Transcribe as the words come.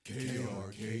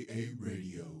KKA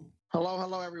Radio. Hello,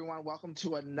 hello, everyone. Welcome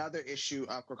to another issue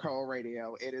of Krakoa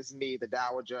Radio. It is me, the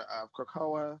Dowager of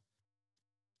Krakoa,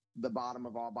 the bottom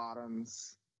of all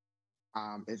bottoms.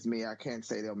 It's me. I can't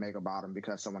say the Omega Bottom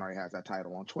because someone already has that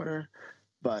title on Twitter,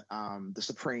 but the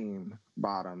Supreme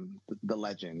Bottom, the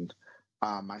legend.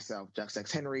 Myself,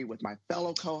 Juxx Henry, with my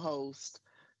fellow co-host,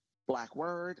 Black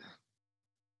Word.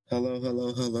 Hello,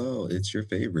 hello, hello. It's your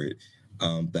favorite.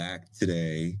 Back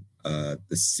today,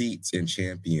 the seats and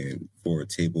champion for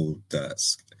Table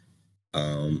Dusk.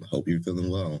 Hope you're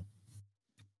feeling well.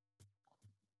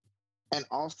 And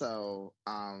also,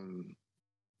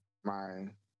 my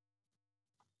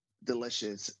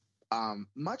delicious,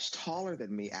 much taller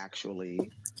than me, actually,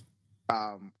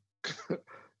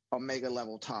 Omega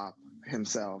level top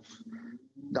himself,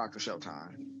 Dr.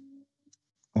 Showtime.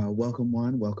 Welcome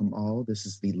one, welcome all. This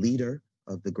is the leader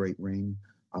of the Great Ring,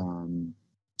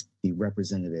 the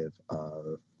representative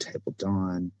of Table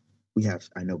Dawn.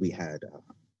 I know we had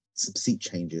some seat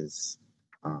changes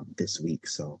this week,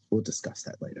 so we'll discuss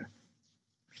that later.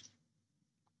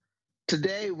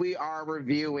 Today we are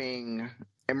reviewing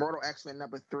Immortal X-Men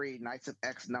 #3, Knights of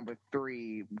X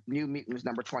 #3, New Mutants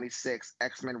 #26,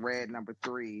 X-Men Red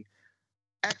 #3,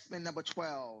 X-Men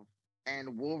 #12,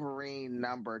 and Wolverine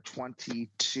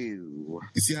 #22. You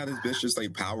see how this bitch just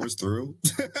powers through?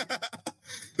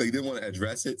 They didn't want to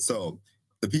address it. So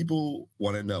the people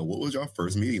want to know, what was your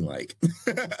first meeting like?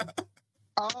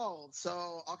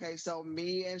 So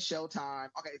me and Showtime.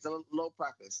 Okay, so a little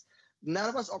preface. None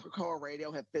of us on Krakoa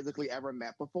Radio have physically ever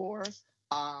met before.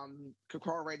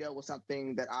 Krakoa Radio was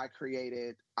something that I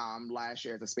created last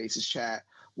year as a Spaces chat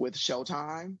with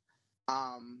Showtime.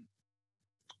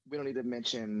 We don't need to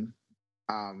mention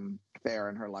Farrah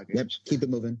and her luggage. Yep, keep it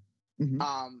moving. Mm-hmm.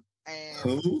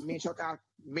 And me and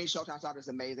Showtime started this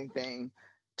amazing thing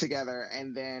together,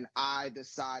 and then I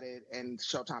decided, and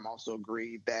Showtime also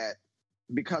agreed, that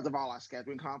because of all our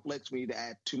scheduling conflicts, we need to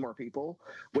add 2 more people,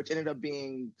 which ended up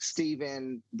being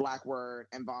Steven, Blackword,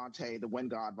 and Vontae, the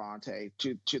Wind God Vontae,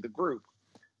 to the group.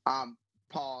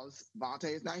 Pause.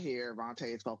 Vontae is not here.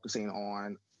 Vontae is focusing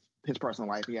on his personal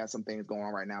life. He has some things going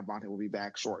on right now. Vontae will be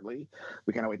back shortly.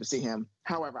 We cannot wait to see him.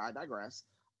 However, I digress.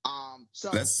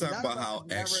 So let's talk about how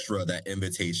extra that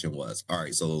invitation was. All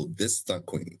right, so this stuck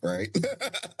queen, right?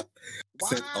 Wow.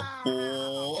 Sent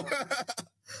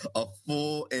a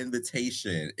full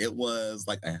invitation. It was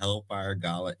like a Hellfire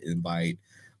Gala invite.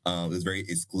 It was very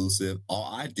exclusive.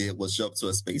 All I did was show up to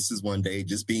a Spaces one day,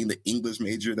 just being the English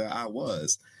major that I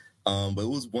was. But it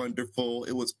was wonderful.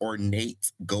 It was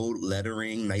ornate, gold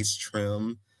lettering, nice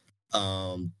trim,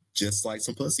 just like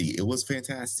some pussy. It was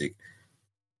fantastic.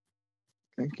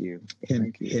 Thank you.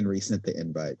 Henry sent the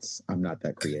invites. I'm not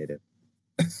that creative.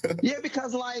 Yeah,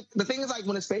 because the thing is,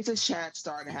 when the Spaces chat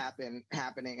started happening,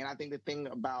 and I think the thing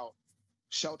about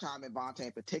Showtime and Vontae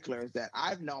in particular is that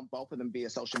I've known both of them via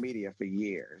social media for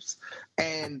years.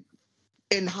 And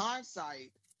in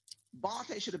hindsight,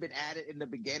 Vontae should have been added in the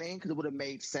beginning because it would have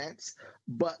made sense.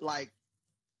 But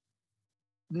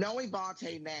knowing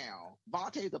Vontae now,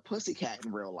 Vontae is a pussycat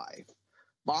in real life.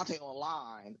 Vontae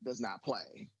online does not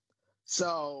play.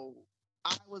 So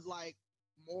I was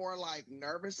more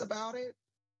nervous about it,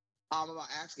 about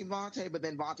asking Vontae, but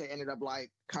then Vontae ended up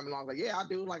coming along, yeah, I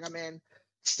do.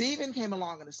 Steven came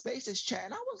along in the Spaces chat,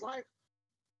 and I was like,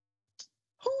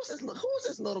 who's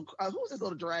this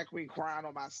little drag queen crying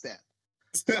on my step?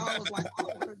 So I was like, I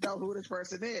want to know who this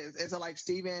person is. And so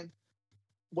Steven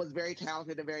was very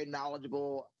talented and very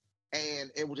knowledgeable, and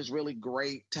it was just really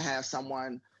great to have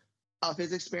someone of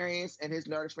his experience and his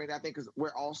nerd experience. I think because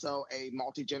we're also a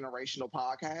multi-generational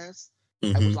podcast,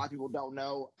 and which a lot of people don't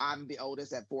know. I'm the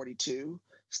oldest at 42.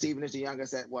 Steven is the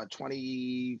youngest at 27.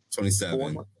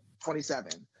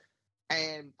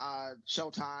 And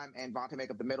Showtime and Vontae make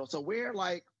up the middle. So we're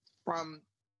from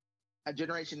a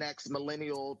Generation X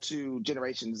millennial to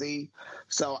Generation Z.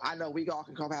 So I know we all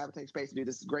can cohabitate space to do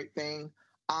this great thing.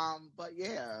 But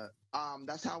yeah,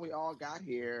 that's how we all got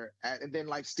here. And then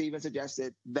Steven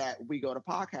suggested that we go to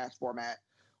podcast format,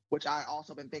 which I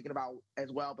also been thinking about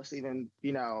as well. But Steven,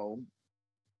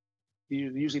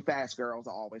 usually fast girls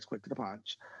are always quick to the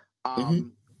punch.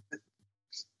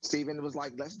 Steven was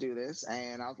like, let's do this.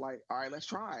 And I was like, all right, let's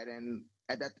try it. And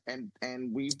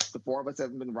the 4 of us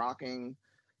have been rocking.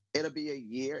 It'll be a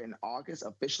year in August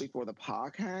officially for the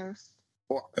podcast.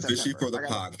 Officially for the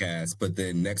podcast, but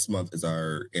then next month is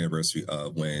our anniversary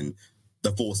of when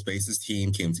the full Spaces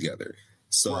team came together.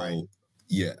 So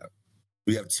yeah,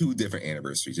 we have 2 different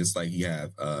anniversaries, just like you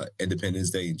have Independence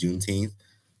Day and Juneteenth.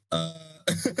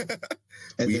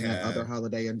 And then that other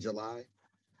holiday in July.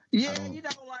 Yeah,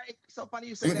 so funny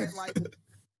you say that.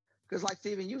 Because like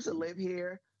Steven used to live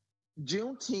here.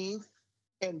 Juneteenth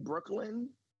in Brooklyn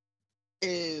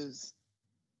is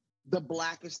the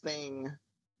blackest thing.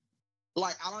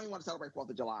 Like, I don't even want to celebrate 4th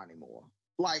of July anymore.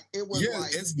 Like, it was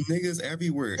like... it's niggas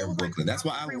everywhere in Brooklyn. That's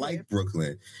why I like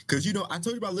Brooklyn. Because, you know, I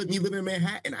told you about me living in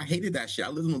Manhattan. I hated that shit. I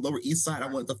lived on the Lower East Side. I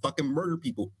wanted to fucking murder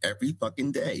people every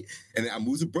fucking day. And then I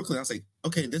moved to Brooklyn. I was like,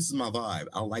 okay, this is my vibe.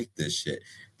 I like this shit.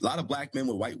 A lot of black men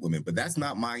with white women, but that's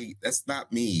not me. That's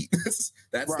not me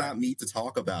to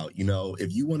talk about. You know,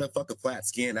 if you want to fuck a flat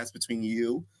skin, that's between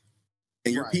you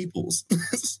and your peoples.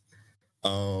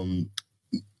 I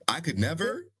could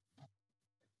never...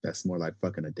 That's more like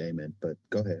fucking a Damon, but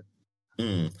go ahead.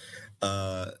 You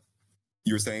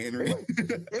were saying, Henry?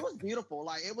 It was beautiful.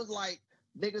 Like, it was like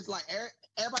niggas, like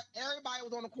everybody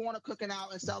was on the corner cooking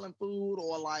out and selling food,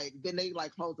 or like then they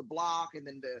like closed the block, and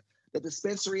then the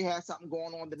dispensary had something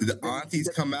going on. The aunties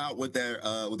come out with their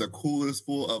coolers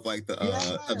full of like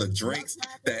the drinks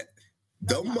that.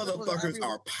 Those motherfuckers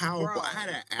are powerful. Bro. I had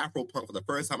an Afro Punk for the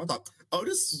first time. I thought, oh,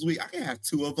 this is sweet. I can have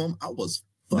 2 of them. I was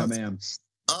fucked. No, ma'am.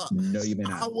 Up. No, you may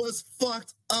not. I was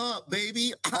fucked up,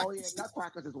 baby. Oh yeah,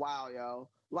 Nutcrackers is wild, yo.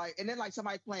 Like, and then like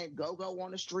somebody playing go-go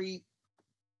on the street.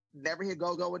 Never hear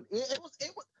go-go, and it was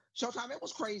Showtime. It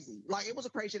was crazy. Like, it was a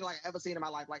crazy shit like I ever seen in my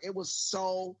life. Like, it was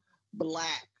so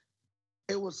black.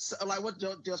 It was like what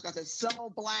Jill Scott said,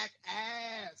 so black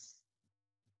ass.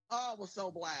 Oh, it was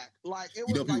so black. Like, it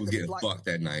was. You know, people like was getting fucked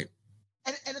that night.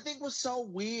 And the thing was so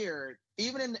weird,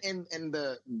 even in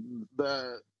the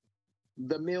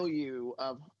milieu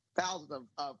of thousands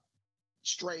of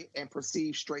straight and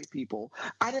perceived straight people,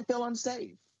 I didn't feel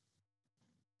unsafe.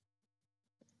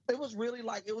 It was really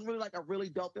like a really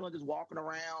dope feeling just walking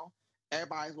around.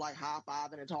 Everybody's like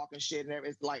high-fiving and talking shit, and it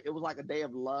was like a day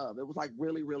of love. It was like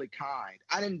really, really kind.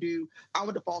 I went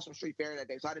to Folsom Street Fair that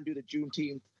day, so I didn't do the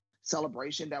Juneteenth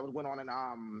celebration that went on in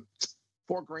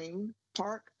Fort Greene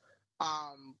Park.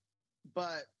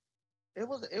 But it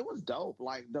was dope.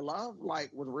 Like, the love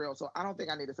was real. So I don't think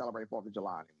I need to celebrate 4th of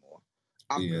July anymore.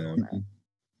 I'm good on that.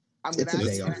 It's a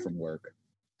day off from work.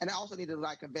 And I also need to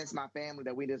like convince my family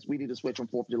that we need to switch from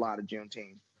 4th of July to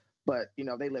Juneteenth. But you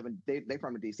know, they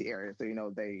from the DC area, so you know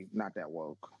they not that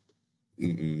woke.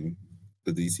 The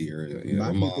DC area.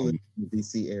 Yeah, my people in the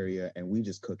DC area, and we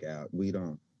just cook out. We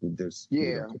don't.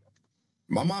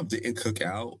 My mom didn't cook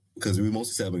out because we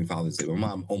mostly celebrating Father's Day. My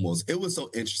mom almost. It was so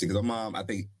interesting because my mom, I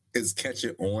think, is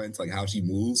catching on to like how she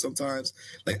moves sometimes.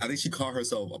 Like, I think she caught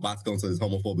herself about to go into this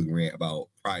homophobic rant about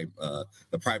Pride,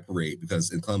 the Pride Parade,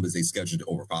 because in Columbus they scheduled it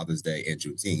over Father's Day and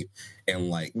Juneteenth, and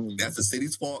like that's the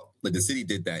city's fault. Like, the city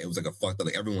did that. It was like a fucked up.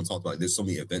 Like, everyone talked about, like, there's so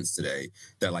many events today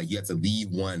that like you have to leave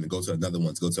one and go to another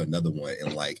one to go to another one,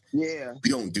 and like we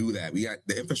don't do that. We got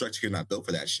the infrastructure here not built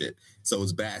for that shit. So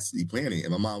it's bad city planning.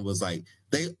 And my mom was like,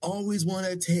 they always want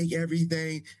to take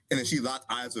everything, and then she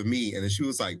locked eyes with me, and then she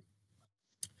was like,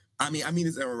 I mean,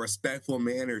 it's in a respectful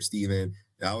manner, Steven.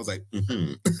 And I was like,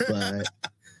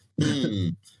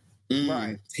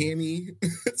 right. Tammy,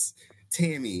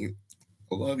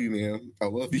 I love you, man. I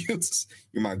love you.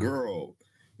 You're my girl.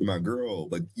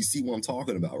 But you see what I'm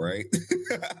talking about, right?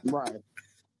 Right.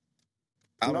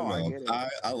 I don't know.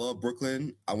 I love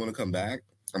Brooklyn. I want to come back.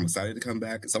 I'm excited to come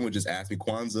back. Someone just asked me,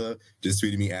 Kwanzaa just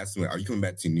tweeted me, asking me, are you coming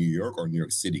back to New York or New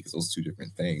York City? Because those are 2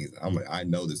 different things. I'm like, I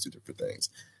know there's 2 different things.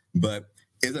 But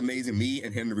it's amazing. Me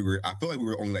and Henry, I feel like we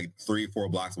were only like 3 or 4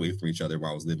 blocks away from each other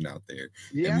while I was living out there.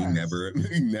 Yeah. And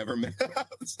we never met.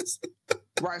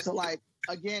 Right. So, like,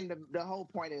 again, the whole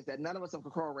point is that none of us on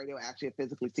Kokoro Radio actually have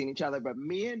physically seen each other, but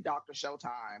me and Dr.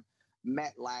 Showtime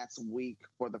met last week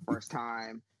for the first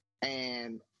time.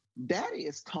 And Daddy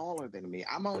is taller than me.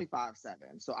 I'm only 5'7",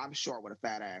 so I'm short with a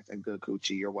fat ass and good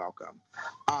coochie. You're welcome.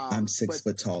 I'm 6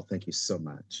 foot tall. Thank you so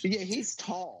much. Yeah, he's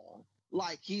tall.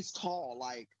 Like,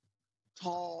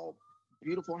 tall,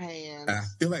 beautiful hands. I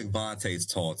feel like Vontae's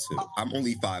tall too. I'm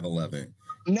only 5'11".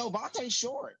 No, Vontae's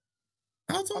short.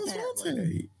 How tall is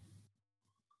Vontae?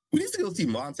 We need to go see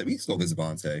Vontae. We need to go visit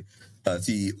Vontae.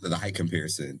 See the height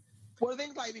comparison. Well, the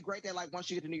thing is, like, it'd be great that, like, once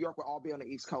you get to New York, we'll all be on the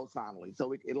East Coast finally.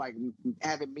 So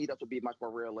having meetups would be much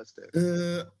more realistic.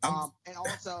 And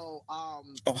also,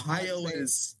 Ohio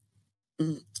it's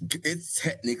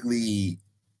technically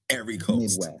every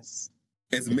coast. Midwest.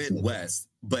 It's Midwest,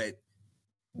 but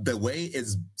the way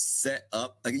it's set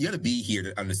up, like, you got to be here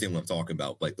to understand what I'm talking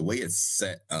about. Like, the way it's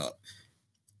set up,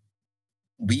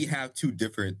 we have 2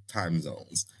 different time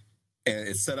zones, and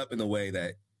it's set up in a way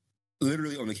that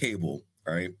literally on the cable,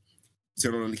 right?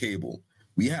 Turn on the cable,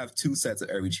 we have 2 sets of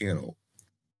every channel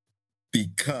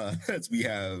because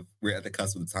we're at the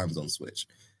cusp of the time zone switch.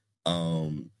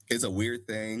 It's a weird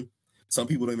thing. Some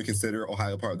people don't even consider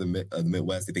Ohio part of the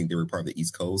Midwest. They think they were part of the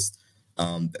East Coast.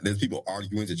 There's people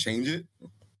arguing to change it.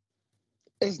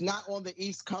 It's not on the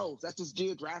East Coast. That's just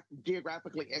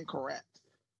geographically incorrect.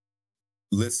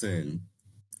 Listen,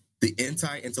 the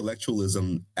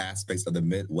anti-intellectualism aspects of the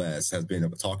Midwest has been a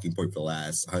talking point for the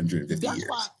last 150 years.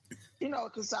 Why,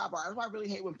 because that's why I really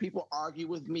hate when people argue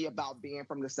with me about being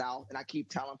from the South, and I keep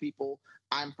telling people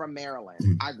I'm from Maryland.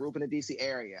 Mm-hmm. I grew up in the DC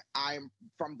area. I'm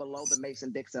from below the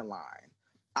Mason-Dixon line.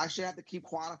 I should have to keep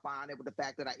quantifying it with the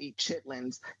fact that I eat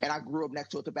chitlins and I grew up next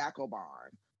to a tobacco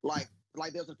barn. Like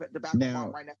there's a tobacco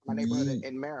barn right next to my neighborhood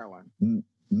in Maryland.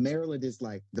 Maryland is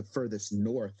like the furthest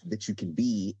north that you can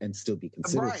be and still be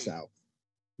considered South.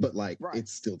 But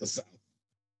it's still the South.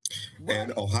 Right.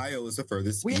 And Ohio is the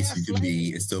furthest east you can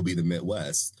be and still be the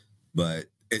Midwest. But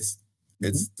it's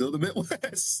still the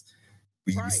Midwest.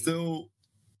 We still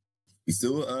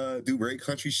do very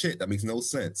country shit. That makes no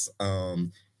sense.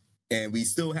 And we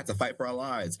still have to fight for our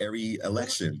lives every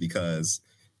election because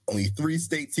only 3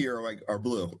 states here are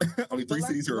blue. Only 3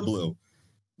 cities here are blue.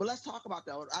 But let's talk about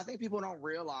that. I think people don't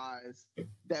realize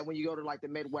that when you go to the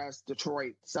Midwest,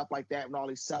 Detroit, stuff like that, and all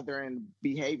these Southern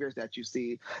behaviors that you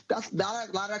see, a lot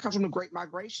of that comes from the Great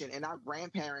Migration and our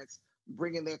grandparents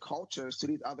bringing their cultures to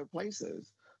these other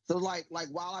places. So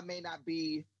while I may not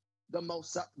be the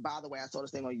most, by the way, I saw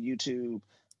this thing on YouTube.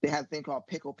 They have a thing called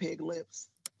pickle pig lips.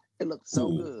 It looks so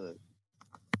good.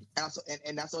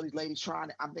 And I saw these ladies trying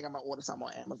it. I'm thinking I'm gonna order something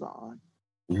on Amazon.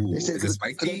 Ooh, is it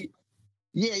spicy?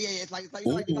 Yeah. It's like the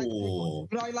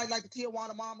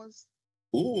Tijuana mamas.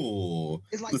 Ooh.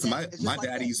 It's like listen, my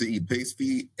daddy used to eat pig's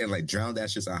feet and drown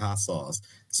that shit in hot sauce.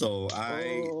 So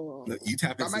you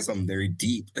tap into some very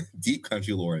deep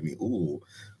country lore in me. Ooh.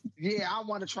 Yeah, I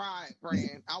want to try it,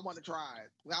 friend. I want to try it.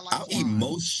 I'll eat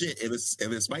most shit. If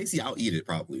it's spicy, I'll eat it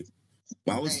probably.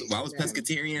 When I was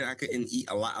pescatarian, I couldn't eat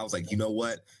a lot. I was like, you know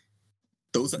what?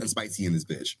 Throw something spicy in this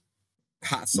bitch.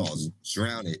 Hot sauce,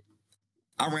 drown it.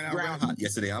 I ran out of hot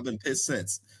yesterday. I've been pissed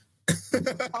since.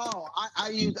 I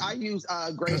use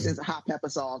Grace's hot pepper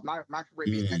sauce. My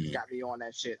Caribbean ex got me on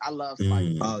that shit. I love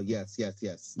spicy. Oh yes.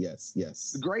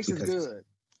 Grace is good.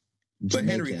 But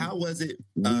Henry, how was it?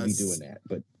 We be doing that,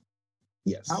 but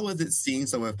yes. How was it seeing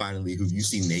someone finally who you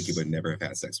see naked but never have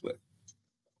had sex with?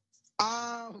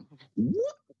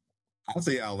 What? I'll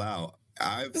say it out loud.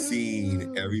 I've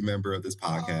seen every member of this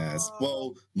podcast,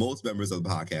 most members of the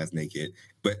podcast naked,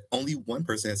 but only one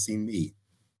person has seen me.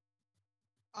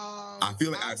 I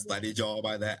feel like I've slighted y'all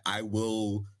by that. I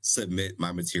will submit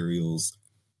my materials.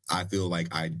 I feel like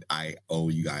I owe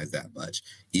you guys that much,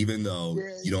 even though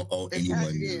you don't owe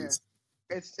anyone nudes.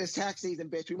 It's tax season,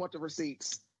 bitch. We want the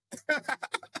receipts.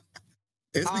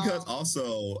 It's because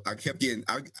also I kept getting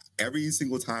every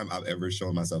single time I've ever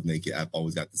shown myself naked, I've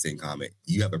always got the same comment.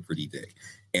 You have a pretty dick.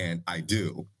 And I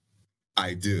do.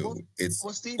 It's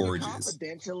Stevie, gorgeous.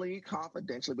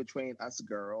 Confidentially between us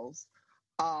girls,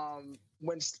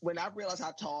 when I realized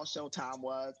how tall Showtime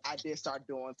was, I did start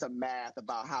doing some math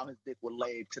about how his dick would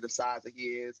lay to the size that he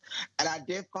is. And I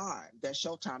did find that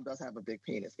Showtime does have a big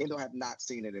penis, even though I have not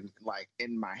seen it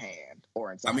in my hand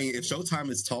or inside. I mean, if Showtime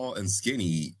is tall and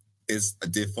skinny, it's a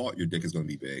default your dick is going to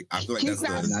be big. I feel like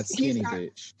I'm not skinny,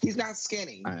 bitch. He's not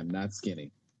skinny. I am not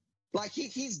skinny.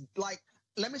 He's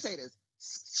let me say this.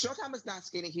 Showtime is not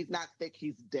skinny. He's not thick.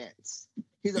 He's dense.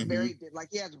 He's a very,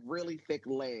 he has really thick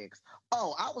legs.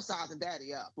 Oh, I was sizing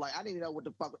daddy up. I didn't know what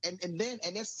the fuck. And then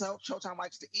Showtime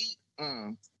likes to eat.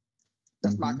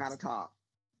 That's my kind of talk.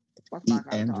 That's my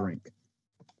kind of talk. Drink.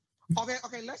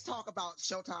 Okay, let's talk about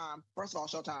Showtime. First of all,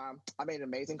 Showtime, I made an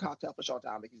amazing cocktail for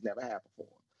Showtime that he's never had before.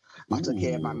 I took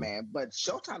care of my man. But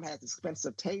Showtime has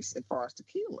expensive taste as far as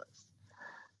tequilas.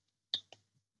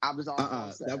 I was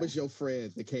that was your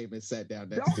friend that came and sat down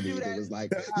next to me. It was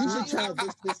like, you should try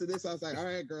this, and this. I was like, all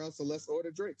right, girl, so let's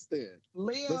order drinks then.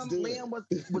 Liam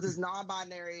was this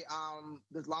non-binary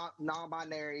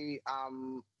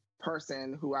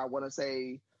person who I want to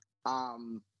say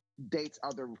dates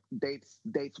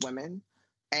women.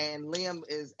 And Liam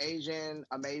is Asian,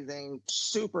 amazing,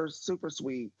 super, super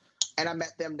sweet. And I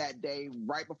met them that day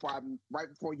right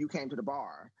before you came to the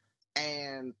bar.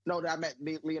 And I met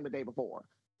Liam the day before.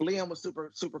 Liam was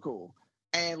super, super cool.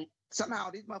 And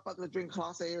somehow these motherfuckers drink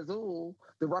Clase Azul,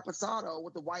 the Reposado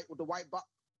with the white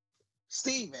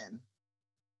Steven.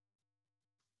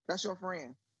 That's your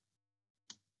friend.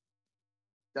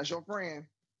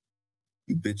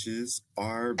 You bitches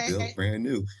are built brand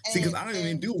new. See, because I don't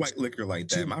even do white liquor like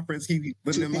that. My friends keep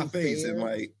putting it in my face and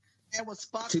it was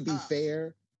fucked to be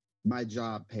fair, my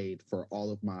job paid for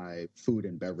all of my food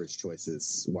and beverage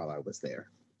choices while I was there.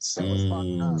 So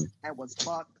it was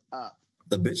fucked up.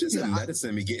 The bitches Yeah, in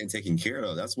medicine be getting taken care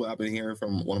of. That's what I've been hearing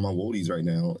from one of my woadies right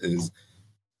now. Is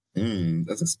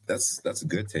that's a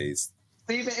good taste.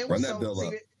 Steven, it Run was that so bill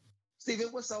up. Steven,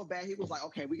 it was so bad. He was like,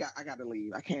 "Okay, I gotta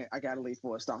leave. I gotta leave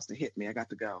before it starts to hit me. I got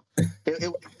to go."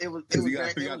 It was Because you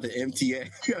gotta figure out the MTA.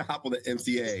 You gotta hop on the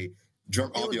MTA,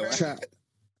 drunk off your ass.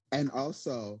 And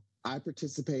also, I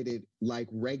participated like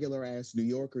regular ass New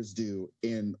Yorkers do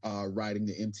in riding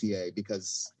the MTA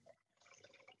because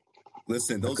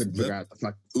listen, those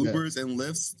Ubers and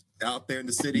Lyfts out there in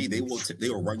the city, they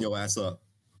will run your ass up.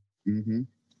 Mm-hmm.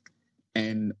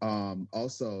 And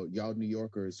also, y'all New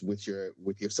Yorkers with your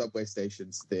subway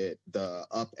stations, that the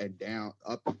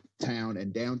uptown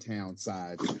and downtown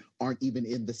sides aren't even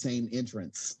in the same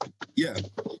entrance. Yeah.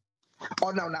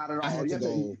 Oh no, not at all. I had to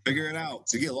go figure it out.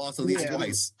 You get lost at least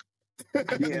twice. I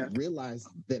didn't realize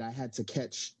that I had to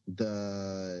catch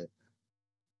the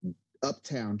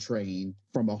uptown train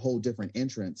from a whole different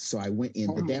entrance. So I went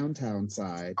in the downtown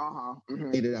side.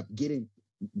 Ended up getting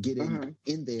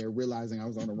in there, realizing I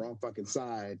was on the wrong fucking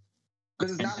side.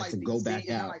 Because it's not like to go back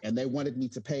out, and they wanted me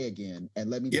to pay again.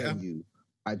 And let me tell you,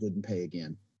 I didn't pay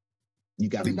again. You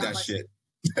got to that shit.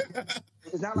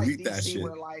 It's not like DC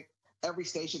where like every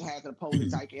station has an opposing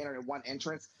side you enter in one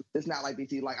entrance. It's not like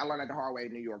DC. Like I learned that the hard way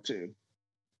in New York too.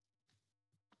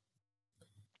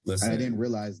 Listen, I didn't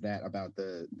realize that about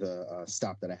the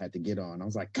stop that I had to get on. I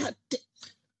was like, God damn.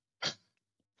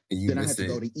 Then I had to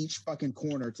go to each fucking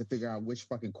corner to figure out which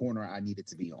fucking corner I needed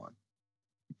to be on.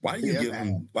 Why didn't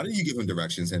you give him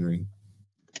directions, Henry?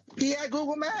 He had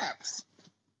Google Maps.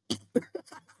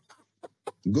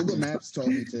 Google Maps told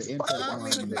me to enter on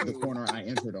the corner I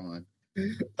entered on.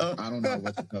 I don't know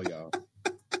what to tell y'all.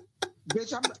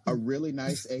 Bitch, a really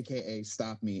nice AKA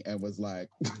stopped me and was like,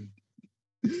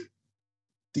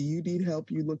 "Do you need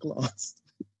help? You look lost."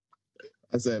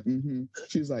 I said, "Mm-hmm."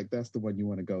 She was like, "That's the one you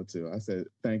want to go to." I said,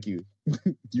 "Thank you."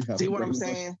 You have see what I'm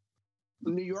saying?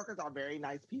 New Yorkers are very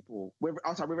nice people. We're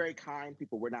very kind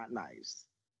people. We're not nice.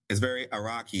 It's very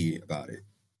Iraqi about it.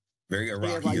 Very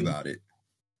Iraqi about it.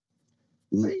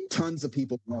 Tons of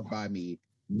people walk by me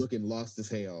looking lost as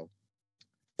hell.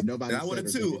 Nobody. And I would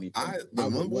have too.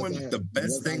 The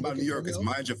best thing about New York is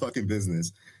mind your fucking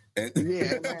business. And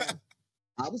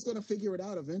I was gonna figure it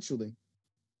out eventually.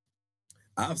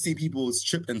 I've seen people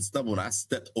trip and stumble, and I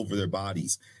stepped over their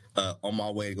bodies on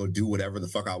my way to go do whatever the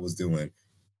fuck I was doing.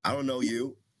 I don't know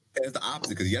you. It's the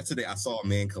opposite, because yesterday I saw a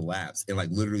man collapse and like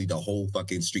literally the whole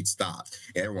fucking street stopped.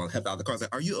 And everyone helped out of the car. I was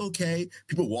like, "Are you okay?"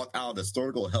 People walked out of the store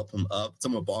to go help him up.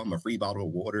 Someone bought him a free bottle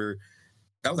of water.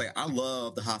 I was like, I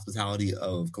love the hospitality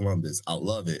of Columbus. I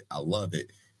love it. I love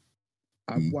it.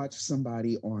 I've watched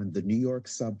somebody on the New York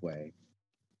subway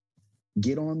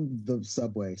get on the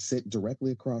subway, sit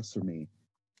directly across from me,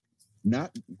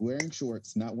 not wearing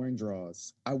shorts, not wearing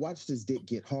drawers. I watched his dick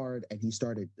get hard, and he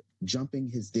started jumping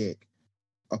his dick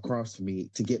across from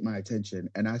me to get my attention.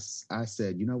 And I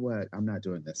said, "You know what? I'm not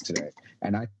doing this today."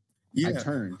 And I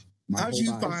turned. How'd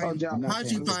you find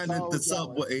the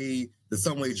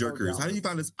subway jerkers? How did you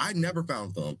find this? I never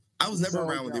found them. I was never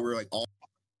around when they were like all.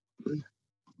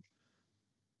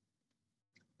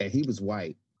 And he was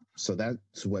white, so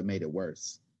that's what made it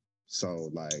worse. So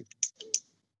like,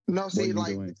 no, see, what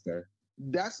are you doing, sir?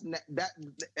 That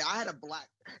I had a black.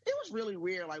 It was really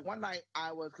weird. Like one night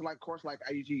I was like, of course, like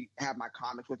I usually have my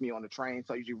comics with me on the train,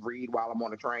 so I usually read while I'm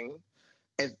on the train.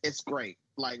 It's great.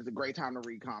 Like it's a great time to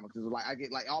read comics. It's like I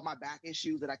get like all my back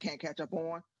issues that I can't catch up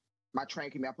on. My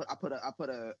train can be. I put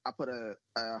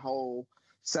a whole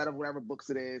set of whatever books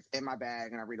it is in my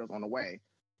bag, and I read those on the way.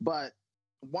 But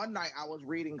one night I was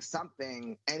reading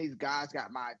something, and these guys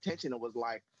got my attention. It was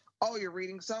like, "Oh, you're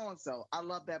reading so and so. I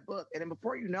love that book." And then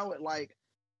before you know it, like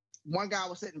one guy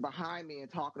was sitting behind me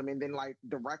and talking to me, and then like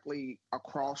directly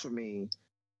across from me,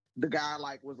 the guy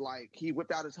like was like he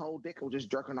whipped out his whole dick and was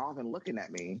just jerking off and looking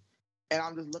at me, and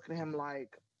I'm just looking at him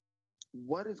like,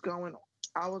 "What is going on?"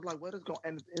 I was like, "What is going?"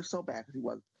 And it's so bad because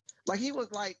he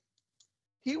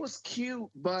was cute,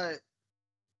 but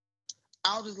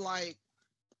I was just like,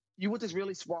 "You with this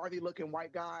really swarthy looking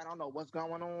white guy? I don't know what's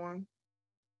going on."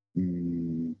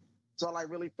 So I like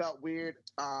really felt weird.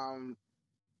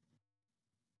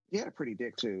 He had a pretty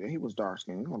dick too, and he was dark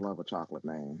skinned. I love a chocolate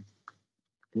man.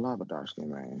 Love a dark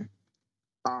skinned man.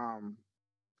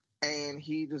 And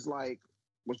he just like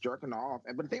was jerking off.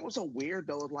 But the thing was so weird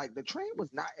though, is like the train was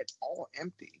not at all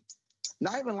empty.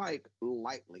 Not even like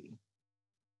lightly.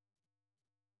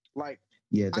 Like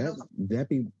that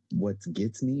be what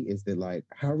gets me is that like,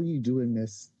 how are you doing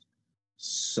this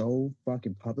so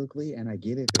fucking publicly? And I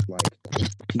get it that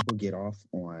like people get off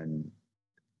on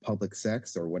public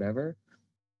sex or whatever,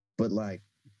 but like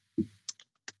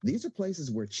these are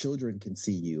places where children can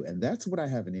see you, and that's what I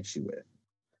have an issue with.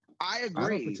 I I don't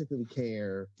agree. particularly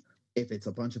care if it's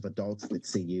a bunch of adults that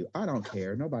see you. I don't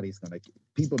care. Nobody's gonna.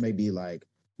 People may be like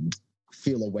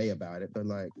feel a way about it, but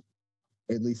like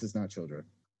at least it's not children.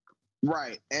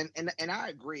 Right. And I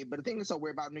agree. But the thing that's so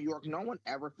weird about New York, no one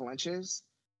ever flinches.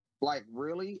 Like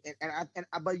really.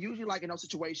 But usually like in those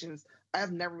situations, I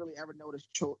have never really ever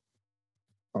noticed children.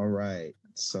 All right.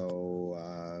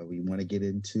 So we want to get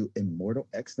into Immortal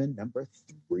X-Men number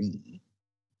 3.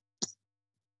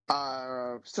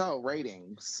 So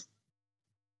ratings.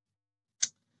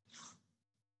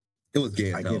 It was gay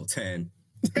as I hell. give- 10.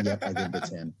 Yep, I give it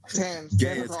 10. 10. Gay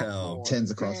 10 as across hell. the board.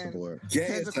 10s across the 10s board. Gay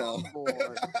 10s as across hell. the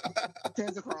board.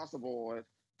 10s across the board.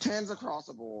 10s across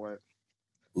the board.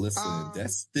 Listen,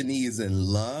 Destiny is in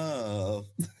love.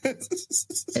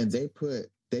 And they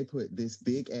put this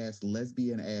big ass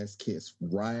lesbian ass kiss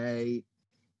right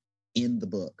in the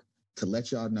book to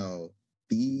let y'all know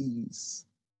these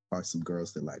are some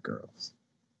girls that like girls.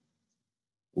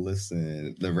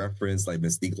 Listen, the reference, like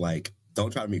Mystique, like,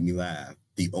 don't try to make me laugh.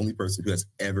 The only person who has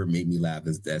ever made me laugh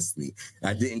is Destiny. And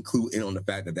I didn't include in on the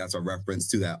fact that that's a reference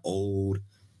to that old,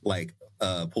 like,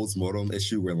 post-mortem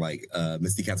issue where, like,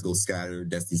 Mystique has to go scatter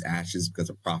Destiny's ashes because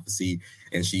of prophecy.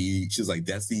 And she was like,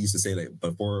 Destiny used to say that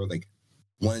before, like,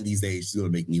 one of these days she's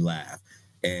going to make me laugh.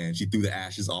 And she threw the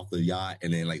ashes off the yacht,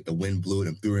 and then, like, the wind blew it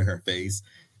and threw it in her face.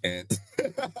 And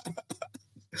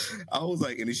I was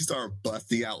like, and then she started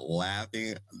busting out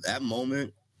laughing. That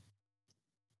moment,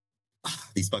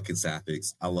 these fucking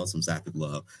sapphics. I love some sapphic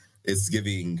love. It's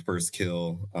giving First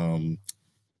Kill,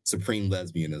 supreme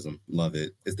lesbianism. Love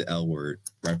it. It's the L word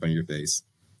right in front of your face.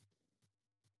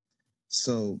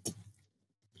 So,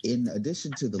 in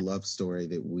addition to the love story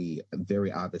that we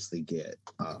very obviously get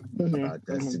about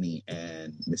Destiny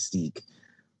and Mystique,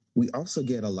 we also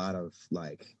get a lot of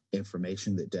like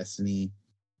information that Destiny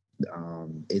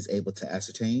is able to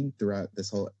ascertain throughout this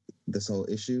whole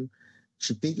issue.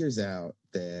 She figures out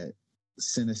that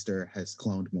Sinister has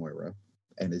cloned Moira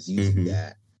and is using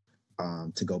that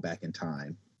to go back in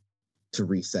time to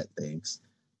reset things.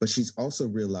 But she's also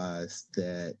realized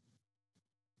that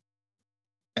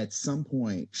at some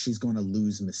point she's going to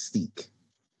lose Mystique.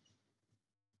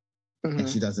 And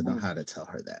she doesn't know how to tell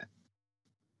her that.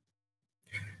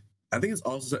 I think it's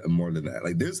also more than that.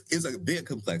 Like, it's a big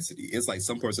complexity. It's like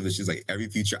some parts of it, she's like, every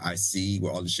future I see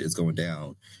where all this shit is going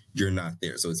down, you're not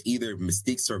there. So it's either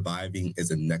Mystique surviving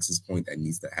is a nexus point that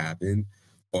needs to happen,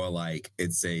 or like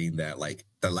it's saying that like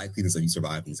the likeliness of you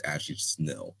surviving is actually just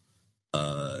nil.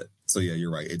 So yeah, you're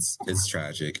right. It's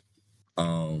tragic.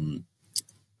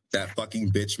 That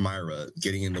fucking bitch Myra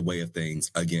getting in the way of things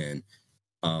again.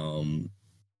 And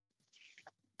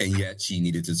yet she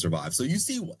needed to survive. So you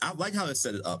see, I like how it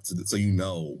set it up so you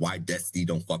know why Destiny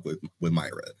don't fuck with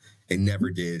Myra. It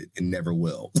never did and never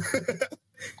will.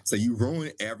 So you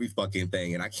ruin every fucking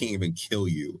thing, and I can't even kill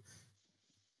you.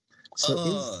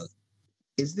 So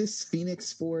is this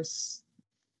Phoenix Force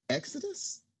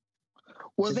Exodus?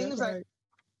 Well, the thing is that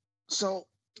so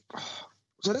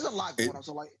there's a lot going on.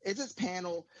 So like, it's this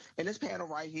panel, and this panel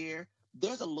right here,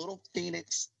 there's a little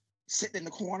Phoenix sitting in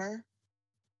the corner.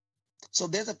 So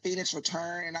there's a Phoenix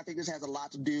return, and I think this has a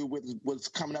lot to do with what's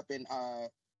coming up in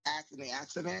the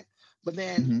accident. But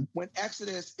then when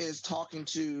Exodus is talking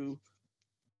to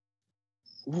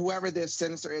whoever this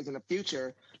Sinister is in the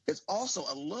future, there's also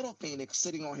a little Phoenix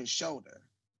sitting on his shoulder.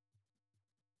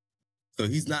 So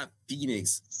he's not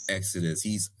Phoenix Exodus.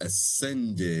 He's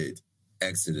Ascended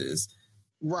Exodus,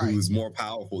 right? Who's more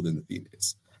powerful than the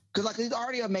Phoenix. Because like he's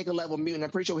already a mega level mutant.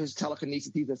 I'm pretty sure his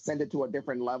telekinesis, he's ascended to a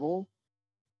different level.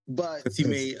 But because he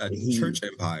made a church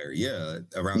empire,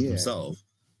 around himself.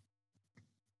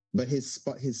 But his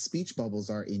speech bubbles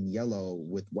are in yellow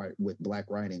with black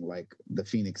writing, like the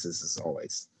Phoenix's is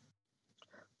always.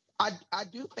 I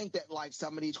do think that like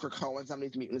some of these Krakoans, some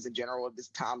of these mutants in general, if this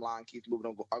timeline keeps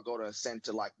moving, are going to ascend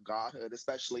to like godhood,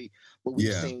 especially what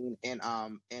we've seen in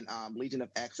Legion of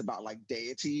X about like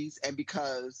deities, and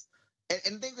because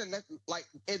and things that like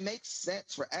it makes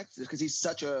sense for Exodus because he's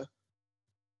such a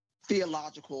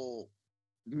theological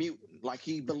mutant. Like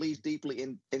he believes deeply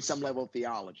in some level of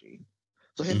theology.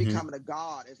 So him becoming a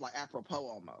god is like apropos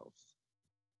almost.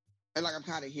 And like I'm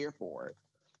kind of here for it.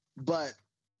 But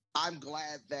I'm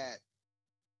glad that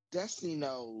Destiny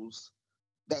knows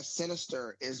that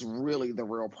Sinister is really the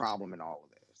real problem in all of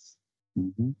this.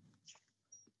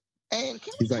 And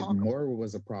he's like, Moira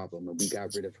was a problem and we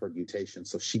got rid of her mutation.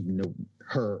 So she knew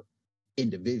her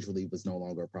individually was no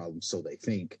longer a problem, so they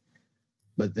think.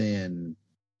 But then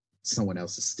someone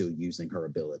else is still using her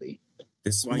ability.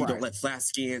 This is why you don't let flash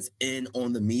scans in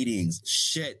on the meetings.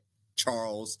 Shit.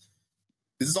 Charles.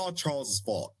 This is all Charles's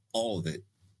fault. All of it.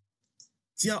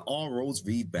 See how all roads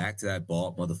lead back to that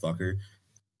bald motherfucker?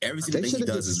 Every single thing he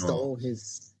does is wrong.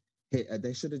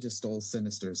 They should have just stole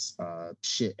Sinister's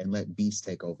shit and let Beast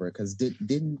take over. Because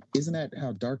isn't that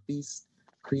how Dark Beast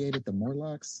created the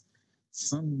Morlocks?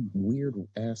 Some weird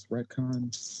ass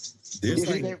retcon. There's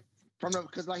he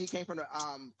came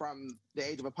from the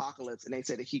Age of Apocalypse, and they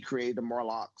said that he created the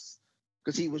Morlocks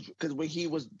because when he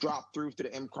was dropped through the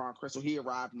M'Kraan crystal, he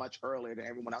arrived much earlier than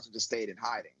everyone else and just stayed in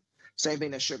hiding. Same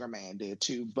thing that Sugar Man did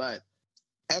too, but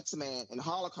X-Men and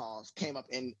Holocaust came up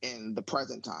in the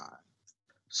present time.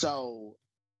 So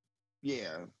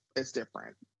yeah, it's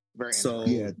different. Very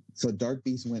so Dark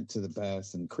Beast went to the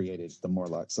past and created the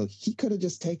Morlock. So he could have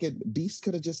just Beast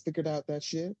could have just figured out that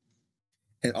shit.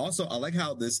 And also, I like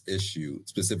how this issue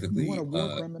specifically. You want a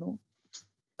war criminal?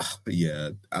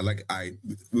 Yeah,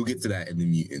 we'll get to that in the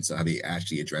Mutants, so how they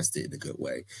actually addressed it in a good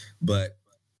way. But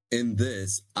in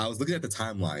this, I was looking at the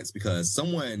timelines because I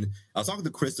was talking to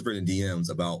Christopher in DMs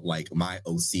about like my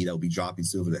OC that will be dropping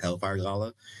soon for the Hellfire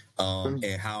Gala,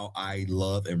 and how I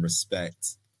love and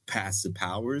respect passive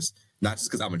powers, not just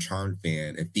because I'm a Charmed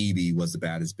fan and Phoebe was the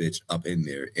baddest bitch up in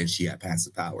there and she had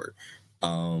passive power.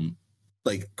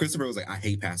 Like Christopher was like, I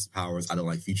hate passive powers. I don't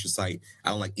like Future Sight.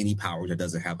 I don't like any power that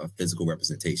doesn't have a physical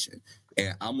representation.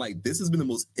 And I'm like, this has been the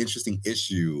most interesting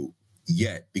issue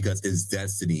yet because it's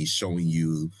Destiny showing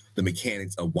you the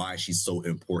mechanics of why she's so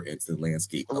important to the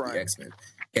landscape of the X-Men.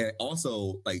 And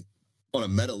also, like, on a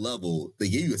meta level, they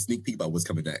gave you a sneak peek about what's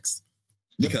coming next.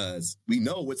 Because we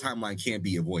know what timeline can't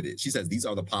be avoided. She says these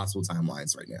are the possible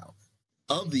timelines right now.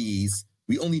 Of these,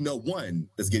 we only know one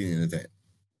that's getting an event,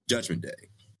 Judgment Day.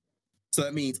 So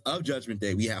that means of Judgment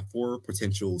Day, we have 4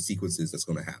 potential sequences that's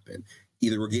going to happen.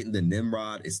 Either we're getting the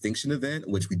Nimrod extinction event,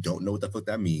 which we don't know what the fuck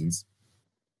that means.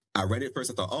 I read it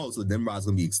first, I thought, oh, so Nimrod's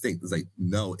going to be extinct. It's like,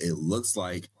 no, it looks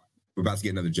like we're about to get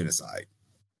another genocide.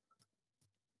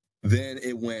 Then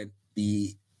it went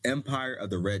the Empire of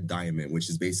the Red Diamond, which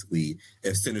is basically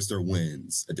if Sinister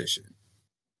wins edition.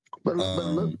 But it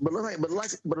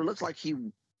looks like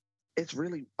it's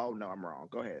really. Oh no, I'm wrong.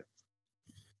 Go ahead.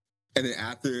 And then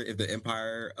after, if the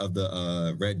Empire of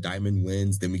the Red Diamond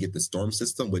wins, then we get the Storm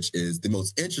System, which is the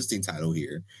most interesting title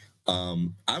here.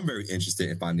 I'm very interested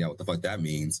in finding out what the fuck that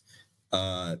means.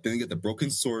 Then we get the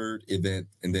Broken Sword event,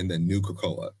 and then the new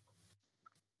Krakoa.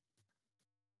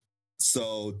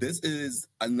 So this is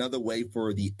another way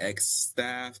for the X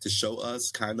staff to show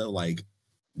us kind of like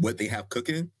what they have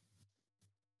cooking.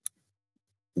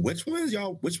 Which one of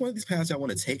these paths y'all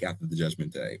want to take after the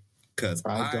Judgment Day? Because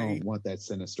I don't want that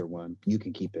Sinister one. You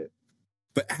can keep it.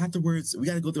 But afterwards, we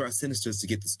got to go through our Sinisters to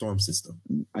get the Storm System.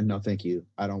 No, thank you.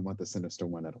 I don't want the Sinister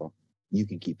one at all. You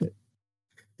can keep it.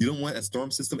 You don't want a Storm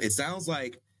System? It sounds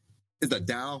like it's a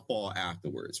downfall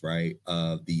afterwards, right?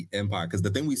 Of the Empire. Because the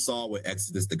thing we saw with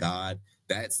Exodus the God,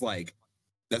 that's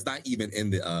not even in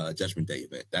the Judgment Day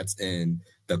event. That's in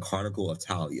the Chronicle of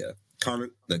Talia.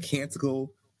 The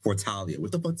Canticle for Talia.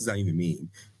 What the fuck does that even mean?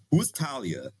 Who's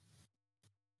Talia?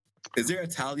 Is there a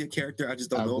Talia character I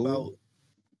just don't know about?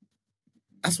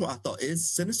 That's what I thought. Is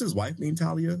Sinister's wife named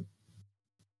Talia?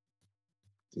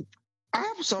 I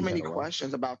have so many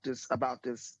questions about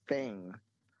this thing.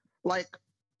 Like,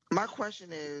 my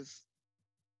question is,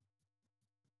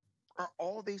 are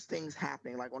all these things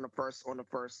happening like on the first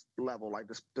level, like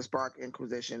the Spark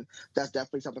Inquisition? That's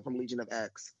definitely something from Legion of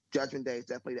X. Judgment Day is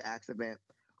definitely the Axe event.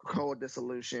 Krakoa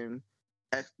Dissolution.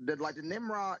 The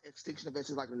Nimrod extinction event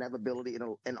is like the inevitability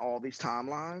in all these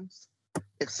timelines,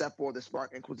 except for the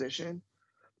Spark Inquisition,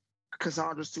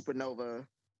 Cassandra Supernova,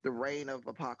 the Reign of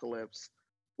Apocalypse,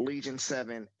 Legion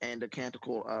 7, and the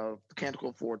Canticle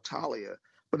for Talia.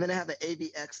 But then they have the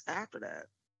AVX after that.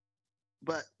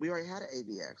 But we already had an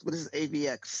AVX. But this is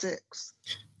AVX 6.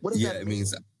 What does that mean? It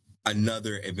means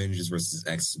another Avengers versus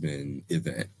X-Men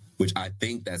event, which I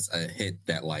think that's a hint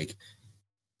that, like,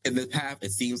 in the path,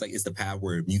 it seems like it's the path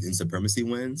where mutant supremacy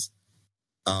wins.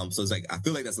 So it's like, I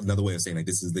feel like that's another way of saying, like,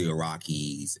 this is the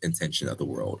Iraqi's intention of the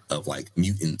world, of, like,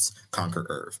 mutants conquer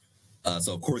Earth.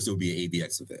 So, of course, it will be an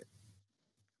AVX event.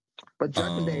 But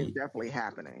Judgment Day is definitely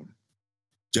happening.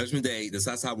 Judgment Day,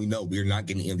 that's how we know we're not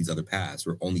getting any of these other paths.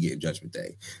 We're only getting Judgment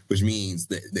Day, which means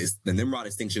that the Nimrod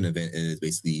extinction event is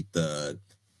basically the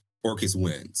Orchis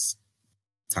wins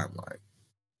timeline.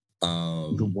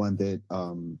 The one that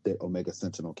Omega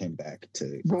Sentinel came back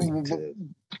to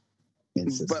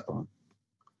insist upon.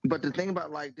 But the thing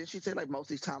about, like, did she say like most of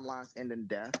these timelines end in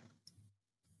death?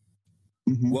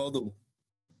 Mm-hmm. Well,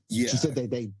 yeah, she said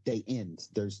they end.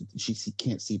 She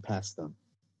can't see past them,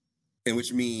 and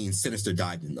which means Sinister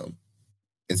died in them,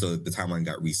 and so the timeline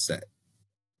got reset.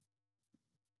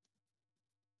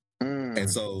 And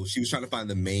so she was trying to find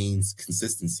the main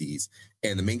consistencies.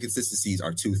 And the main consistencies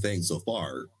are two things so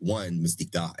far. One,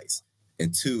 Mystique dies.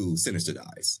 And two, Sinister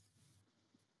dies.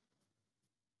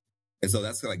 And so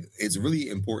that's like, it's really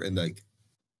important. Like,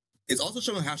 it's also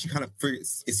showing how she kind of it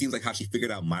seems like how she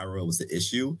figured out Myra was the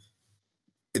issue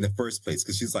in the first place.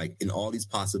 Because she's like, in all these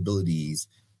possibilities,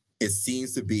 it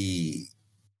seems to be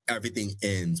everything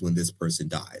ends when this person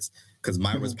dies. Because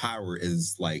Myra's power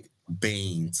is like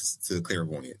bane to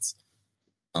clairvoyance.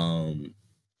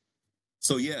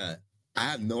 So yeah, I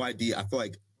have no idea. I feel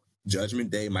like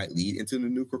Judgment Day might lead into the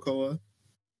new Krakoa.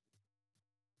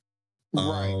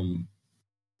 Right.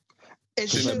 It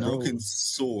should. A broken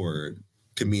sword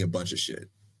can mean a bunch of shit.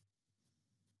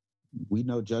 We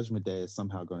know Judgment Day is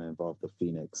somehow going to involve the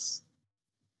Phoenix.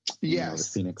 Yes.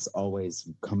 The Phoenix always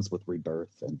comes with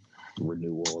rebirth and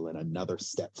renewal and another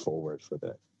step forward for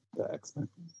the X-Men.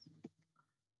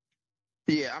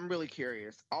 Yeah, I'm really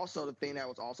curious. Also, the thing that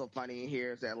was also funny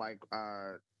here is that like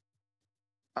the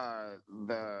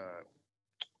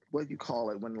what do you call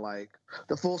it when like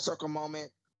the full circle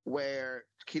moment where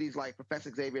Kitty's like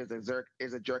Professor Xavier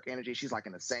is a jerk energy. She's like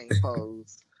in the same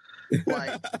pose.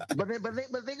 Like, but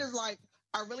the thing is like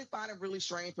I really find it really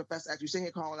strange, Professor X. You're sitting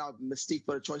here calling out Mystique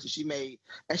for the choices she made,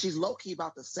 and she's low key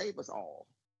about to save us all.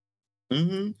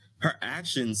 Mm-hmm. Her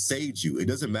actions saved you. It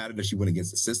doesn't matter that she went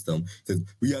against the system. Because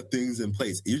we have things in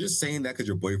place. You're just saying that because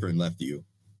your boyfriend left you.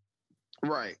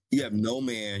 Right. You have no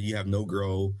man. You have no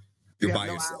girl. You're by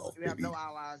yourself. You have no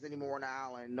allies anymore on the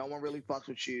island. No one really fucks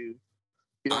with you.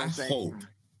 You know what I'm saying?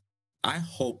 I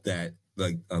hope that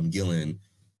like Gillen,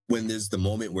 when there's the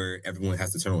moment where everyone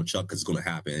has to turn on Chuck because it's going to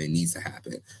happen and it needs to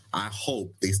happen, I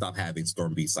hope they stop having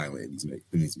Storm be silent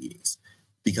in these meetings,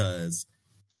 because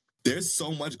there's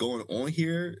so much going on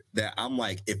here that I'm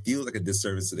like, it feels like a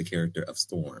disservice to the character of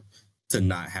Storm to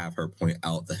not have her point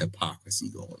out the hypocrisy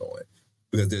going on,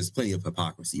 because there's plenty of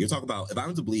hypocrisy. You're talking about, if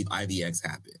I'm to believe IVX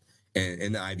happened, and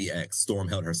in the IVX, Storm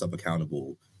held herself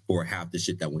accountable for half the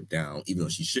shit that went down, even though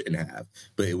she shouldn't have.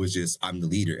 But it was just, I'm the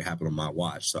leader. It happened on my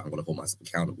watch, so I'm going to hold myself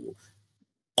accountable.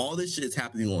 All this shit is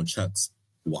happening on Chuck's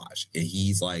watch, and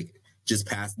he's like just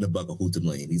passing the buck of who to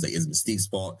blame. He's like, it's Mystique's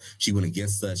fault. She went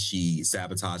against us. She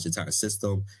sabotaged the entire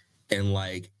system. And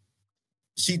like,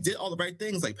 she did all the right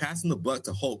things, like passing the buck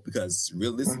to Hope, because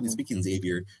realistically speaking,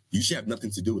 Xavier, you should have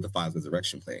nothing to do with the Five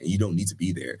Resurrection Plan. You don't need to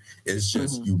be there. It's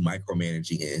just you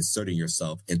micromanaging and inserting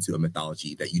yourself into a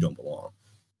mythology that you don't belong.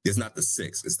 It's not the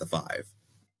 6, it's the 5.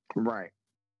 Right.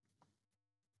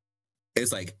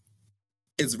 It's like,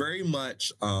 it's very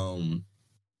much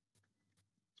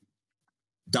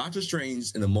Doctor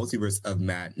Strange in the Multiverse of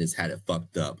Madness had it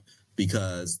fucked up,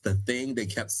 because the thing they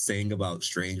kept saying about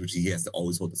Strange, which he has to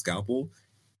always hold the scalpel,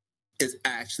 is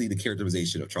actually the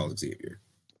characterization of Charles Xavier.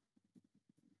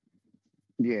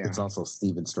 Yeah. It's also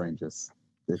Stephen Strange's.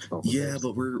 Yeah,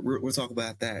 but we're talking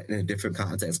about that in a different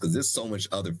context, because there's so much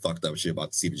other fucked up shit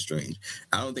about Stephen Strange.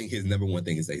 I don't think his number one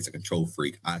thing is that he's a control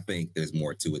freak. I think there's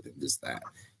more to it than just that,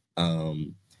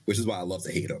 which is why I love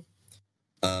to hate him.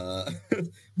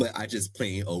 But I just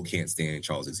plain old can't stand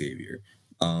Charles Xavier,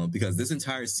 because this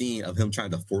entire scene of him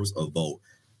trying to force a vote,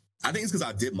 I think it's because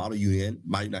I did Model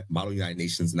United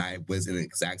Nations, and I was in the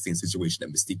exact same situation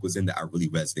that Mystique was in, that I really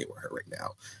resonate with her right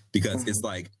now, because it's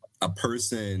like a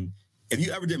person. If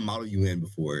you ever did Model UN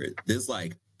before, there's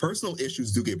like personal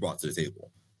issues do get brought to the table.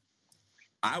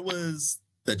 I was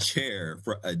the chair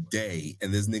for a day,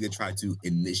 and this nigga tried to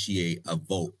initiate a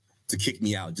vote to kick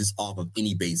me out just off of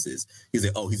any basis. He's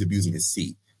like, oh, he's abusing his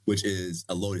seat, which is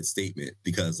a loaded statement,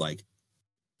 because like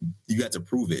you got to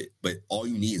prove it, but all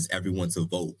you need is everyone to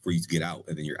vote for you to get out,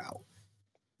 and then you're out.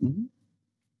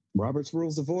 Robert's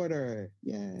Rules of Order.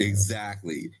 Yeah.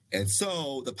 Exactly. And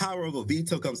so the power of a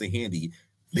veto comes in handy.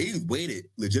 They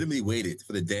legitimately waited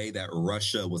for the day that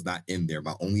Russia was not in there,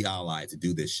 my only ally, to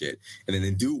do this shit. And then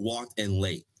the dude walked in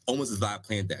late, almost as if I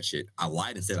planned that shit. I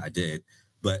lied and said I did,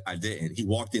 but I didn't. He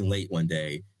walked in late one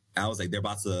day. I was like, they're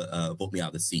about to vote me out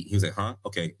of the seat. He was like, huh?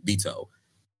 Okay, veto.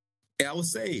 And I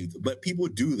was saved. But people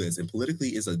do this, and politically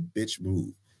it's a bitch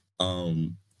move.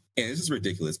 And it's just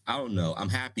ridiculous. I don't know. I'm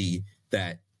happy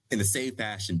that in the same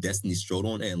fashion, Destiny strolled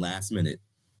on in last minute,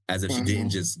 as if she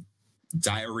didn't just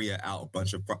diarrhea out a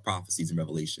bunch of prophecies and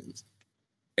revelations,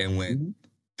 and went,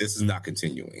 this is not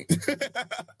continuing.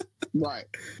 Right.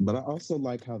 But I also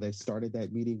like how they started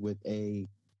that meeting with I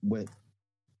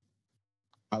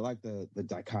like the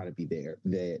dichotomy there,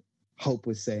 that Hope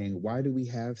was saying, why do we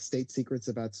have state secrets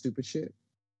about stupid shit?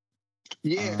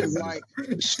 Yeah, like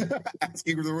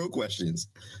asking her the real questions.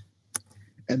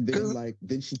 And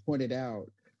then she pointed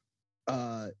out,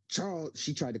 Charles,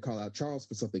 she tried to call out Charles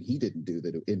for something he didn't do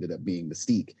that ended up being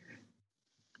Mystique.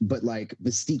 But like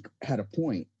Mystique had a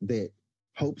point that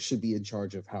Hope should be in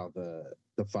charge of how the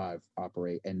five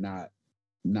operate, and not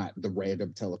the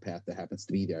random telepath that happens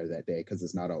to be there that day, because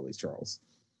it's not always Charles.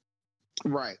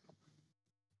 Right.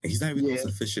 And he's not even the most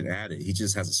efficient at it. He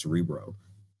just has a cerebro.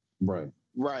 Right.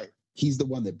 Right. He's the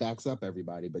one that backs up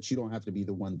everybody, but you don't have to be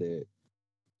the one that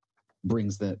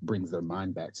brings their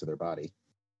mind back to their body.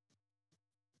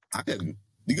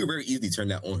 You could very easily turn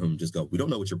that on him and just go, we don't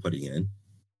know what you're putting in.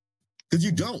 Because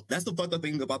you don't. That's the fucked up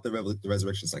thing about the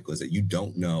resurrection cycle, is that you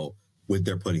don't know what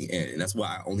they're putting in. And that's why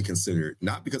I only considered,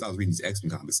 not because I was reading these X-Men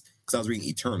comics, because I was reading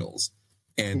Eternals.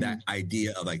 And that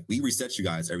idea of like, we reset you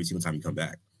guys every single time you come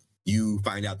back. You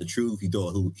find out the truth, you throw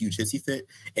a huge hissy fit,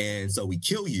 and so we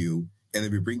kill you, and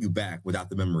then we bring you back without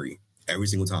the memory every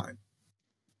single time.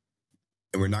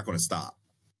 And we're not going to stop.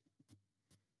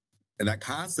 And that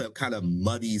concept kind of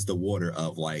muddies the water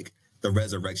of like the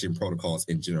resurrection protocols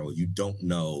in general. You don't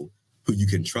know who you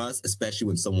can trust, especially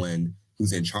when someone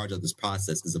who's in charge of this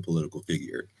process is a political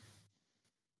figure.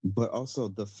 But also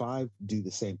the five do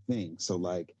the same thing. So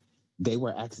like they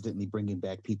were accidentally bringing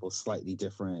back people slightly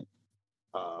different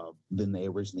than they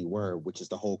originally were, which is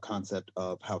the whole concept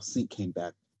of how Synch came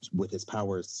back with his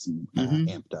powers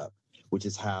amped up, which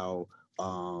is how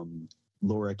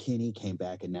Laura Kinney came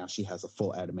back, and now she has a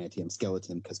full adamantium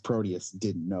skeleton because Proteus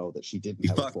didn't know that she didn't. He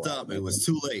fucked up. It was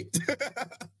too late.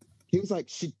 He was like,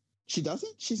 she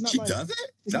doesn't? She's not. She doesn't?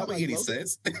 That don't make any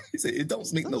sense. He said, it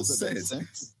don't make no sense.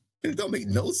 It don't make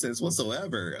no sense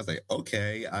whatsoever. I was like,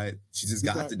 okay, she just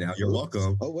got it now. You're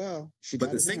welcome. Oh, well.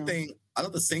 But the same thing, I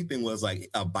thought the same thing was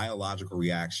like a biological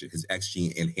reaction. His X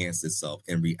gene enhanced itself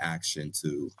in reaction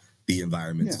to the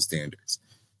environmental standards.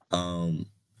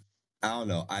 I don't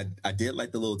know. I did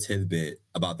like the little tidbit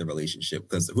about the relationship,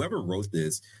 because whoever wrote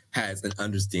this has an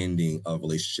understanding of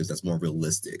relationships that's more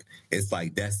realistic. It's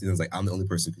like Destiny was like, I'm the only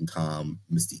person who can calm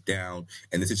Mystique down.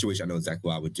 In the situation, I know exactly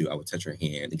what I would do. I would touch her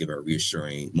hand and give her a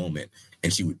reassuring moment,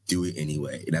 and she would do it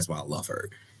anyway. And that's why I love her.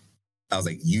 I was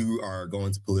like, you are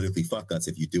going to politically fuck us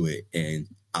if you do it, and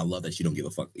I love that you don't give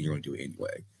a fuck that you're going to do it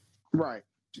anyway. Right.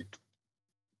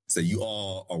 So you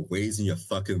all are raising your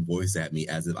fucking voice at me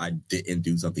as if I didn't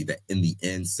do something that in the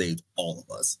end saved all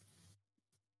of us.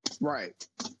 Right.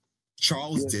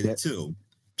 Charles did it too.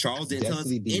 Charles didn't tell us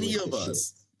any of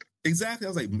us. Shit. Exactly. I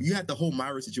was like, you had the whole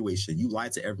Myra situation. You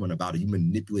lied to everyone about it. You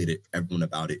manipulated everyone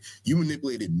about it. You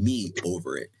manipulated me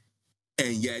over it.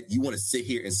 And yet you want to sit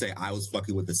here and say I was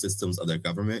fucking with the systems of their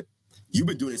government. You've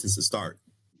been doing it since the start.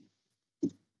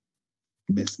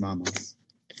 Miss Mamas.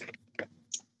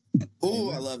 Oh,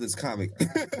 I love this comic.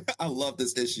 I love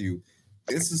this issue.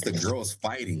 This is the girls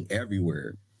fighting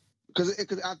everywhere. Because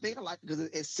I think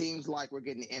it seems like we're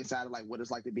getting the inside of like what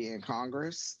it's like to be in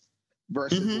Congress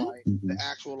versus like the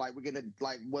actual, like we're getting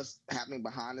like what's happening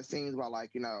behind the scenes about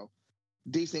like, you know,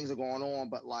 these things are going on,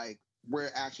 but like we're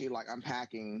actually like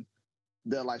unpacking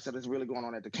the like stuff that's really going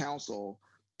on at the council.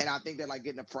 And I think that like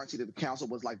getting the front seat of the council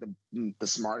was like the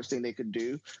smartest thing they could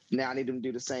do. Now I need them to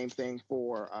do the same thing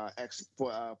for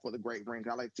the Great Ring.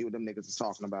 I like to see what them niggas is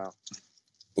talking about.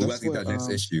 Well, I think that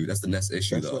next issue. That's the next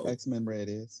issue, that's though. What X-Men Red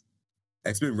is.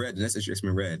 X-Men Red. The next issue,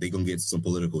 X-Men Red. They're gonna get some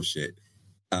political shit.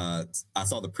 I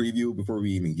saw the preview before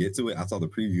we even get to it. I saw the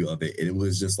preview of it, and it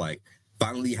was just like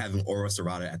finally having Aura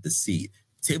Serrata at the seat.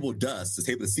 Table Dust,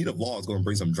 the seat of law is going to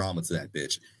bring some drama to that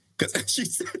bitch, because she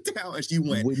sat down and she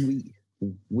went.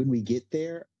 When we get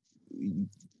there,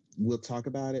 we'll talk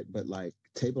about it. But like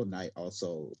Table Knight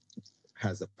also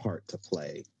has a part to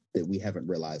play that we haven't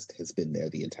realized has been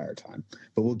there the entire time.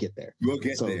 But we'll get there. We'll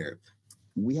get there.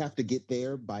 We have to get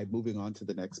there by moving on to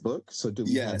the next book. So do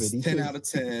we have anything? 10 out of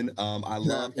 10. I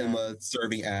love Emma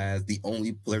serving as the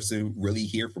only person really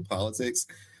here for politics.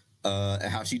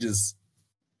 And how she just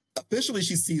officially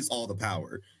she sees all the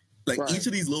power. Like each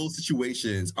of these little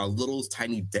situations are little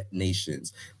tiny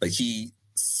detonations. Like she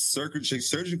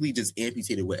surgically just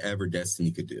amputated whatever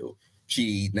Destiny could do.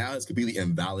 She now has completely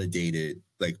invalidated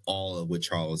like all of what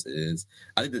Charles is.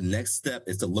 I think the next step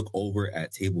is to look over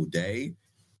at Table Day.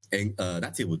 And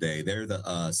not Table Day, they're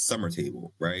the summer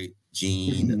table, right?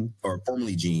 Jean, or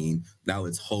formerly Jean. Now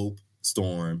it's Hope,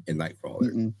 Storm, and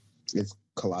Nightcrawler. It's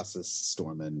Colossus,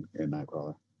 Storm, and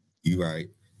Nightcrawler. You right.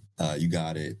 You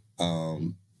got it.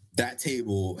 That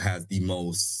table has the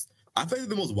most, I think,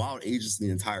 the most wild agents in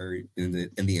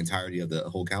the entirety of the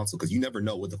whole council, because you never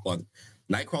know what the fuck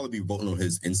Nightcrawler be voting on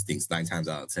his instincts 9 times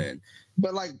out of 10.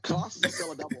 But like Colossus is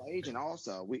still a double agent.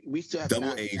 Also, we still have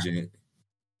double agent.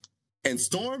 And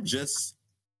Storm just,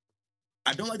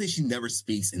 I don't like that she never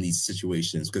speaks in these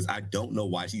situations, because I don't know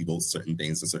why she votes certain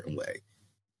things a certain way.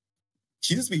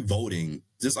 She just be voting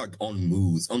just like on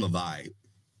moods, on the vibe.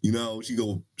 You know,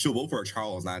 she'll vote for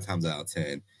Charles 9 times out of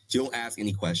 10. She don't ask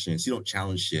any questions. She don't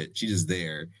challenge shit. She's just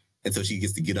there until she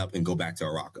gets to get up and go back to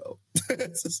Morocco.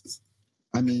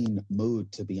 I mean,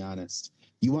 mood, to be honest.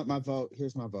 You want my vote?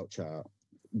 Here's my vote, child.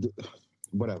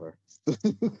 Whatever. I thought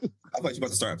you were about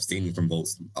to start abstaining from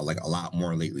votes like a lot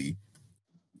more lately.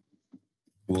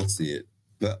 We'll see it.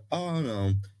 But oh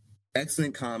no.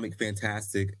 Excellent comic,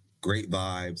 fantastic, great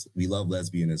vibes. We love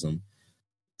lesbianism.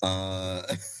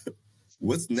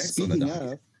 What's next on the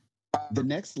docket? The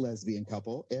next lesbian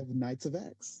couple is Knights of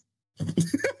X.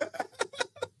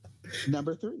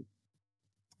 Number 3.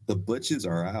 The butches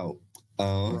are out.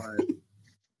 Right.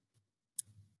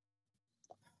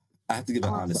 I have to give an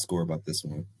honest score about this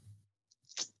one.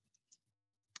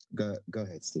 Go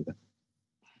ahead, Steven.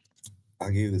 I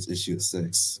gave this issue a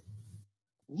 6.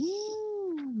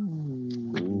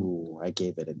 Ooh, I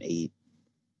gave it an 8.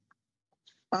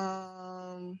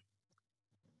 I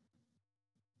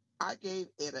gave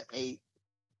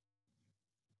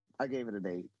it an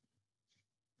 8.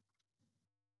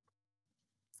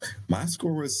 My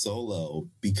score was so low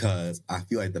because I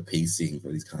feel like the pacing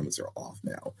for these comics are off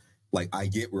now. Like, I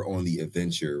get we're on the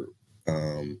adventure.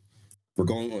 We're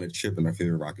going on a trip in our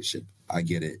favorite rocket ship. I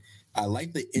get it. I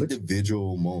like the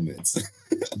individual moments.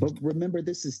 But remember,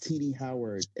 this is Tini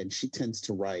Howard, and she tends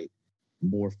to write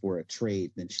more for a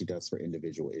trade than she does for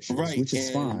individual issues, right, which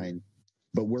is fine.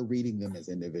 But we're reading them as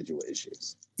individual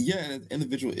issues. Yeah,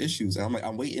 individual issues. And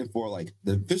I'm waiting for like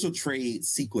the official trade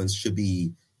sequence should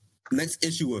be next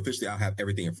issue. Officially, I'll have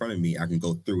everything in front of me. I can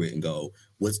go through it and go,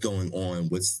 what's going on?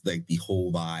 What's like the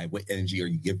whole vibe? What energy are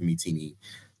you giving me, Tini?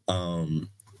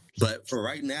 But for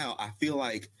right now, I feel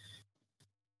like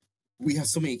we have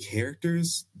so many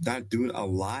characters not doing a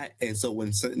lot. And so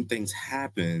when certain things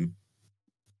happen,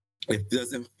 it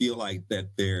doesn't feel like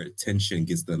that their attention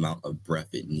gets the amount of breath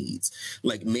it needs.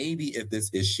 Like maybe if this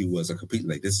issue was a complete,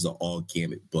 like this is an all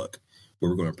Gambit book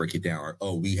where we're going to break it down. Or,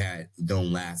 oh, we had the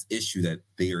last issue that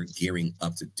they are gearing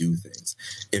up to do things.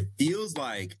 It feels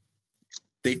like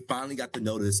they finally got the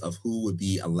notice of who would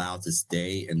be allowed to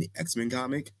stay in the X-Men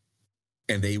comic.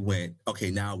 And they went,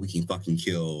 okay, now we can fucking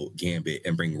kill Gambit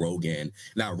and bring Rogue in.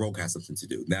 Now Rogue has something to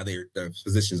do. Now their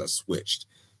positions are switched.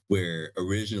 Where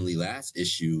originally last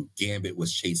issue, Gambit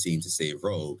was chasing to save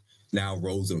Rogue. Now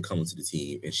Rogue's going to come into the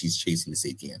team and she's chasing to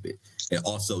save Gambit. And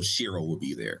also Shiro will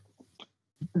be there.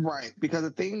 Right. Because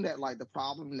the thing that, like, the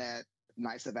problem that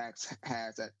Knights of X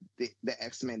has that the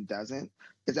X-Men doesn't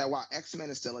is that while X-Men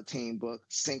is still a team book,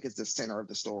 Sync is the center of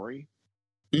the story.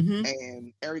 Mm-hmm.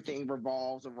 And everything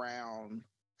revolves around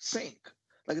Sync.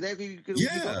 Like, if you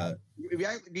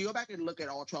go back and look at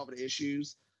all 12 of the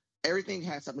issues, everything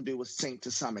has something to do with Sync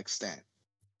to some extent.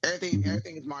 Everything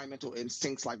is monumental in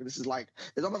Sync's like this is like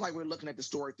it's almost like we're looking at the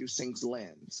story through Sync's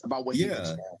lens about what he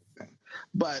was.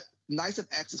 But Knights of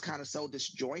X is kind of so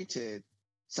disjointed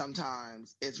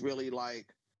sometimes. It's really like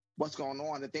what's going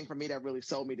on. The thing for me that really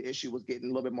sold me the issue was getting a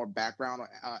little bit more background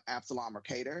on Absalom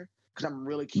Mercator because I'm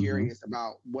really curious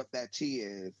about what that T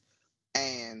is.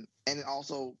 And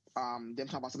also them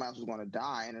talking about somebody else was going to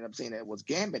die and ended up saying that it was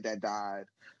Gambit that died.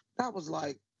 That was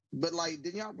like, but like,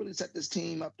 didn't y'all really set this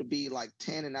team up to be like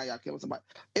 10 and now y'all killing somebody?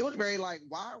 It was very like,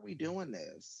 why are we doing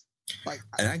this? Like,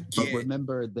 but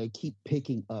remember, they keep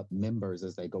picking up members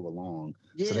as they go along.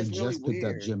 Yeah, so they just picked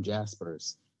up Jim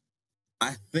Jaspers.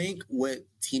 I think what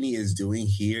Tini is doing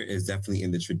here is definitely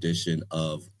in the tradition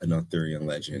of an Arthurian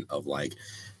legend of like,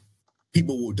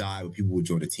 people will die, but people will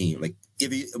join the team. Like,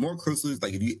 if you more closely,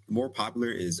 like if you more popular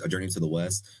is A Journey to the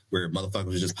West, where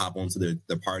motherfuckers just pop onto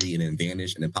the party and then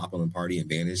vanish, and then pop on the party and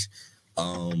vanish.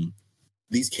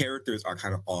 These characters are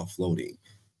kind of all floating,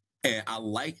 and I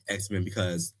like X-Men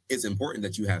because it's important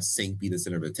that you have Sync be the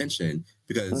center of attention.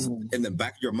 Because in the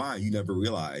back of your mind, you never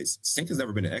realize Sync has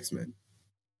never been an X-Men.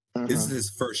 This is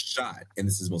his first shot, and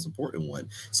this is his most important one.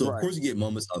 So of course, you get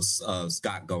moments of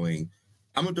Scott going,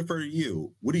 I'm going to defer to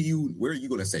you. Where are you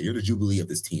going to say? You're the Jubilee of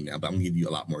this team now, but I'm going to give you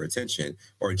a lot more attention.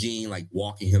 Or Jean, like,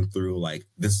 walking him through, like,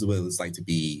 this is what it's like to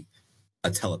be a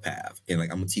telepath. And,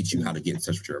 like, I'm going to teach you how to get in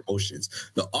touch with your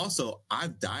emotions. But also,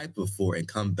 I've died before and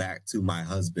come back to my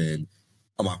husband,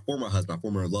 or my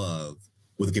former love,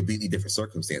 with a completely different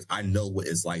circumstance. I know what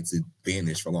it's like to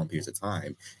vanish for long periods of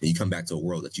time. And you come back to a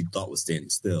world that you thought was standing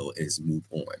still and it's moved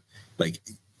on. Like,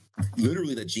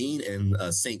 literally, that Jean and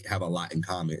Sync have a lot in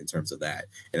common in terms of that,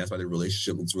 and that's why their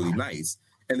relationship looks really nice.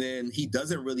 And then he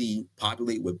doesn't really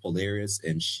populate with Polaris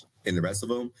and the rest of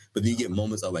them, but then you get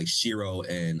moments of like Shiro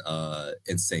and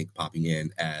Sync popping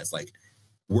in as like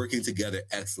working together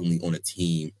excellently on a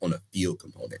team on a field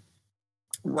component.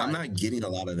 I'm not getting a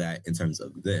lot of that in terms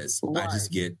of this. I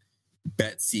just get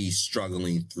Betsy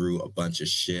struggling through a bunch of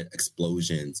shit,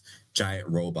 explosions, giant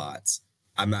robots.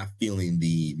 I'm not feeling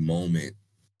the moment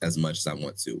as much as I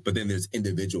want to. But then there's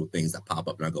individual things that pop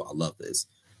up and I go, I love this.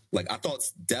 Like, I thought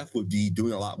Steph would be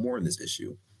doing a lot more in this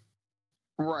issue.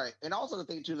 Right. And also the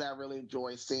thing too that I really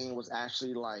enjoyed seeing was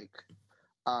actually like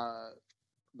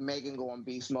Megan going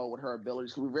beast mode with her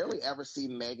abilities. We rarely ever see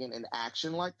Megan in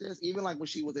action like this. Even like when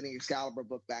she was in the Excalibur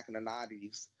book back in the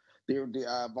 90s,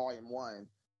 the volume 1.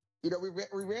 You know, we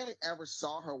rarely ever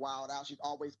saw her wild out. She's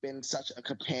always been such a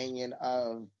companion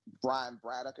of Brian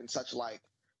Braddock and such like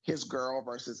his girl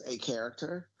versus a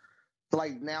character. So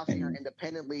like now seeing her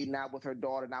independently, not with her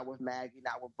daughter, not with Maggie,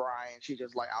 not with Brian. She's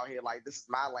just like out here like, this is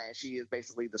my land. She is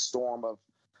basically the Storm of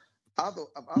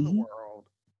Otherworld.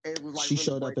 It was like she really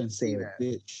showed up great and to see said, that.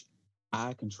 "Bitch,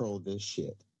 I control this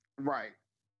shit." Right.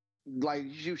 Like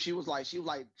she was like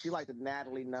the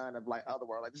Natalie Nunn of like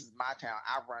Otherworld. Like, this is my town.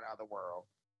 I run Otherworld.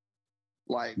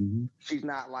 Like she's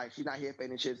not here for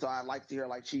any shit. So I like to hear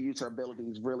like she used her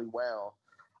abilities really well.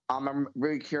 I'm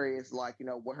really curious, like, you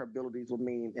know, what her abilities would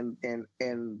mean in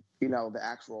you know, the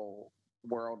actual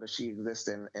world that she exists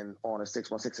in on a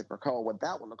 616 for Cole, what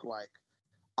that would look like.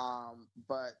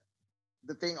 But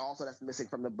the thing also that's missing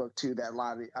from the book too, that a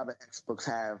lot of the other X books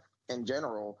have in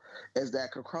general, is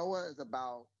that Krakoa is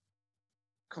about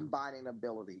combining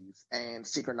abilities and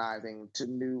synchronizing to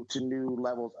new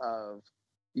levels of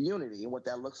unity and what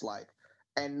that looks like.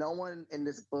 And no one in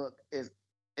this book is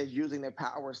using their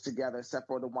powers together, except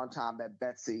for the one time that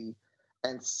Betsy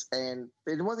and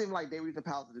it wasn't even like they were using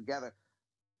powers together.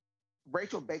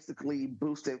 Rachel basically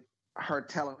boosted her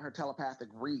telepathic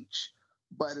reach,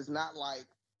 but it's not like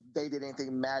they did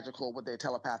anything magical with their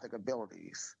telepathic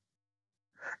abilities.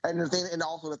 And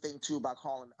also the thing too about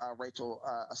calling Rachel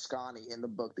Ascani in the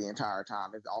book the entire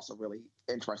time is also really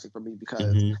interesting for me,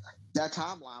 because that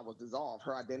timeline was dissolved.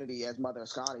 Her identity as Mother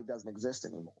Ascani doesn't exist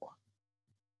anymore.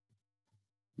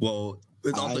 Well,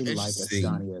 it's also I like interesting.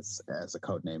 Ascani as a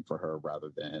code name for her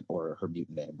or her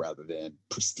mutant name rather than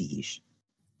Prestige.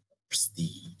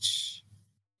 Prestige.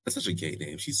 That's such a gay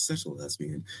name. She's such a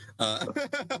lesbian. But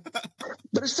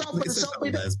it's such a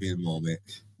lesbian moment.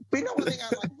 But you know one thing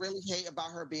I like really hate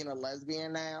about her being a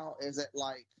lesbian now is that,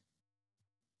 like,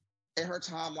 in her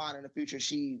timeline in the future,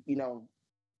 she, you know,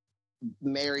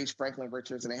 marries Franklin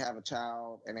Richards and they have a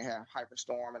child and they have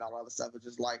Hyperstorm and all other stuff. It's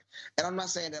just like, and I'm not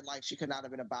saying that like she could not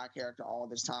have been a bi character all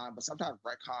this time, but sometimes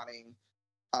retconning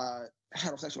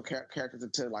heterosexual characters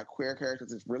into like queer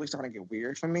characters is really starting to get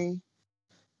weird for me,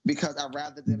 because I'd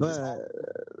rather than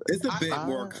it's a bit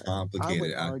more complicated. I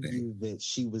would argue that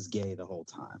she was gay the whole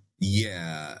time.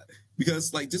 Yeah,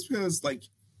 because like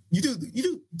you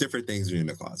do different things when you're in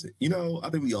the closet. You know,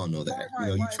 I think we all know that. You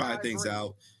know, you try things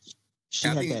out. She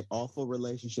had that awful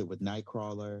relationship with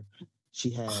Nightcrawler. She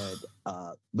had,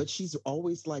 but she's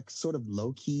always like sort of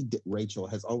low key. Rachel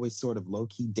has always sort of low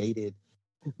key dated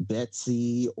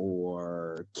Betsy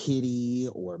or Kitty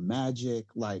or Magic.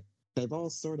 Like they've all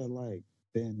sort of like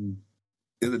been.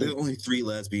 There were only 3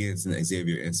 lesbians in the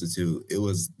Xavier Institute.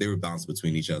 They were bounced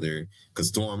between each other because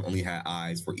Storm only had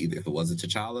eyes for either if it wasn't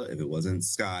T'Challa, if it wasn't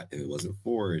Scott, if it wasn't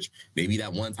Forge, maybe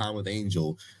that one time with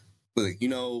Angel. But you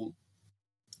know,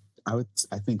 I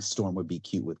think Storm would be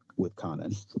cute with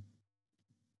Conan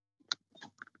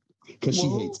because she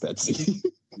hates Betsy.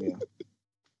 Yeah.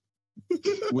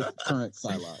 With current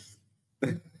Psylocke,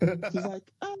 she's like,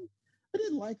 I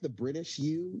didn't like the British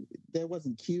you. That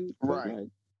wasn't cute, right? Like,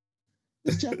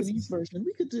 the Japanese version,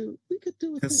 we could do it.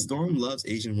 Because Storm loves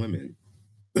Asian women.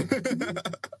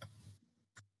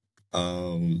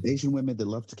 Asian women that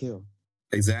love to kill.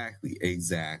 Exactly.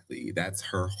 That's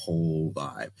her whole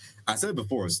vibe. I said it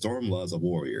before, Storm loves a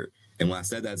warrior. And when I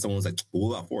said that, someone was like,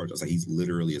 what about Forge? I was like, he's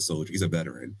literally a soldier. He's a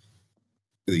veteran.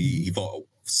 He fought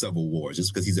several wars.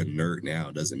 Just because he's a nerd now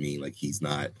doesn't mean like he's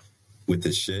not with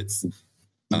his shits.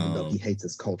 Even though he hates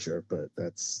his culture, but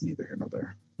that's neither here nor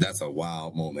there. That's a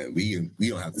wild moment. We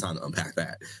don't have time to unpack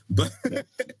that. But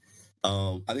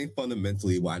I think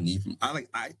fundamentally what I need from I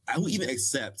would even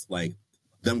accept like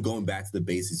them going back to the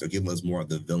basics or giving us more of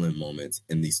the villain moments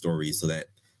in these stories so that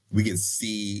we can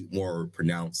see more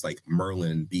pronounced like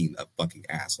Merlin being a fucking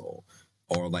asshole,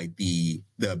 or like the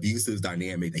abusive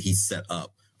dynamic that he set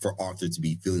up for Arthur to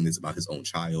be feeling this about his own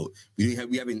child. We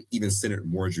haven't even centered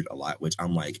Mordred a lot, which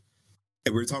I'm like,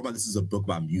 and we're talking about this is a book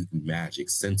about mutant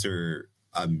magic. Center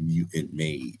a mutant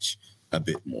mage a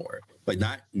bit more. Like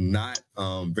not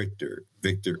Richter.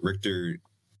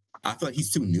 I feel like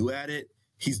he's too new at it.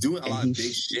 He's doing a lot of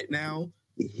big shit now.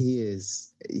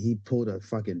 He pulled a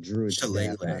fucking druid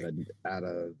staff out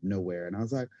of nowhere, and I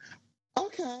was like,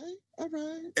 Okay, all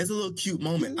right. It's a little cute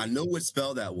moment. I know what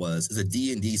spell that was. It's a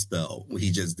D&D spell, what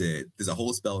he just did. There's a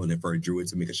whole spell in it for a druid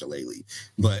to make a shillelagh.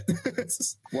 But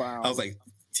Wow. I was like,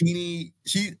 Teeny,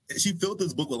 she filled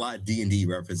this book with a lot of D&D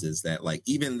references that, like,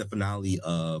 even the finale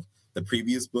of the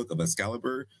previous book of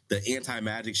Excalibur, the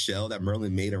anti-magic shell that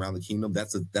Merlin made around the kingdom,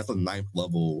 that's a 9th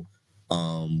level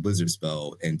wizard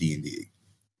spell in D&D.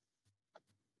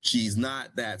 She's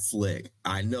not that slick.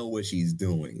 I know what she's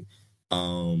doing.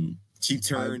 She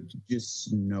turned. I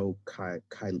just know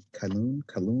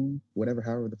Kaloon, whatever,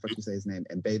 however the fuck you say his name,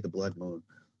 and Bay the Blood Moon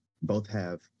both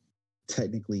have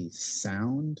technically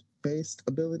sound-based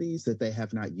abilities that they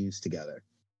have not used together.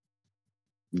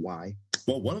 Why?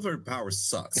 Well, one of her powers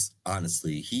sucks,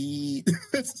 honestly. He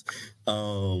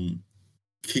can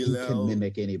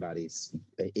mimic any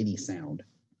sound.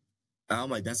 I'm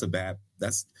like,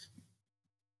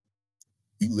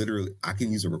 you literally, I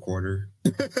can use a recorder.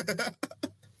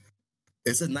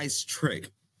 It's a nice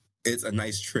trick.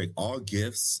 All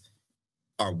gifts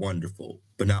are wonderful,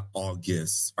 but not all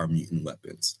gifts are mutant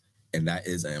weapons. And that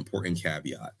is an important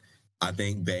caveat. I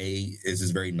think Bay is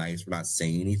just very nice for not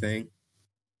saying anything.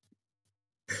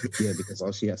 Yeah, because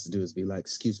all she has to do is be like,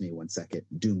 excuse me 1 second,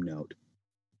 Doom Note.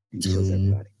 And kills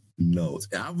everybody. Note.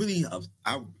 And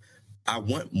I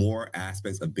want more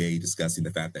aspects of Bay discussing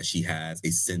the fact that she has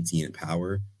a sentient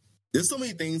power. There's so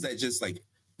many things that just, like,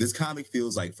 this comic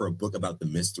feels like for a book about the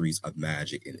mysteries of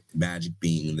magic, and magic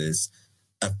being this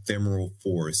ephemeral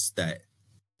force that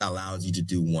allows you to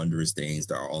do wondrous things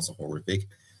that are also horrific.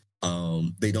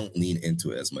 They don't lean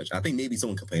into it as much. I think maybe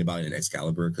someone complained about it in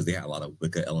Excalibur because they had a lot of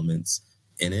Wicca elements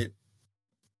in it.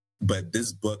 But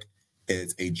this book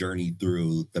is a journey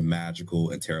through the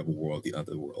magical and terrible world of the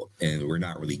otherworld, and we're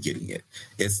not really getting it.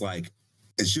 It's like,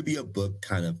 it should be a book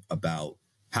kind of about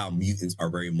how mutants are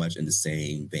very much in the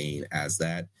same vein as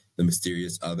that, the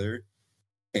mysterious other,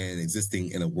 and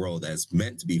existing in a world that's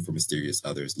meant to be for mysterious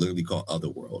others, literally called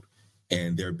Otherworld,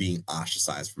 and they're being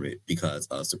ostracized from it because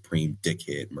of Supreme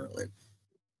Dickhead Merlin.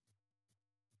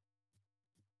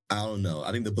 I don't know.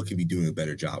 I think the book could be doing a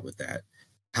better job with that.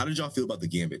 How did y'all feel about the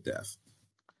Gambit death?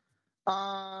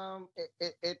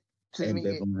 It to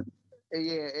me,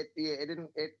 it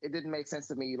didn't make sense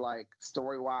to me, like,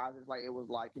 story wise. It's like, it was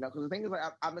like, you know, because the thing is, like,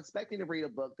 I'm expecting to read a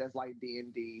book that's like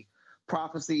D&D,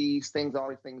 prophecies, things, all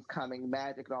these things coming,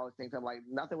 magic, and all these things. I'm like,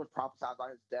 nothing was prophesied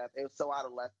about his death. It was so out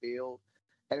of left field,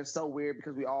 and it's so weird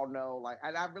because we all know, like,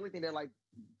 and I really think that, like,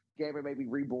 Gabriel may be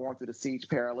reborn through the Siege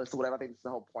Perilous or whatever. I think it's the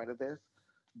whole point of this.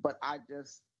 But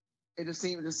it just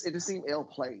seemed ill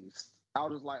placed. I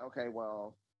was just like, okay,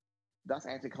 well, that's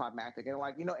anticlimactic. And,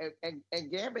 like, you know, and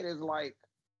Gambit is, like,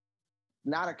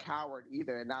 not a coward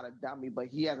either and not a dummy, but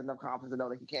he has enough confidence to know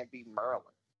that he can't beat Merlin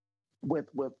with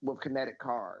kinetic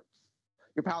cards.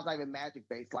 Your power's not even magic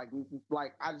based. Like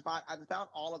I just found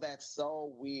all of that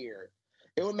so weird.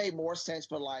 It would make more sense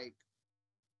for, like,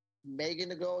 Megan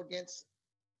to go against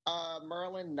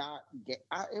Merlin,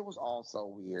 it was all so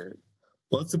weird.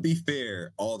 Well, to be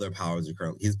fair, all their powers are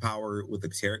currently, his power with the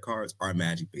tarot cards are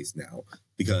magic based now,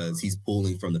 because he's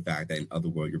pulling from the fact that in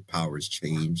Otherworld your powers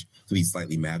change to be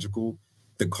slightly magical.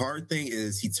 The card thing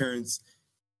is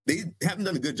they haven't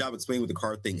done a good job explaining what the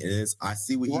card thing is. I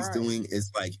see what he's doing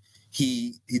is, like,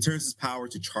 he turns his power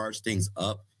to charge things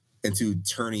up into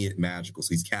turning it magical.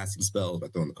 So he's casting spells by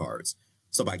throwing the cards.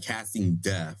 So by casting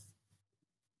Death,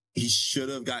 he should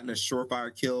have gotten a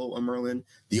surefire kill on Merlin.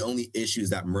 The only issue is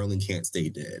that Merlin can't stay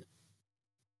dead.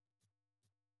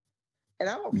 And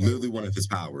I'm okay. Literally one of his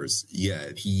powers. Yeah,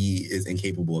 he is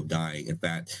incapable of dying. In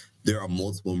fact, there are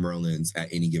multiple Merlins at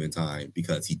any given time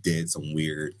because he did some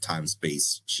weird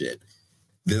time-space shit.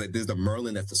 There's the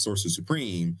Merlin that's the Sorcerer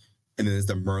Supreme, and then there's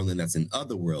the Merlin that's in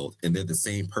Otherworld, and they're the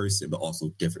same person, but also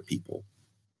different people.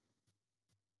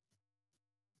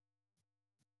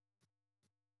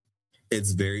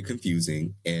 It's very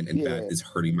confusing, and in fact, it's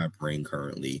hurting my brain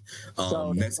currently.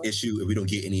 Next issue, if we don't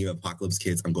get any Apocalypse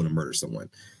Kids, I'm going to murder someone.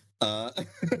 The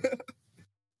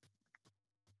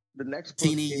next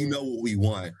Teeny, you know what we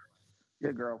want.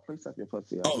 Yeah, girl, please suck your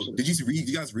pussy. Did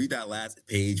you guys read that last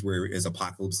page where is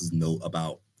Apocalypse's note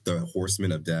about the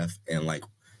Horsemen of Death and, like,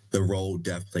 the role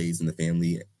Death plays in the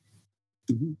family?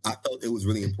 Mm-hmm. I felt it was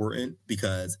really important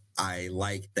because I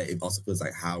like that it also feels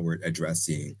like Howard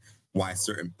addressing why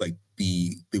certain, like,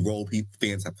 the role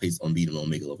fans have placed on being an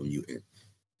Omega level mutant,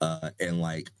 and,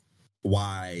 like,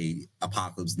 why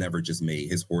Apocalypse never just made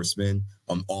his Horsemen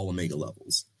on all Omega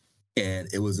levels. And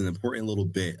it was an important little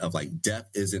bit of, like, Death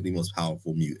isn't the most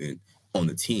powerful mutant on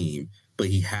the team, but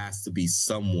he has to be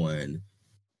someone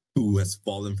who has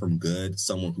fallen from good,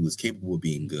 someone who is capable of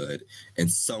being good,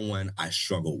 and someone I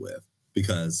struggle with.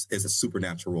 because it's a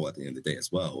supernatural role at the end of the day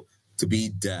as well. To be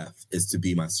deaf is to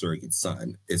be my surrogate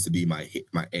son, is to be my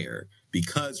heir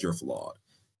because you're flawed.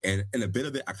 And in a bit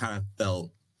of it, I kind of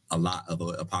felt a lot of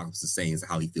what Apocalypse is saying is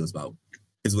how he feels about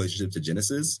his relationship to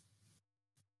Genesis.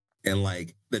 And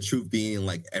like the truth being,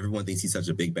 like everyone thinks he's such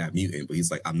a big bad mutant, but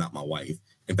he's like, I'm not my wife.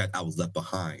 In fact, I was left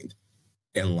behind.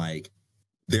 And like,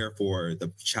 therefore,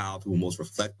 the child who will most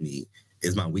reflect me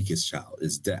is my weakest child,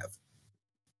 is deaf.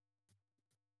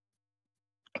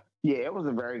 Yeah, it was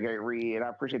a very great read, and I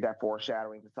appreciate that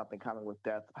foreshadowing to something coming with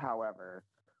death. However,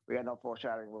 we had no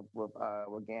foreshadowing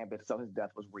with Gambit, so his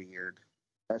death was weird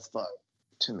as fuck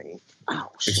to me. Oh,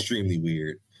 extremely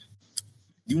weird.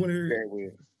 You want to? Very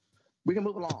weird. We can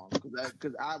move along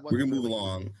because we're gonna move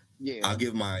along. Yeah, I'll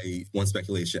give my one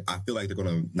speculation. I feel like they're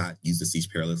gonna not use the Siege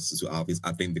Perilous. It's too obvious.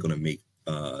 I think they're gonna make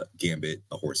Gambit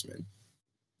a horseman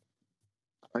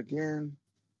again.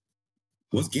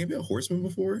 Was Gambit a horseman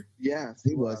before? Yes,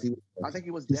 he was. I think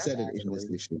he was. He deaf, said it actually. in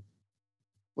this issue.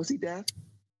 Was he deaf?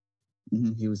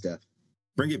 Mm-hmm, he was deaf.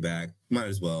 Bring it back. Might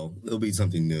as well. It'll be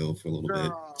something new for a little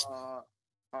bit. All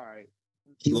right.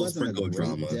 He wasn't a great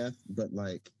drama. Deaf, but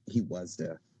like he was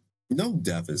deaf. No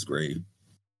deaf is great.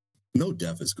 No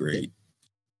deaf is great.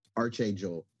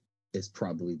 Archangel is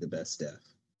probably the best deaf.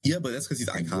 Yeah, but that's because he's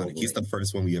iconic. Wolverine. He's the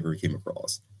first one we ever came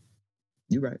across.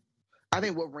 You're right. I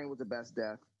think Wolverine was the best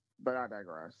deaf. But I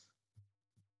digress.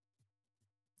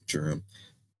 Sure.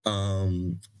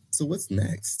 So what's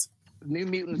next? New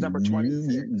Mutants number 26.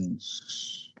 New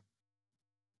Mutants.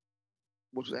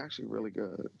 Which was actually really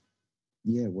good.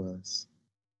 Yeah, it was.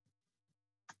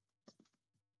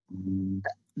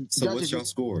 So what's your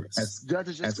scores? As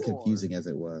confusing as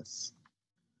it was.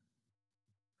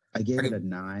 I gave it a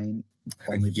 9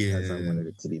 only because I wanted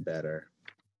it to be better.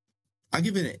 I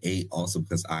give it an 8 also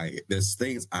because there's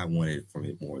things I wanted from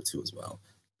it more too as well.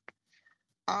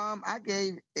 I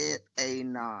gave it a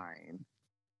 9.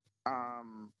 That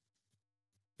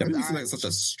makes you seem like such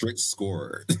a strict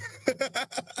scorer. Because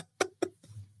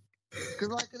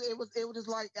like it was just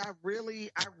like I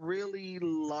really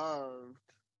loved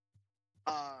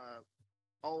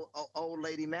Old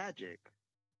Lady Magic.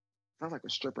 Sounds like a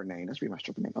stripper name. That's really my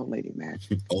stripper name. Old Lady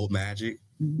Magic. Old Magic.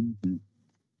 Mm-hmm.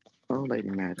 Old Lady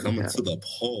Magic. Coming to the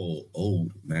pole,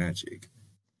 Old Magic.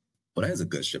 Well, that is a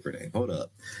good stripper name. Hold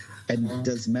up. And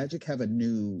does Magic have a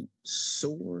new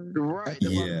sword? Right.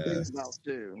 Yeah.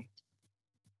 Too.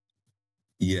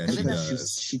 Yeah, she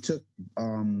does. She took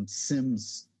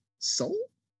Sim's soul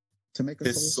to make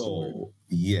a soul.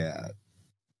 Yeah.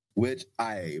 Which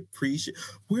I appreciate.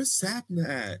 Where's Sapna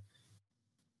at?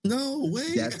 No,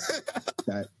 wait. That's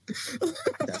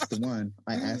the one.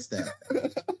 I asked that.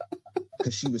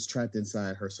 Because she was trapped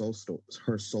inside her soul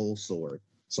sword.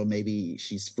 So maybe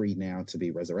she's free now to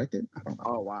be resurrected. I don't know.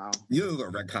 Oh wow! You're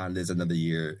gonna retcon this another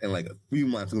year, and like a few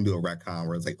months, we're gonna do a retcon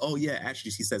where it's like, oh yeah,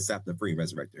 actually she said Sapna free and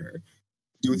resurrected her.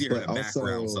 You would hear her in the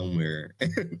background somewhere.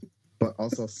 But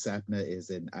also, Sapna is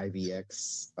an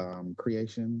IVX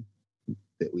creation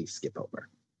that we skip over.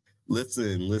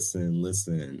 Listen.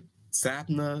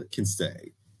 Sapna can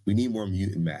stay. We need more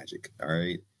mutant magic. All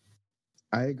right.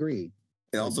 I agree.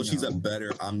 And also, she's a better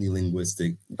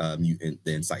omnilinguistic mutant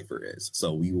than Cypher is,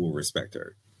 so we will respect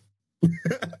her.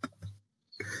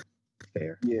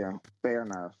 Fair. Yeah, fair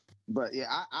enough. But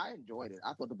yeah, I enjoyed it.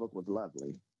 I thought the book was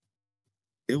lovely.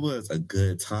 It was a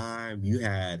good time. You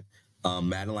had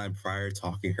Madeline Pryor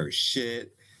talking her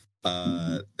shit.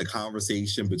 The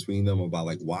conversation between them about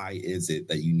like, why is it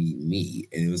that you need me?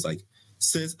 And it was like,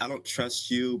 sis, I don't trust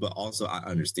you, but also I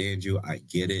understand you. I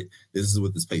get it. This is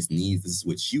what this place needs. This is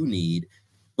what you need.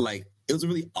 Like, it was a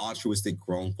really altruistic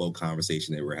grown folk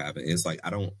conversation that we're having. It's like, I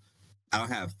don't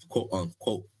have quote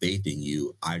unquote faith in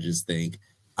you. I just think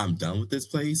I'm done with this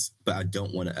place, but I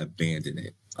don't want to abandon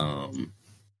it.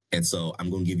 And so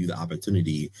I'm going to give you the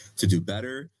opportunity to do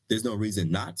better. There's no reason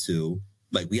not to.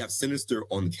 Like, we have Sinister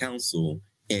on the council,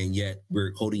 and yet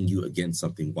we're holding you against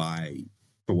something. Why?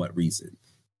 For what reason?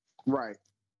 Right.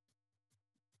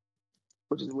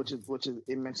 Which is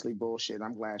immensely bullshit.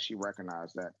 I'm glad she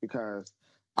recognized that, because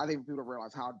I think people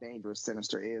realize how dangerous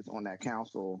Sinister is on that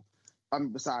council.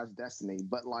 Besides Destiny,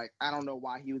 but like I don't know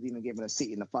why he was even given a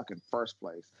seat in the fucking first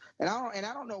place, and I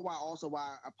don't know why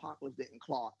Apocalypse didn't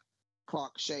clock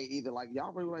Shay either. Like,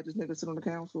 y'all really let this nigga sit on the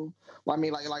council? Well, I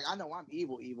mean, like I know I'm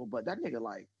evil, but that nigga,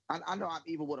 like I know I'm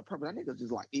evil with a purpose. That nigga's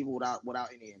just like evil without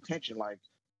any intention. Like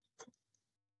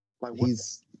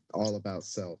he's all about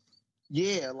self.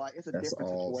 Yeah, like it's a That's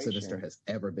different all situation. Sinister has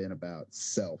ever been about,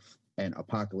 self, and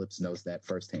Apocalypse knows that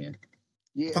firsthand.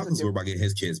 Yeah, Apocalypse worried about getting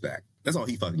his kids back. That's all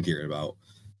he fucking cared about.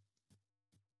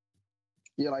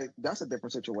 Yeah, like that's a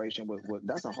different situation with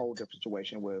that's a whole different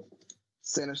situation with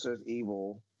Sinister's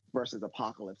evil versus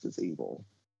Apocalypse is evil.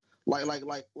 Like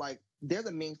there's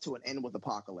a means to an end with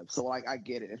Apocalypse. So like I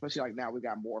get it, especially like now we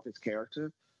got more of his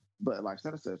character, but like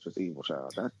Sinister is just evil,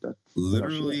 child. That's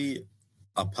literally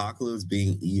Apocalypse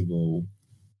being evil.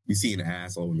 You see an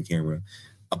asshole in the camera.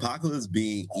 Apocalypse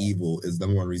being evil is the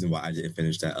one reason why I didn't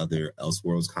finish that other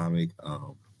Elseworlds comic.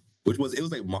 Which was it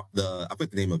was like I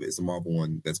forget the name of it. It's the Marvel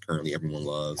one that's currently everyone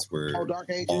loves. Where Dark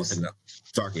Ages.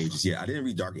 Dark Ages. Yeah, I didn't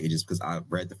read Dark Ages because I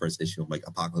read the first issue of like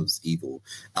Apocalypse Evil.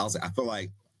 I was like, I feel like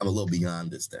I'm a little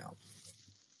beyond this now.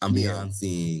 I'm beyond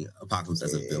seeing Apocalypse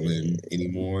as a villain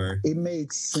anymore. It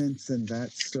made sense in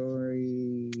that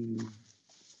story.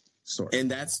 In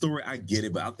that story, I get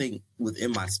it, but I think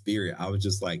within my spirit, I was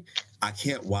just like, I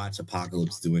can't watch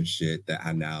Apocalypse doing shit that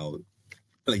I now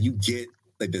like. You get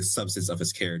like the substance of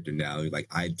his character now. Like,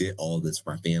 I did all this for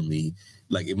my family.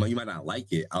 Like, you might not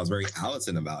like it. I was very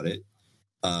Allison about it.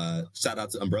 Shout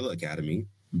out to Umbrella Academy.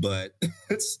 But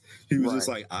he was just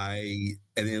like, at the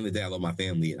end of the day, I love my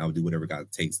family and I would do whatever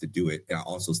God takes to do it. And I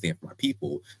also stand for my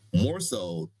people. More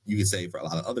so, you could say for a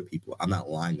lot of other people, I'm not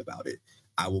lying about it.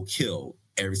 I will kill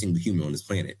every single human on this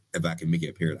planet if I can make it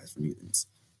a paradise for mutants.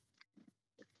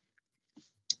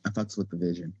 I fucks with the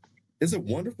vision. It's a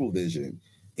wonderful vision.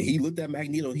 And he looked at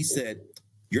Magneto. He said,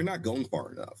 "You're not going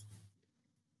far enough.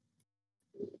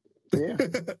 Yeah,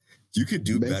 you could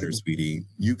do better, sweetie.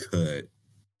 You could."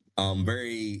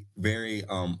 Very, very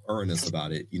earnest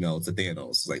about it. You know, to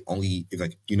Thanos, like only if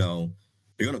like you're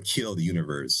gonna kill the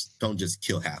universe. Don't just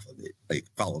kill half of it. Like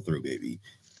follow through, baby.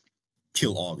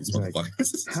 Kill all these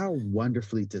motherfuckers. How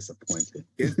wonderfully disappointed.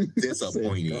 It's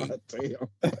disappointing. God damn.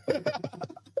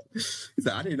 He's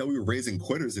like, I didn't know we were raising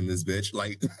quitters in this bitch.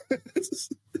 Like,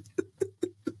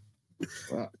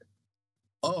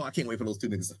 oh, I can't wait for those two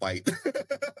niggas to fight.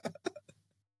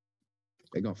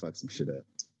 They're gonna fuck some shit up.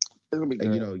 It's gonna be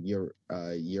good. And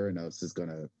Uranos is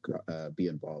gonna be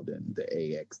involved in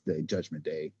the Judgment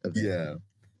Day event. Yeah.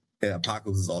 And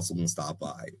Apocalypse is also gonna stop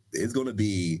by. It's gonna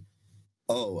be,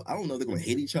 I don't know if they're gonna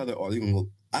hate each other or they're gonna.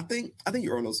 I think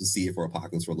Uranos will see it for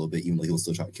Apocalypse for a little bit, even though he'll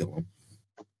still try to kill him.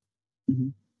 Mm-hmm.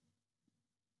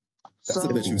 That's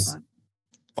the bitch who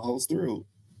follows through.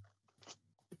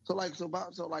 So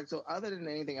other than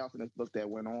anything else in this book that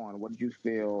went on, what did you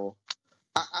feel?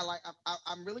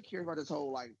 I'm really curious about this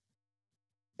whole like,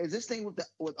 is this thing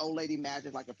with Old Lady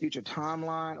Magic like a future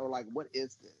timeline or like what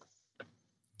is this?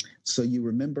 So you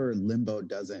remember Limbo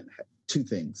doesn't two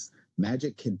things.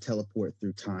 Magic can teleport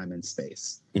through time and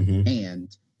space,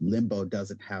 and Limbo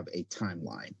doesn't have a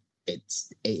timeline.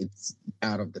 It's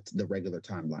out of the regular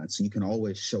timeline, so you can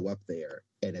always show up there,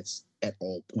 and it's at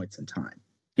all points in time.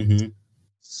 Mm-hmm.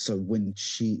 So when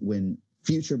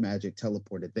Future Magic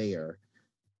teleported there,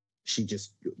 she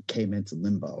just came into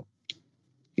Limbo,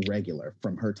 regular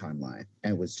from her timeline,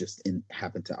 and was just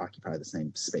happened to occupy the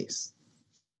same space.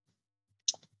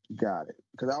 Got it.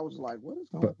 Because I was like, what is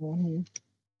going on here?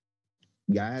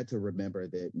 Yeah, I had to remember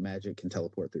that Magic can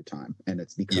teleport through time, and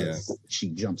it's because she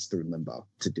jumps through Limbo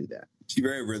to do that. She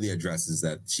very rarely addresses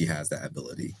that she has that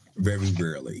ability. Very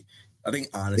rarely. I think,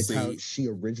 honestly... It's how she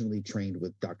originally trained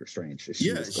with Doctor Strange.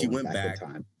 She went back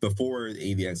before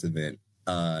the AVX event,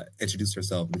 introduced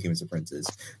herself and became his apprentice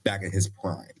back in his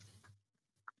prime.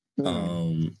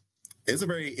 It was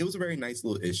a very nice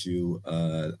little issue.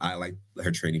 I like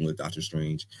her training with Doctor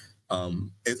Strange.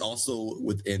 It's also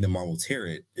within the Marvel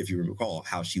Tarot, if you recall,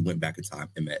 how she went back in time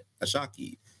and met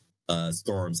Ashaki,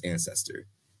 Storm's ancestor.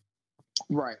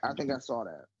 Right, I think I saw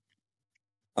that.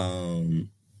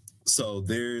 So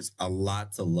there's a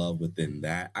lot to love within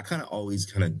that. I kind of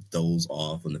doze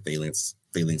off when the Phalanx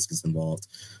gets involved.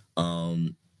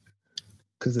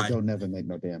 Because it don't never make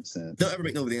no damn sense. Don't ever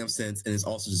make no damn sense, and it's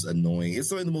also just annoying. It's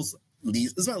sort of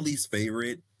it's my least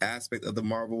favorite aspect of the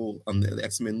Marvel, the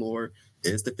X-Men lore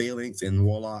is the Phalanx and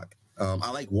Warlock.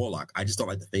 I like Warlock. I just don't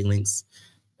like the Phalanx.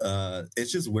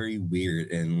 It's just very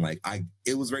weird, and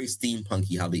it was very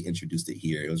steampunky how they introduced it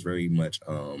here. It was very much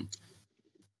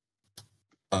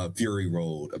Fury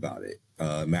Road about it,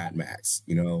 Mad Max,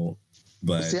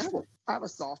 But see, I have a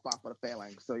soft spot for the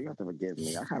Phalanx, so you have to forgive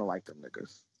me. I kind of like them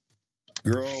niggas.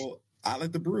 Girl, I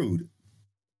like the Brood.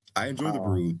 I enjoy the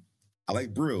Brood. I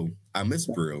like Brew. I miss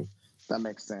Brew. That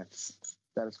makes sense.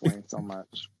 That explains so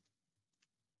much.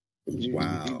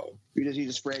 Wow. You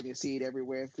just spread your seed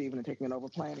everywhere, Steven, and taking it over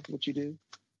plan is what you do?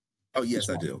 Oh, yes,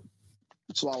 I do.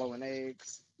 Swallowing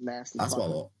eggs. Nasty. I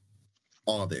swallow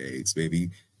all the eggs,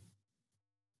 baby.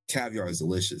 Caviar is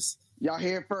delicious. Y'all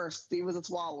hear it first. Steven's a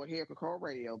swallower here for Coral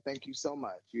Radio. Thank you so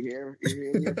much. You hear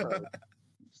it here first.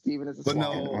 Steven is a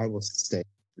swallower. No, I will stay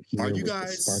here Are you with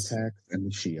guys- the Spartax and the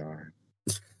Shi'ar.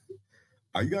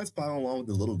 Are you guys following along with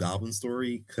the Little Goblin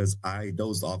story? Because I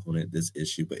dozed off on it this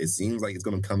issue, but it seems like it's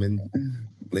going to come in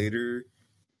later.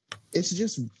 It's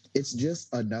just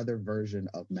another version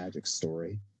of Magic's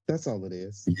story. That's all it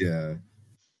is. Yeah.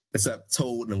 Except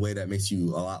told in a way that makes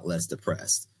you a lot less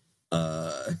depressed.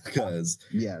 Because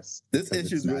Yes, this 'cause issue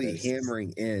it's is not really as-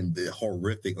 hammering in the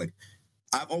horrific, like,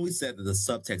 I've always said that the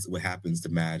subtext of what happens to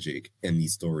Magic in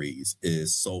these stories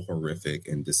is so horrific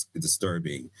and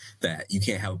disturbing that you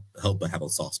can't help but have a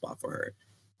soft spot for her.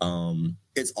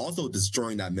 It's also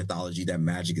destroying that mythology that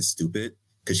Magic is stupid,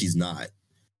 because she's not.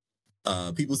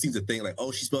 People seem to think like,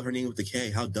 oh, she spelled her name with a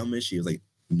K. How dumb is she? It's like,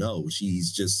 no,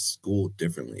 she's just schooled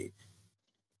differently.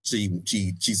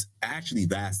 She's actually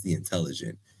vastly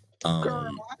intelligent. Girl, I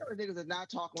know the niggas are not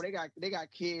talking when they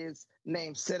got kids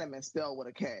named Cinnamon spelled with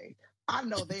a K. I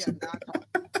know they are not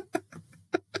talking.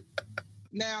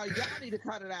 Now y'all need to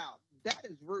cut it out. That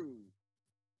is rude.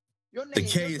 Your name, The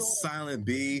K your is daughter- silent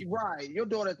B. Right. Your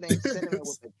daughter's named Cinnamon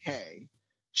with a K.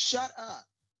 Shut up.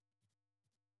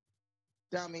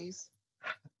 Dummies.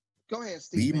 Go ahead,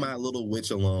 Steve. Leave my little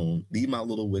witch alone. Leave my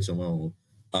little witch alone.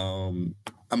 I'm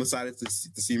excited to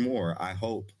see more. I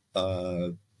hope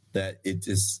that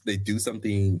they do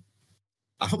something.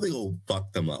 I hope they go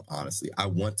fuck them up, honestly. I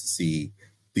want to see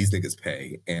these niggas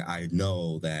pay. And I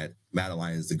know that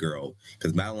Madeline is the girl,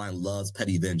 because Madeline loves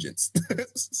petty vengeance.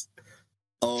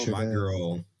 Oh, Sure my does.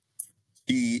 girl.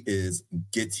 She is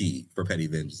giddy for petty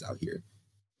vengeance out here.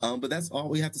 But that's all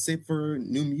we have to say for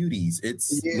New Muties.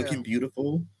 It's looking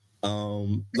beautiful.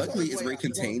 Luckily, it's a very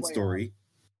contained story.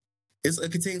 It's a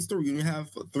contained story. You have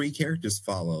 3 characters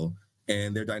follow,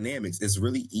 and their dynamics is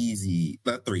really easy.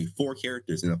 Not 3, 4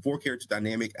 characters. And a 4-character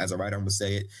dynamic, as a writer would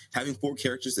say it, having 4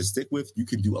 characters to stick with, you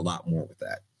can do a lot more with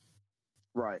that.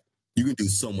 Right. You can do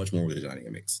so much more with the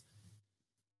dynamics.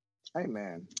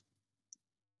 Amen.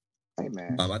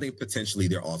 Amen. I think potentially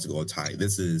they're also going to tie.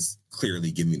 This is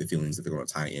clearly giving me the feelings that they're going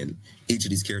to tie in each of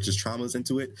these characters' traumas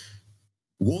into it.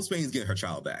 Wolfsbane's getting her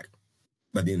child back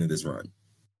by the end of this run.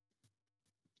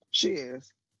 She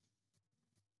is.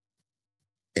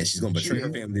 And she's going to betray She her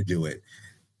is. family to do it.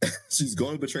 She's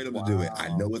going to betray them to do it. I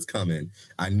Wow. know it's coming.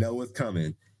 I know it's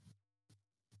coming.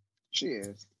 She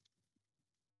is.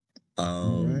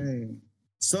 All right.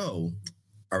 So,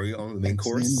 are we on the main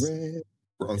course? X-Men Red,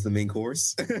 We're on to the main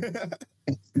course.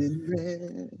 X-Men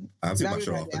Red. I'm taking Now my we've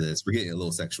shirt had off for this. We're getting a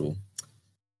little sexual.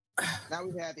 Now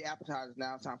we've had the appetizers.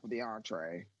 Now it's time for the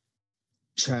entree.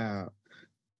 Child.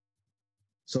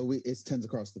 So it's 10s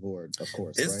across the board, of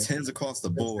course. It's right? 10s across the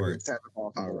board. It's 10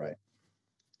 across the All board. right.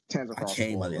 10 I across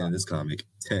came by the end of this comic.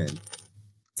 10.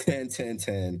 10, 10,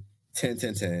 10. 10,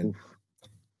 10, 10. Oof.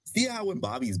 See how when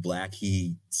Bobby's black,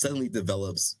 he suddenly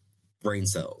develops brain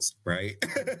cells, right?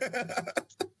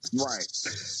 Right.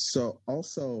 So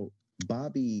also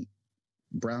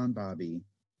Brown Bobby.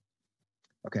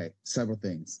 Okay, several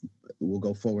things. We'll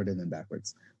go forward and then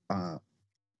backwards.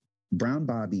 Brown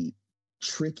Bobby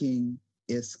tricking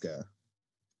Iska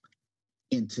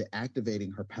into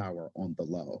activating her power on the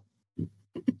low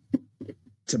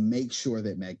to make sure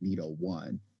that Magneto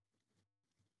won.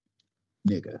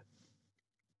 Nigga.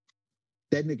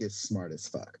 That nigga's smart as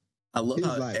fuck. I love He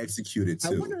was how like, it's executed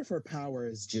I too. wonder if her power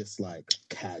is just like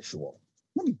casual.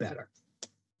 Let me better.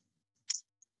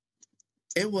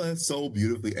 It was so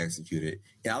beautifully executed.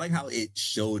 And I like how it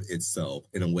showed itself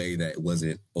in a way that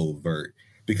wasn't overt,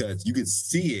 because you could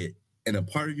see it and a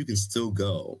part of you can still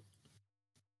go,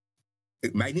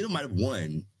 Magneto might have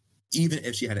won even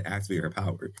if she hadn't activated her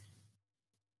power.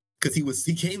 Because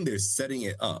he came there setting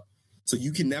it up. So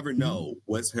you can never know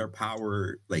was her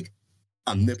power like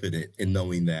omnipotent in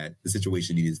knowing that the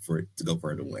situation needed for it to go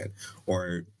for her to win,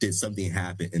 or did something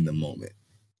happen in the moment?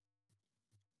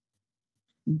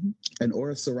 And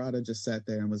Ora Serrata just sat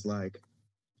there and was like,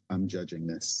 I'm judging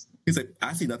this. He's like,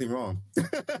 I see nothing wrong.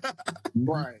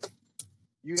 Right.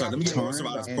 You Sorry, got let me to get take Ora her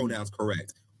Serrata's out. pronouns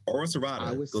correct. Ora I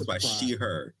Serrata was goes by she, surprised.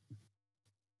 her.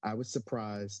 I was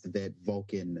surprised that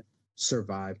Vulcan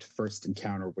survived first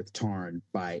encounter with Tarn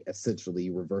by essentially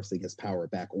reversing his power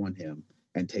back on him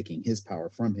and taking his power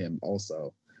from him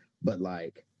also. But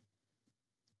like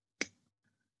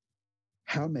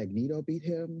how Magneto beat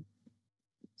him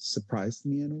surprised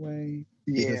me in a way.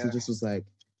 Because Yeah. it just was like,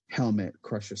 helmet,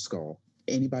 crush your skull.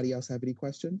 Anybody else have any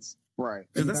questions? Right.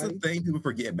 Because that's the Anybody? thing people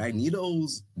forget.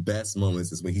 Magneto's best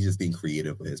moments is when he's just being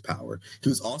creative with his power. He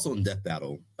was also in Death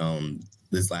Battle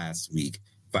this last week,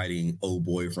 fighting old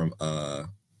boy from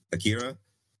Akira,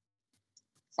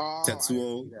 Oh, I didn't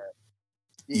Tetsuo. see that.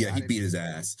 Yeah, I he didn't beat see his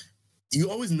that. ass. You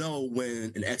always know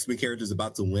when an X-Men character is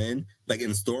about to win. Like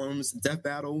in Storm's Death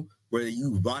Battle, where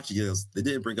you watch it, they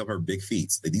didn't bring up her big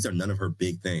feats. Like, these are none of her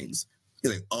big things.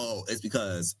 You're like, oh, it's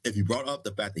because if you brought up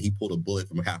the fact that he pulled a bullet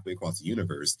from halfway across the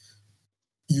universe,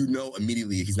 you know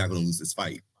immediately he's not going to lose this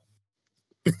fight.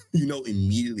 You know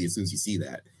immediately as soon as you see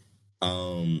that.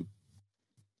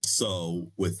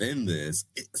 So within this,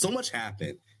 so much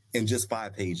happened in just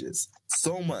 5 pages.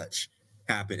 So much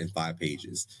happened in 5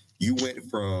 pages. You went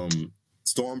from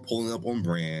Storm pulling up on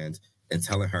Brand and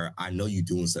telling her, I know you're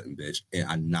doing something, bitch, and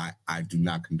I do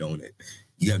not condone it.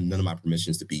 You have none of my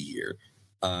permissions to be here.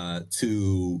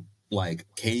 To like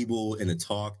Cable and the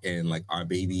talk and like our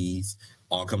babies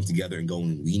all come together and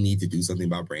going, we need to do something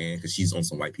about Brand because she's on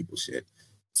some white people shit.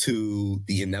 To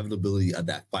the inevitability of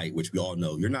that fight, which we all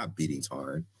know, you're not beating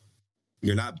Tarn.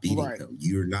 You're not beating him.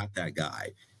 You're not that guy.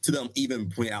 To them even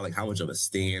point out like how much of a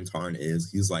stan Tarn is.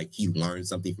 He's like, he learned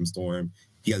something from Storm.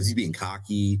 He's being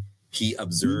cocky. He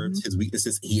observed his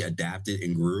weaknesses. He adapted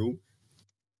and grew.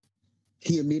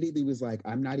 He immediately was like,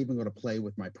 I'm not even going to play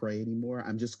with my prey anymore.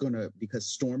 I'm just going to, because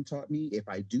Storm taught me, if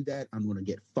I do that, I'm going to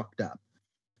get fucked up.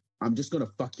 I'm just going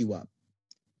to fuck you up.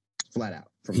 Flat out.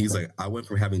 He's like, I went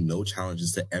from having no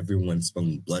challenges to everyone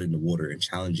spilling blood in the water and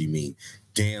challenging me.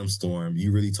 Damn, Storm,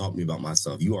 you really taught me about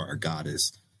myself. You are a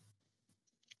goddess.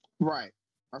 Right.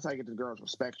 That's how you get the girls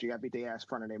respect you. You got to beat their ass in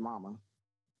front of their mama.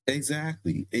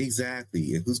 Exactly.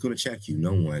 And who's going to check you?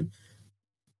 No one.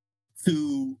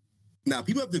 Now,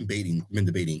 people have been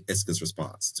debating Iska's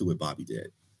response to what Bobby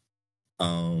did.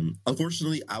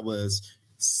 Unfortunately, I was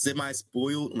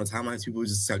semi-spoiled on the timelines. People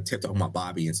just kept talking about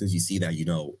Bobby, and as soon as you see that, you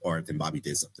know, or then Bobby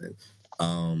did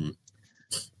something.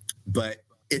 But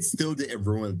it still didn't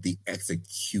ruin the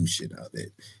execution of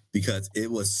it because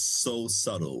it was so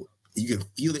subtle. You can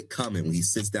feel it coming when he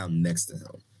sits down next to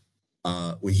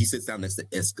him. When he sits down next to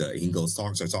Iska, he goes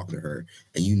start talking to her,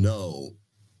 and you know.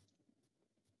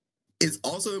 It's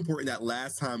also important that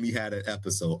last time we had an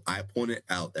episode, I pointed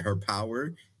out that her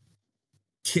power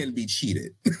can be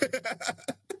cheated.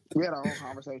 We had a whole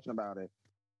conversation about it.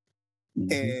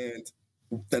 And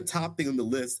the top thing on the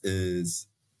list is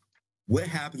what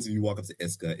happens if you walk up to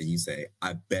Iska and you say,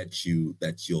 I bet you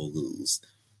that you'll lose.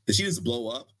 Does she just blow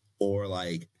up? Or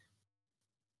like,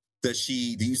 do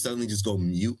you suddenly just go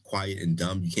mute, quiet, and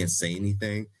dumb? You can't say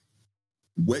anything?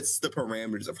 What's the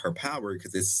parameters of her power?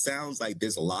 Because it sounds like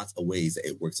there's lots of ways that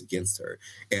it works against her.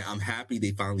 And I'm happy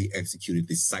they finally executed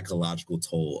the psychological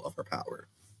toll of her power.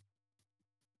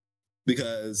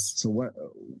 Because... So what...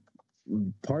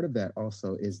 Part of that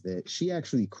also is that she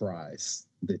actually cries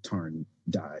that Tarn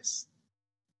dies.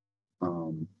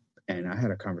 And I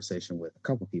had a conversation with a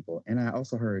couple people. And I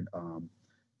also heard...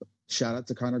 shout out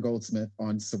to Connor Goldsmith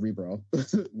on Cerebro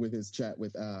with his chat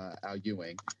with Al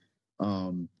Ewing.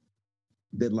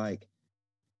 That like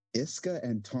Iska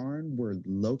and Tarn were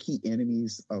low-key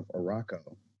enemies of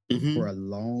Arakko for a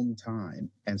long time.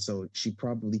 And so she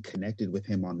probably connected with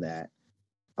him on that,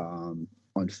 on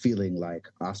feeling like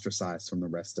ostracized from the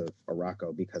rest of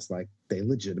Arakko because like they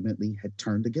legitimately had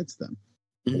turned against them.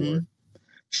 Or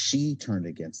she turned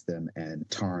against them and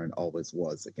Tarn always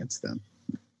was against them.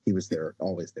 He was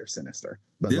always their sinister.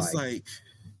 But there's like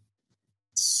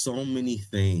so many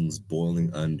things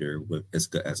boiling under with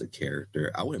Iska as a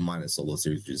character. I wouldn't mind a solo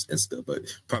series with just Iska, but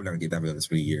probably not gonna get that for the next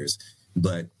 20 years.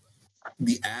 But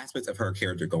the aspects of her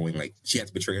character going like she had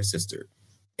to betray her sister,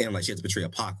 and like she had to betray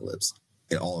Apocalypse,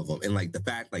 and all of them, and like the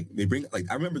fact like they bring like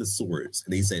I remember the swords,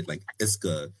 and they said like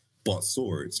Iska bought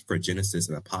swords for Genesis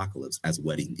and Apocalypse as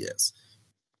wedding gifts,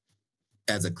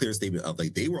 as a clear statement of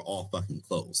like they were all fucking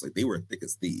close, like they were thick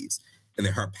as thieves, and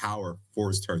then her power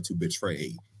forced her to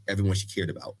betray everyone she cared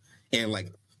about. And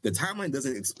like the timeline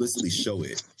doesn't explicitly show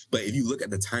it, but if you look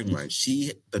at the timeline,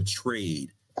 she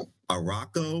betrayed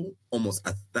Arakko almost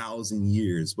 1,000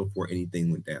 years before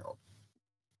anything went down.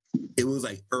 It was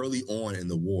like early on in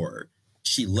the war,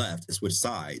 she left and switched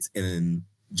sides, and then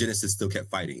Genesis still kept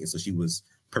fighting, and so she was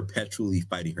perpetually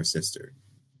fighting her sister.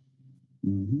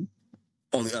 On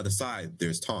the other side,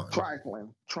 there's Tarn.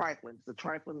 Trifling. It's a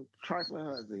trifling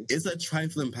husband. It's a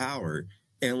trifling power.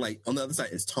 And like on the other side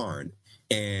is Tarn.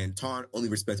 And Tarn only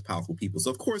respects powerful people.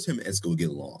 So of course him and Iska will get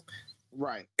along.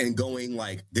 Right. And going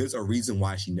like, there's a reason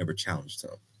why she never challenged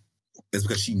him. It's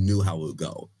because she knew how it would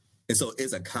go. And so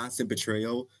it's a constant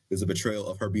betrayal. There's a betrayal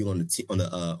of her being on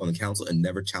the council and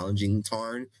never challenging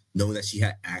Tarn, knowing that she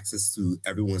had access to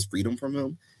everyone's freedom from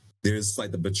him. There's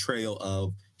like the betrayal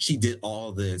of she did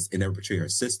all this and never betrayed her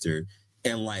sister.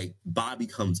 And like Bobby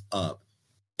comes up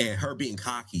and her being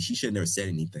cocky, she should have never said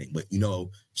anything. But you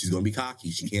know, she's going to be cocky.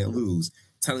 She can't lose.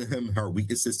 Telling him her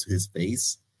weaknesses to his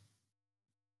face.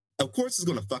 Of course it's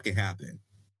going to fucking happen.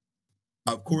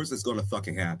 Of course it's going to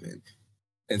fucking happen.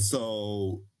 And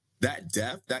so that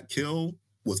death, that kill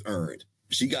was earned.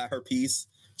 She got her piece.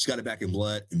 She got it back in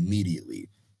blood immediately.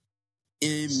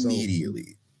 Immediately.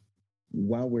 So,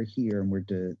 while we're here and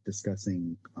we're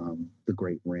discussing the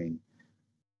Great Ring,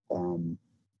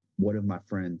 one of my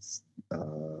friends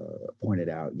pointed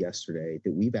out yesterday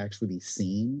that we've actually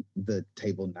seen the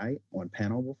Table Knight on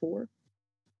panel before.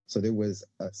 So there was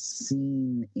a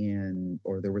scene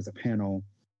there was a panel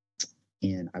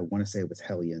in, I want to say it was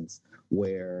Hellions,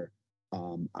 where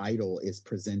Idol is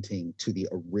presenting to the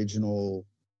original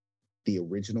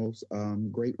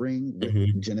Great Ring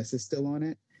with Genesis still on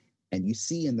it. And you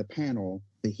see in the panel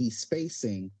that he's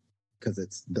facing, because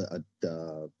it's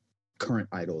the current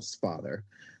Idol's father,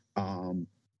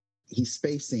 he's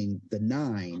facing the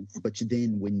 9, but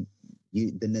then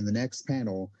in the next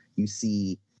panel, you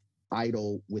see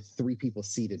Idol with 3 people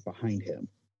seated behind him,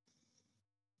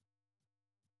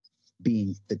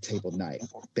 being the Table Knight.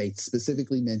 They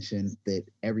specifically mention that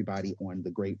everybody on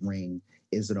the Great Ring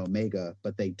is an Omega,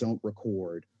 but they don't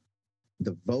record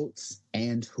the votes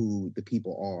and who the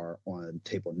people are on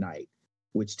Table Knight,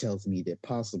 which tells me that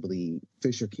possibly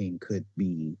Fisher King could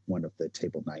be one of the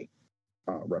Table Knight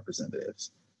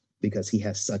representatives, because he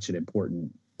has such an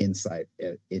important insight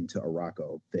into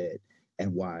Arakko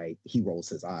and why he rolls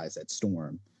his eyes at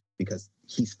Storm, because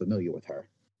he's familiar with her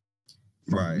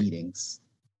from meetings.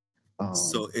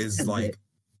 So it's like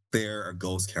they're a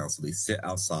ghost council. They sit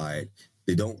outside.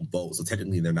 They don't vote. So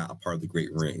technically they're not a part of the Great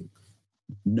Ring.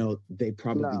 No, they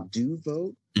probably do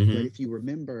vote. But if you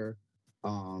remember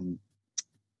the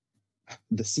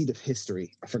Seat of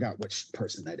History, I forgot which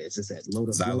person that is. Is that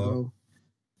Xylo?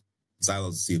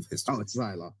 Xylo's the Seat of History. Oh, it's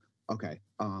Xylo. Okay.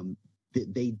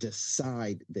 They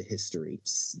decide the history.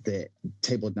 That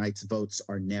Table Knight's votes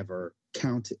are never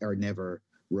counted, are never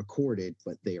recorded,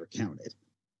 but they are counted.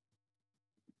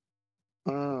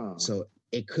 So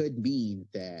it could mean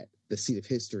that the Seat of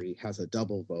History has a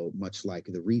double vote, much like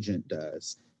the Regent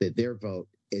does, that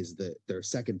their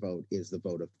second vote is the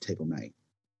vote of Table Knight.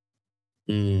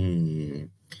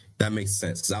 That makes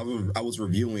sense. Because I was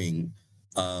reviewing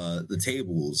the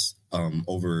tables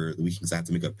over the weekend, because I had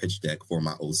to make a pitch deck for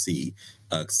my OC.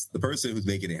 The person who's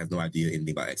making it has no idea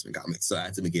anything about X-Men comics. So I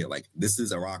had to make it like, this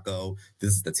is Arakko,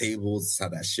 this is the tables, this is how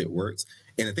that shit works.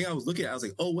 And the thing I was looking at, I was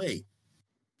like, oh, wait.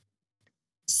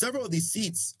 Several of these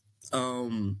seats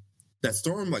that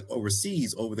Storm like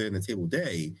oversees over there in the Table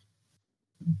Day,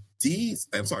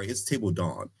 it's Table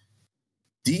Dawn.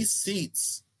 These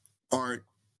seats aren't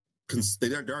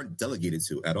delegated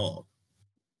to at all.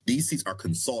 These seats are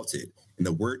consulted, and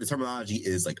the terminology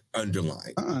is like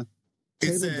underlined.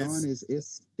 Table Dawn is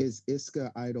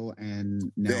Iska, Idol, and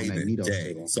now Magneto's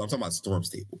table. So I'm talking about Storm's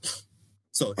table.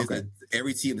 So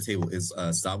every T in the table is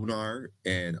Sabunar,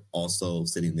 and also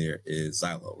sitting there is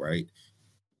Xylo, right?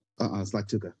 It's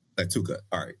Lactuca. Lactuca.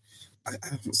 All right.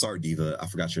 I'm sorry, Diva. I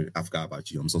forgot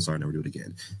about you. I'm so sorry. I never do it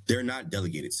again. They're not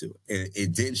delegated to, and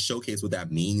it didn't showcase what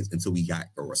that means until we got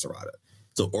Orosorada.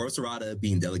 So Orosorada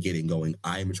being delegated and going,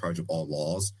 I am in charge of all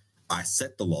laws. I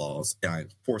set the laws and I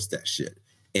enforce that shit.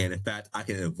 And in fact, I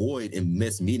can avoid and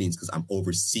miss meetings because I'm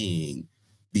overseeing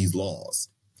these laws.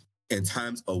 In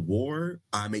times of war,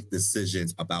 I make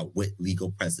decisions about what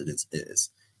legal precedence is,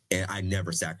 and I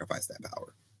never sacrifice that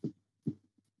power.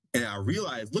 And I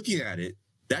realized, looking at it,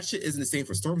 that shit isn't the same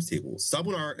for Storm's table.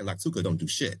 Sabunar and Lactuca don't do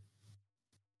shit.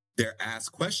 They're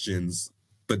asked questions,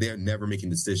 but they're never making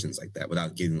decisions like that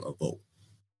without giving a vote.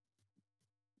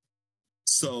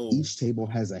 So each table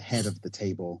has a head of the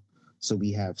table. So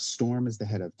we have Storm as the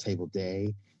head of Table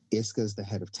Day, Iska is the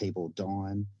head of Table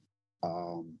Dawn.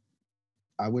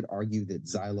 I would argue that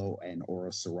Xylo and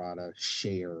Orosorada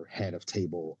share head of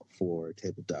table for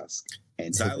Table Dusk.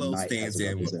 And Xylo stands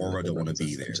in when Aura don't want to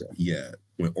be there. Yeah,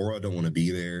 when Aura don't want to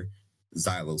be there,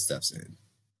 Xylo steps in.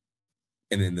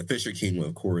 And then the Fisher King will,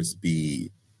 of course,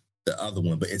 be the other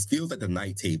one. But it feels like the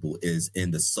night table is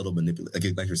in the subtle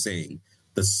manipulation, like you're saying,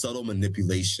 the subtle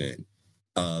manipulation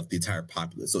of the entire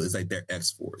populace. So it's like their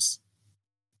X-Force.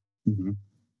 Mm-hmm.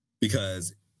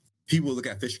 Because people look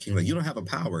at Fisher King like, you don't have a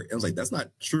power. And I was like, that's not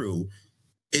true.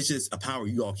 It's just a power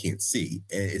you all can't see.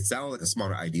 And it sounds like a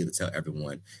smarter idea to tell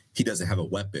everyone he doesn't have a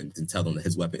weapon and tell them that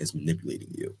his weapon is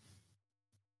manipulating you.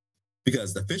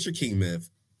 Because the Fisher King myth,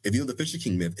 if you know the Fisher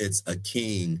King myth, it's a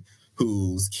king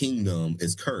whose kingdom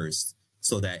is cursed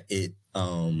so that it,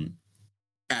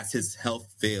 as his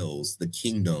health fails, the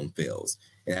kingdom fails.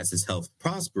 And as his health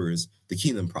prospers, the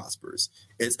kingdom prospers.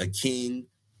 It's a king.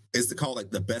 It's called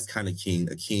like the best kind of king,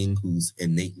 a king who's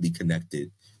innately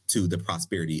connected to the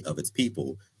prosperity of its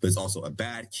people, but it's also a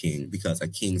bad king because a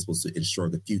king is supposed to ensure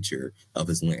the future of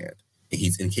his land. And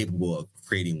he's incapable of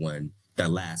creating one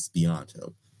that lasts beyond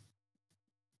him.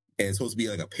 And it's supposed to be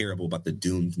like a parable about the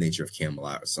doomed nature of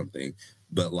Camelot or something.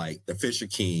 But like the Fisher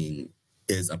King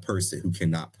is a person who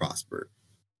cannot prosper.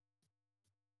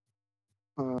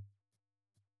 I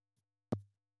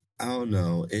don't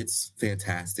know. It's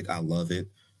fantastic. I love it.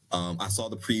 I saw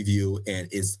the preview, and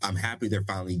I'm happy they're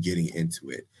finally getting into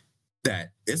it.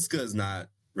 That Iska is not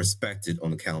respected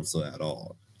on the council at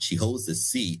all. She holds the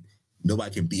seat.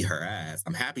 Nobody can beat her ass.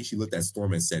 I'm happy she looked at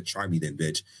Storm and said, "Try me then,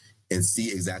 bitch," and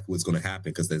see exactly what's going to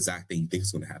happen, because the exact thing you think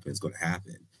is going to happen is going to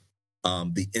happen.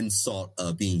 The insult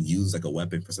of being used like a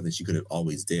weapon for something she could have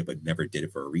always did, but never did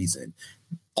it for a reason.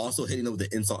 Also hitting them with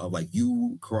the insult of like,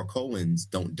 you Krakoans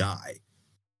don't die.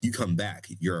 You come back.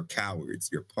 You're cowards.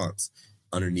 You're punks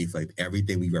underneath like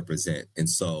everything we represent. And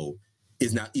so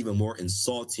it's not even more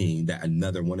insulting that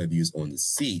another one of you is on the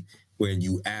seat when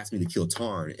you ask me to kill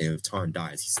Tarn, and if Tarn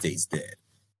dies, he stays dead.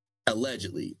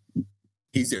 Allegedly.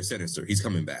 He's their sinister. He's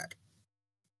coming back.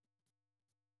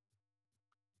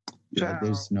 Yeah,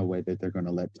 there's no way that they're going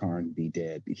to let Tarn be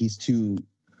dead. He's too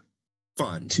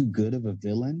fun. Too good of a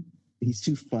villain. He's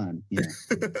too fun. Yeah.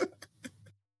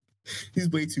 He's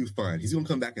way too fun. He's going to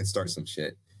come back and start some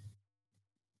shit.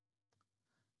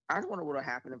 I just wonder what would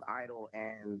happen if Idol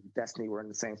and Destiny were in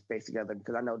the same space together,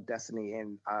 because I know Destiny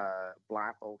and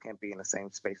Blindfold can't be in the same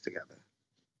space together.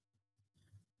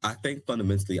 I think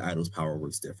fundamentally Idol's power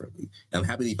works differently. And I'm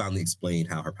happy they finally explained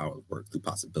how her power works through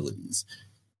possibilities.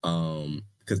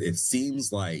 Because it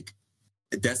seems like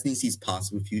Destiny sees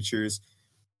possible futures.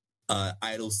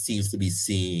 Idol seems to be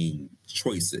seeing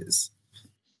choices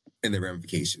and the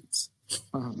ramifications.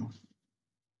 And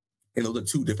those are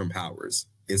two different powers.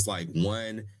 It's like,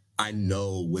 one, I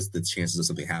know what's the chances of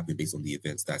something happening based on the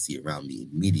events that I see around me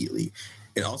immediately.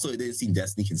 And also, it didn't seem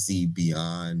Destiny can see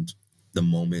beyond the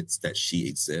moments that she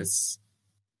exists.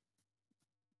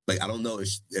 Like, I don't know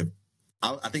if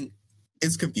I think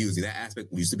it's confusing. That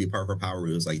aspect used to be part of her power,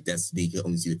 where it was like Destiny can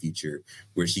only see the future,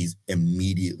 where she's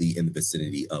immediately in the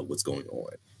vicinity of what's going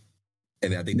on.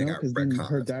 And I think they got retconned.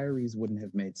 Her diaries wouldn't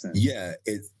have made sense. Yeah,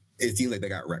 it seems like they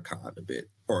got retconned a bit.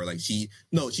 Or like she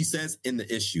says in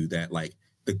the issue that like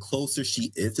the closer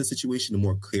she is to the situation, the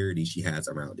more clarity she has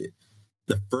around it.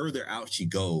 The further out she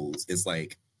goes, it's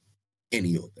like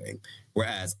any old thing.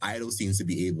 Whereas Idol seems to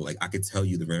be able, like, I could tell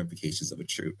you the ramifications of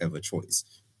a choice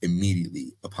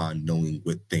immediately upon knowing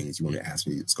what things you want to ask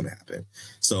me is going to happen.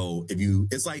 So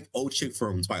it's like old chick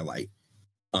from Twilight,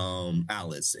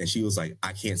 Alice, and she was like,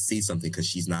 I can't see something because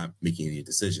she's not making any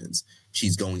decisions.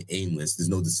 She's going aimless. There's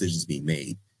no decisions being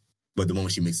made. But the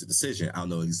moment she makes a decision, I'll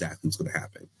know exactly what's going to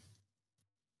happen.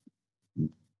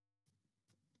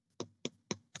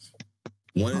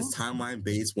 One is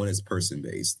timeline-based, one is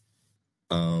person-based.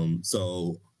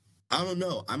 So I don't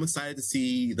know. I'm excited to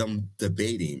see them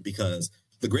debating, because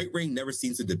the Great Ring never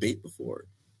seems to debate before.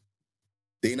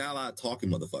 They're not a lot of talking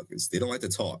motherfuckers. They don't like to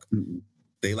talk. Mm-hmm.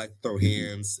 They like to throw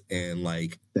hands and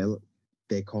like...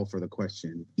 They call for the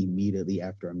question immediately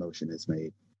after a motion is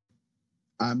made.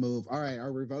 I move, all right,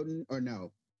 are we voting or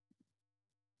no?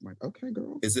 I'm like, okay,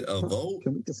 girl. Is it a vote?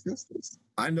 Can we discuss this?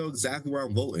 I know exactly where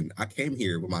I'm voting. I came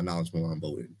here with my knowledge of where I'm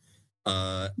voting.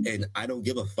 And I don't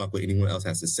give a fuck what anyone else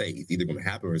has to say. It's either going to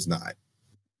happen or it's not.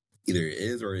 Either it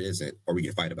is or it isn't, or we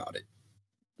can fight about it.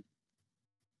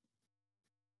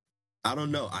 I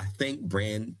don't know. I think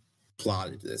Bran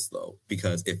plotted this, though,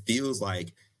 because it feels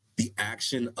like the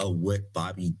action of what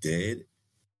Bobby did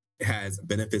has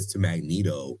benefits to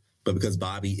Magneto, but because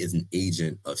Bobby is an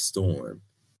agent of Storm,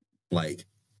 like,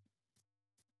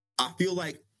 I feel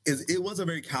like it was a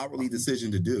very cowardly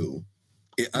decision to do.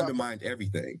 It undermined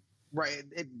everything. Right.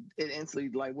 It instantly,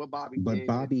 like, what Bobby did.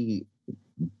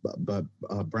 But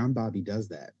Brown Bobby does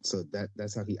that. So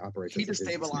that's how he operates. He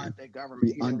destabilized their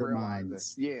government. He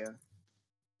undermines. Yeah.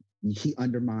 He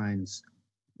undermines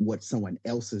what someone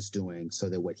else is doing so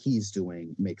that what he's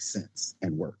doing makes sense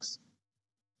and works.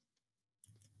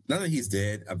 Now that he's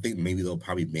dead, I think maybe they'll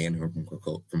probably ban him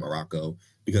from Morocco,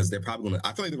 because they're probably going to,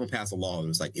 I feel like they're going to pass a law.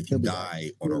 It's like, if you die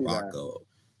on Morocco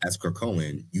as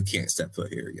Krakoan, you can't step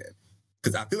foot here again.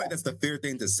 Because I feel like that's the fair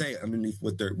thing to say underneath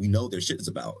what we know their shit is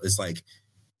about. It's like,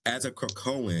 as a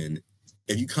Krakoan,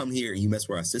 if you come here and you mess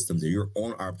with our systems, and you're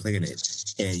on our planet,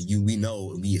 and we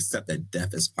know and we accept that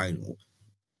death is final,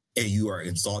 and you are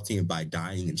insulting by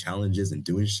dying in challenges and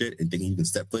doing shit and thinking you can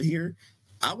step foot here,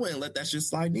 I wouldn't let that shit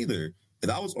slide neither. If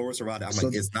I was Oros Arada, I'm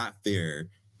like, it's not fair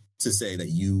to say that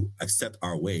you accept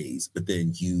our ways, but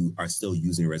then you are still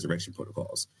using resurrection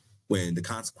protocols when the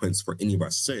consequence for any of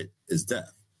our shit is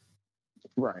death.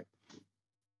 Right.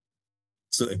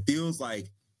 So it feels like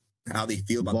how they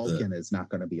feel about Vulcan is not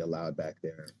going to be allowed back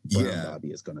there. Brown Bobby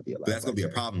is going to be allowed. But that's going to be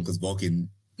a problem, because Vulcan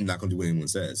not gonna do what anyone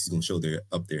says. He's gonna show they're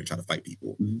up there and try to fight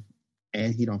people.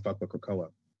 And he don't fuck with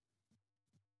Krakoa.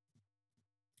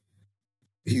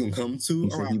 He gonna come to He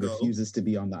said he Arakko. refuses to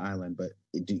be on the island, but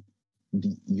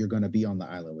you're gonna be on the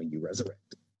island when you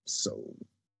resurrect. So,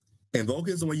 And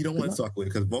Vulcan's the one you don't want to talk with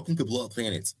because Vulcan could blow up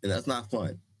planets, and that's not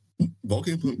fun.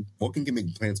 Vulcan can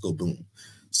make planets go boom.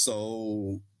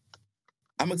 So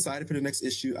I'm excited for the next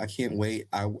issue. I can't wait.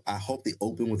 I hope they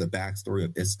open with a backstory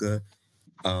of Iska,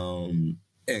 and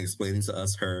explaining to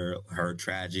us her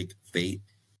tragic fate,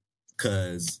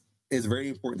 because it's very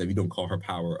important that we don't call her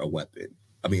power a weapon.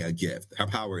 I mean, a gift. Her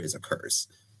power is a curse,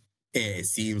 and it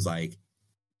seems like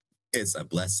it's a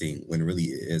blessing when really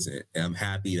it isn't. And I'm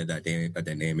happy that that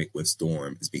dynamic with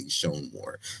Storm is being shown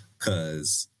more,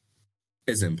 because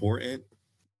it's important,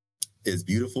 it's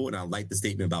beautiful, and I like the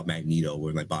statement about Magneto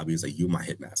where like Bobby was like, "You're my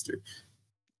hitmaster."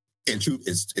 In truth,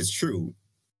 it's true.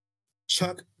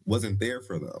 Chuck wasn't there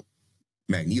for them.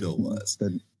 Magneto was.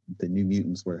 The New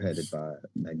Mutants were headed by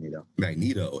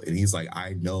Magneto. And he's like,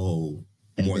 I know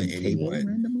more than anyone.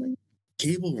 Randomly?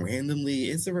 Cable randomly.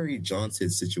 It's a very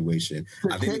jaunted situation.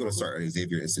 I think they're going to start an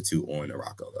Xavier Institute on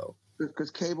Arakko, though. Because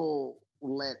Cable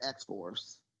led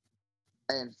X-Force,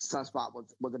 and Sunspot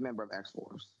was a member of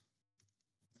X-Force.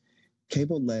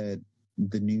 Cable led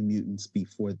the New Mutants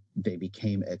before they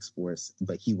became X-Force,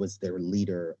 but he was their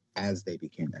leader as they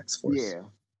became X-Force. Yeah.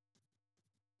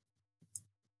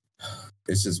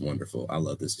 It's just wonderful. I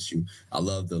love this issue. I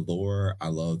love the lore. I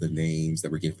love the names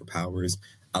that we're getting for powers.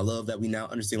 I love that we now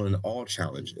understand what an all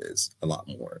challenge is a lot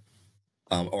more.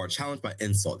 Or a challenge by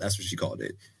insult. That's what she called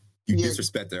it. You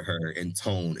disrespected her in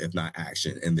tone, if not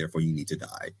action, and therefore you need to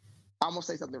die. I'm going to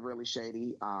say something really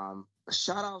shady.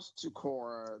 Shout outs to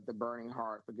Cora, the Burning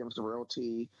Heart, for giving us the real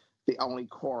tea, the only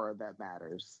Cora that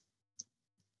matters.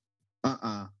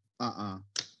 Are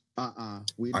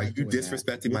you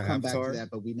disrespecting my avatar? Back to that,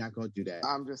 but we're not going to do that.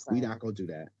 I'm just saying. We're not going to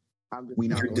do that.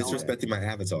 You're disrespecting my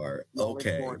avatar.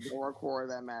 Okay. The only core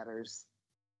that matters.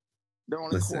 The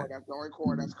only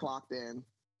core that's clocked in.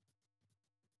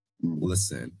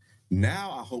 Listen.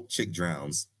 Now I hope Chick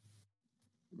drowns.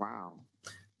 Wow.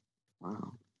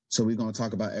 So we're going to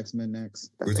talk about X-Men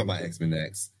next? We're talking about X-Men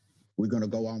next. We're going to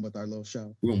go on with our little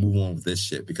show? We're going to move on with this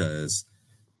shit because,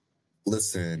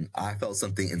 listen, I felt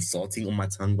something insulting on my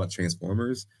tongue about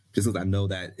Transformers just because I know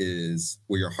that is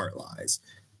where your heart lies.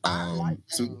 I like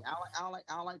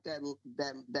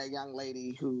that young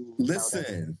lady who.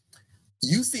 Listen,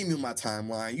 you see me on my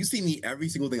timeline. You see me every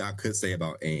single thing I could say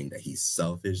about Aang, that he's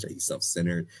selfish, that he's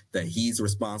self-centered, that he's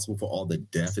responsible for all the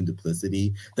death and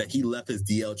duplicity, that he left his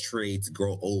DL trade to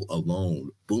grow old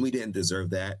alone. Boomy didn't deserve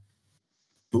that.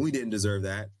 Boomy did not deserve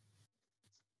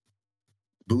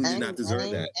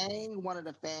that. Aang wanted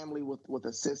a family with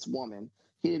a cis woman.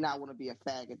 He did not want to be a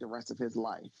faggot the rest of his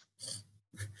life.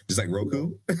 Just like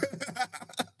Roku?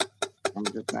 I'm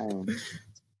just saying.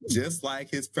 Just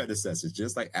like his predecessors,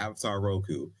 just like Avatar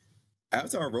Roku.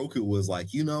 Avatar Roku was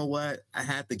like, you know what? I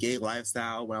had the gay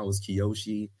lifestyle when I was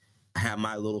Kyoshi. I had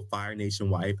my little Fire Nation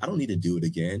wife. I don't need to do it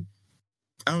again.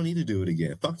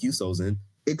 Fuck you, Sozin.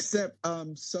 Except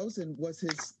Sozin was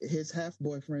his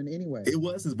half-boyfriend anyway. It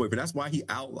was his boyfriend. That's why he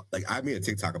I made a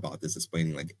TikTok about this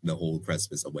explaining like the whole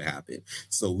precipice of what happened.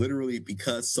 So literally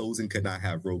because Sozin could not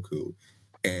have Roku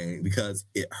and because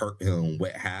it hurt him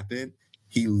what happened,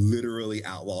 he literally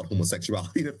outlawed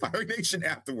homosexuality in Fire Nation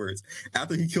afterwards.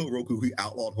 After he killed Roku, he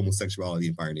outlawed homosexuality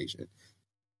in Fire Nation.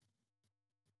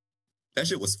 That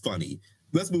shit was funny.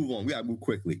 Let's move on. We gotta move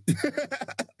quickly.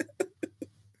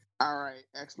 All right,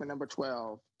 X-Men number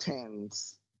 12,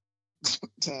 Tens.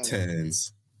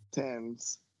 Tens.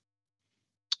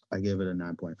 I give it a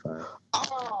 9.5.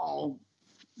 Oh,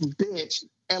 bitch.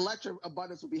 Electric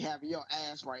Abundance would be having your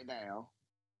ass right now.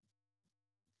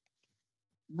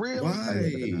 Really?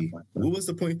 Why? What was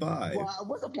the 0.5? Well,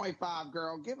 what's the 0.5,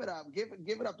 girl? Give it up. Give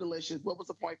it up, Delicious. What was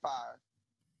the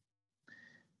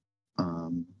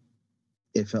 0.5?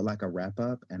 It felt like a wrap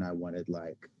up, and I wanted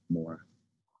like more.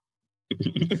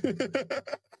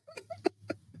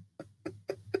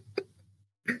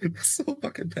 So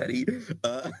fucking petty.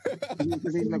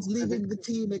 Who's leaving the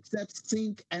team except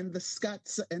Sink and the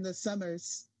Scotts and the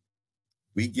Summers?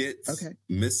 We get Mr.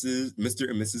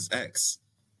 and Mrs. X.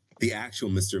 The actual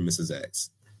Mr. and Mrs.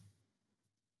 X.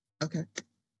 Okay.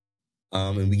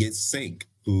 And we get Sink,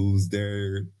 who's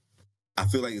there. I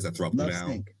feel like it's a throuple now.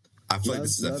 Sink. I feel like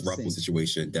this is a throuple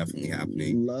situation definitely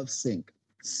happening. Love Sink.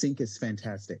 Sink is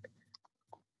fantastic.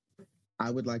 I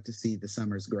would like to see the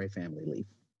Summers Gray family leave.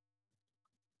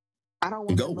 I don't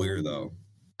want go where though.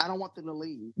 I don't want them to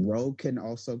leave. Rogue can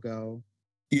also go.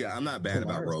 Yeah, I'm not bad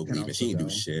about Polaris Rogue can leaving. She also didn't do go.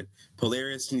 shit.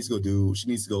 Polaris, she needs to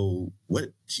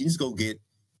go get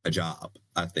a job,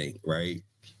 I think, right?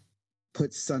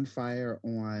 Put Sunfire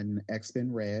on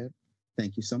X-Men Red.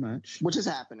 Thank you so much. Which is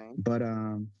happening. But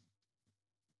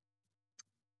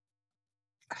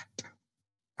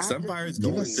Sunfire is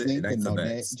give going us to Sync and Knights of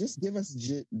Monet. X. Just give us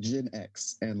Gen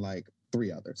X and like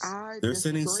 3 others. They're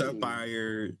sending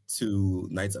Sunfire to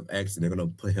Knights of X, and they're going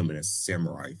to put him in a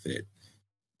samurai fit.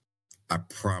 I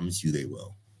promise you they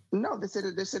will. No, they're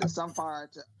sending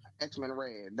Sunfire to X-Men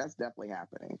Red. That's definitely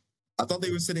happening. I thought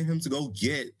they were sending him to go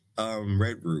get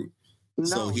Red Root. No,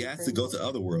 so he has to go to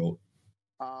Otherworld.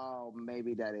 Oh,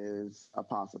 maybe that is a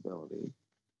possibility.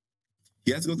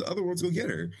 He has to go to Otherworld to go get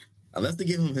her. Unless they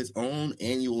give him his own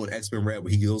annual in X-Men Red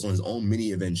where he goes on his own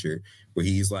mini adventure where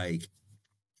he's like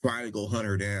trying to go hunt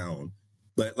her down.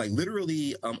 But like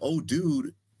literally, old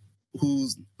dude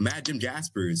who's Mad Jim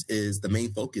Jaspers is the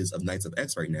main focus of Knights of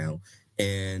X right now.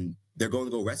 And they're going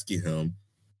to go rescue him.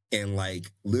 And like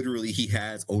literally he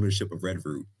has ownership of Red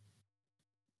Root.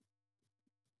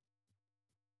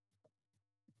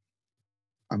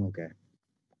 I'm okay.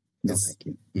 No, thank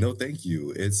you. No, thank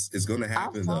you. It's going to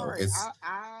happen though.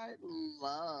 I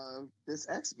love this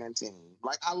X-Men team.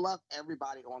 Like I love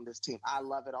everybody on this team. I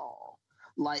love it all.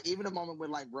 Like even the moment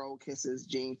when like Rogue kisses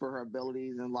Jean for her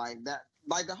abilities and like that,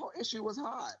 like the whole issue was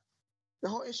hot. The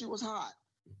whole issue was hot.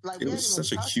 Like it was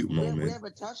such a cute moment. We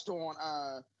haven't touched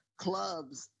on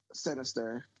Club's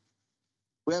Sinister.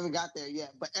 We haven't got there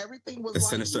yet, but everything was the like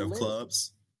Sinister of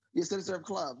Clubs. Yeah, Sinister of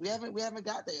Club. We haven't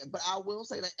got there yet, but I will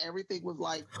say that everything was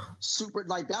like super.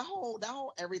 Like that whole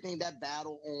everything, that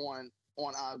battle on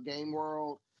Game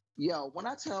World. Yo, when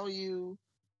I tell you,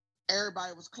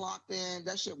 everybody was clocked in.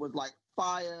 That shit was like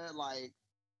fire. Like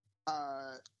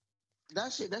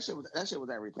that shit was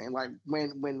everything. Like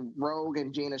when Rogue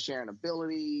and Gina sharing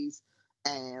abilities,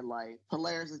 and like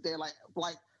Polaris is there. Like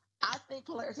I think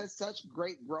Polaris has such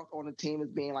great growth on the team as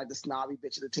being like the snobby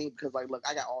bitch of the team because like, look,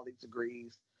 I got all these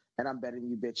degrees and I'm better than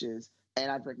you bitches,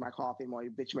 and I drink my coffee more. You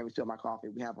bitch made me steal my coffee.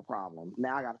 We have a problem.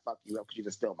 Now I gotta fuck you up because you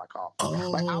just stole my coffee. Oh,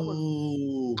 like I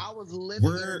was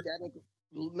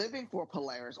living for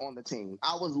Polaris on the team.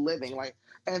 I was living like,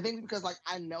 and I think because like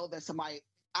I knew Sunfire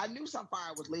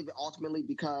was leaving ultimately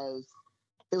because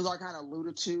it was like kind of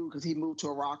alluded to because he moved to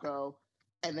Morocco.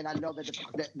 And then I know that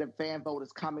the fan vote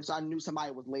is coming, so I knew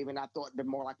somebody was leaving. I thought they're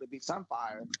more likely to be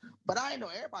Sunfire, but I didn't know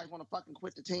everybody want to fucking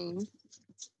quit the team.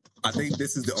 I think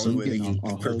this is the only way they can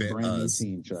prevent us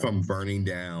from burning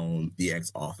down the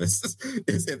X office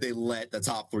is if they let the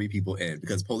top 3 people in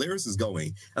because Polaris is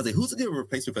going. I was like, who's a good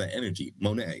replacement for that energy?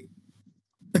 Monet.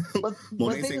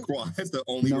 Monet St. Croix is the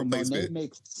only replacement. Monet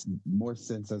makes more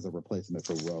sense as a replacement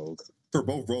for Rogue. For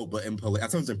both Rogue, but in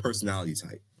personality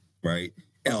type, right?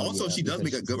 And also, she does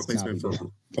make a good replacement for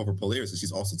Polaris, and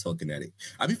she's also telekinetic.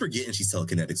 I be forgetting she's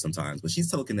telekinetic sometimes, but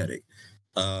she's telekinetic.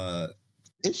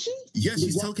 Is she? Yeah,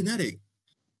 she's telekinetic.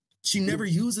 She never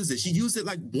uses it. She used it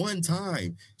like one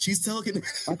time. She's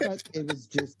telekinetic. I thought it was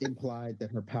just implied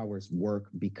that her powers work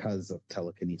because of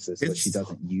telekinesis, but she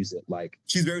doesn't use it like...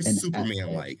 She's very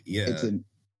Superman-like, yeah. It's an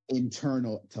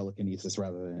internal telekinesis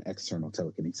rather than external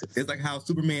telekinesis. It's like how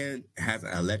Superman has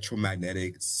an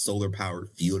electromagnetic solar-powered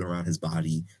field around his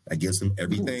body that gives him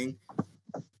everything.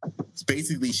 So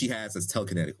basically, she has this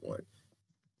telekinetic one.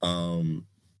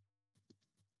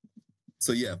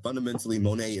 So yeah, fundamentally,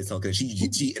 Monet is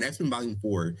telekinetic. She in X-Men Volume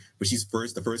 4, but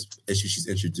the first issue she's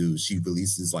introduced, she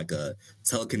releases like a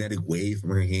telekinetic wave from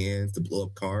her hands to blow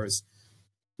up cars.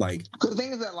 Like, because the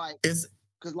thing is that like it's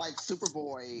because like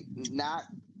Superboy, not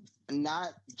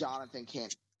Jonathan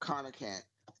Kent, Connor Kent,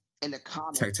 in the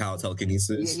comics. Tactile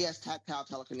telekinesis. Yeah, he has tactile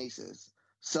telekinesis.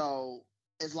 So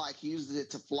it's like he uses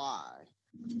it to fly.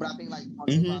 But I think like,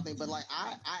 but like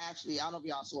I actually, I don't know if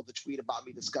y'all saw the tweet about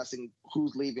me discussing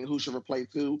who's leaving, who should replace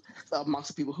who amongst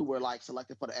the people who were like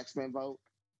selected for the X-Men vote.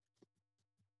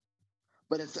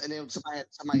 But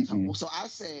somebody. So I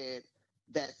said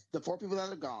that the 4 people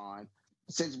that are gone,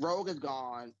 since Rogue is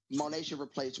gone, Monet should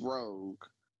replace Rogue.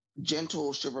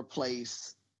 Gentle should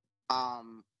replace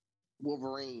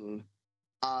Wolverine.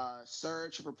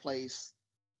 Surge should replace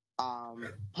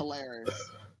Polaris.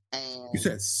 And you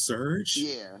said Surge?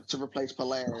 Yeah, to replace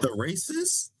Polaris. The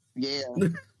racist? Yeah.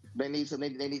 they need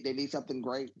something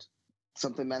great.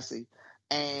 Something messy.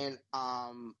 And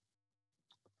Firestar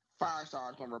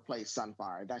is gonna replace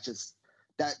Sunfire. That's just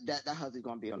that hussy's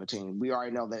gonna be on the team. We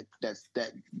already know that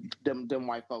them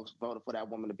white folks voted for that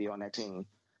woman to be on that team.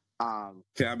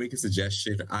 Can I make a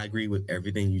suggestion? I agree with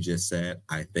everything you just said.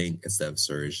 I think instead of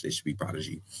Surge, they should be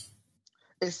Prodigy.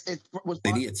 They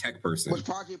need a tech person. Was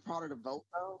Prodigy part of the vote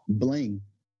though? Bling.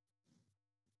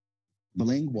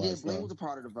 Bling Yeah, was Bling though. was a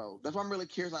part of the vote. That's why I'm really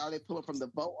curious. Like, are they pulling from the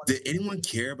vote? Did anyone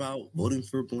care about voting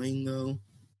for Bling though?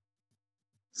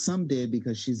 Some did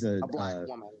because she's a Black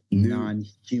woman.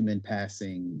 non-human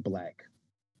passing black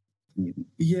mutant.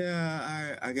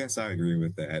 Yeah, I guess I agree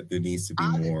with that. There needs to be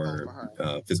more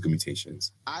physical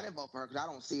mutations. I didn't vote for her because I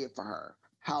don't see it for her.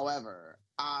 However,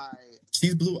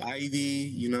 she's Blue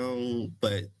Ivy,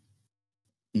 but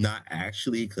not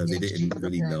actually because they didn't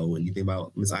really know anything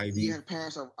about Miss Ivy. Her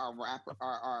parents are rapper,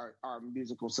 are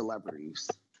musical celebrities.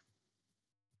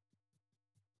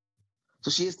 So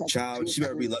she is. Child, she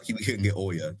better be lucky we couldn't get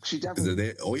Oya. She definitely.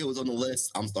 If Oya was on the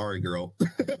list, I'm sorry, girl.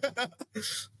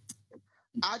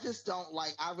 I just don't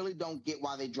like. I really don't get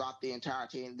why they dropped the entire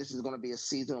team. This is going to be a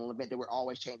seasonal event that we're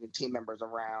always changing team members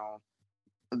around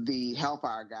the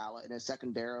Hellfire Gala, and then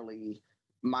secondarily,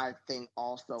 my thing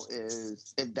also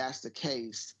is if that's the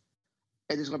case,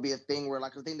 it is going to be a thing where,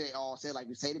 like the thing they all said, like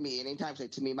you say to me, anytime you say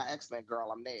to me, my X-Men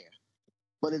girl, I'm there.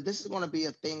 But if this is going to be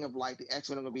a thing of like the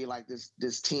X-Men are going to be like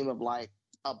this team of like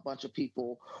a bunch of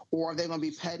people, or are they going to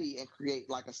be petty and create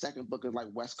like a second book of like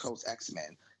West Coast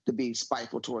X-Men to be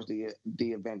spiteful towards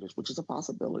the Avengers, which is a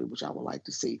possibility, which I would like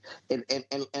to see. In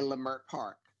Leimert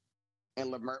Park, I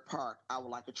would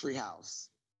like a treehouse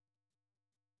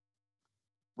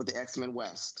with the X-Men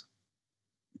West.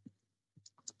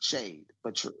 Shade,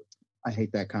 but true. I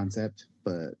hate that concept,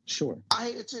 but sure. I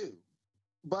hate it too.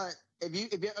 But if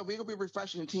we're gonna be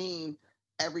refreshing the team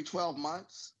every 12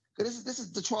 months, because this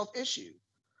is the 12th issue.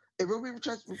 If we're gonna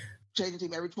be changing the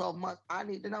team every 12 months, I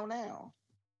need to know now.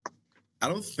 I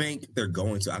don't think they're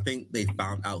going to. I think they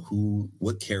found out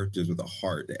what characters with a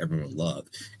heart that everyone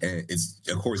loved. And it's,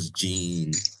 of course,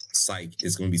 Jean, Psyche.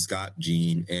 It's going to be Scott,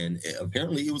 Jean. And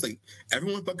apparently it was like,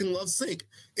 everyone fucking loves Synch.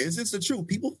 It's just the truth.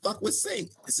 People fuck with Synch.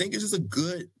 Synch is just a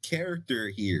good character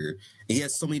here. And he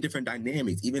has so many different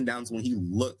dynamics, even down to when he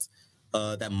looked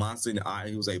that monster in the eye.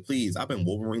 And he was like, please, I've been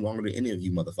Wolverine longer than any of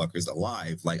you motherfuckers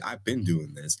alive. Like, I've been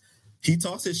doing this. He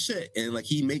talks his shit. And, like,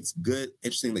 he makes good,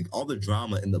 interesting, like, all the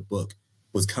drama in the book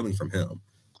was coming from him.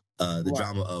 The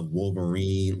drama of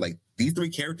Wolverine, like these three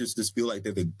characters just feel like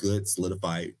they're the good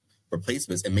solidified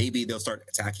replacements, and maybe they'll start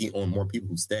attacking on more people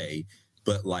who stay.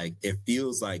 But like it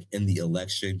feels like in the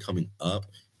election coming up,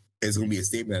 it's going to be a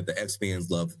statement that the X-fans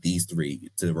love these three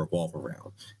to revolve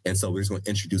around, and so we're just going to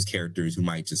introduce characters who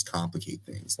might just complicate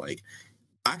things. Like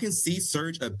I can see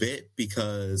Surge a bit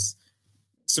because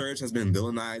Surge has been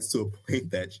villainized to a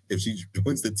point that if she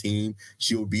joins the team,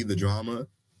 she will be the drama.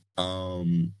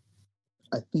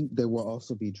 I think there will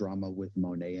also be drama with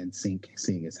Monet and Synch,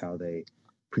 seeing as how they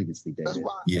previously dated.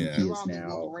 Yeah, he is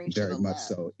now very much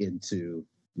so into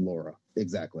Laura.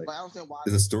 Exactly. But I don't know why.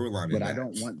 There's a storyline. But I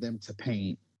don't want them to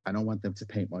paint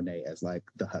Monet as like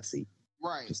the hussy.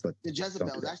 Right. Just like the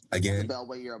Jezebel. That's again. Jezebel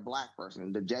where you're a black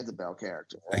person. The Jezebel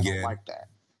character. I don't like that.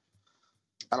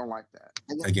 I don't like that.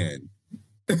 Again.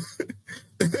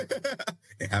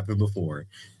 It happened before.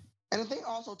 And the thing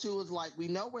also, too, is like we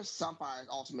know where Sunfire is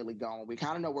ultimately going. We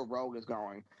kind of know where Rogue is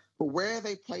going. But where are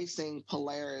they placing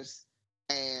Polaris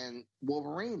and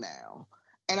Wolverine now?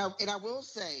 And I will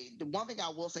say, the one thing I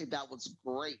will say that was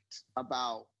great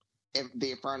about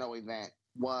the Inferno event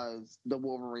was the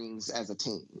Wolverines as a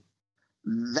team.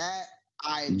 That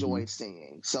I enjoyed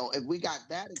seeing. So if we got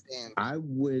that again... I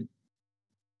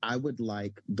would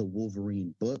like the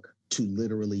Wolverine book to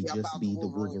literally just be the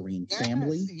Wolverine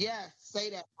family. Yes, say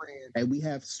that, friend. And we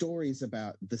have stories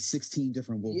about the 16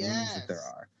 different Wolverines that there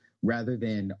are, rather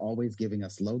than always giving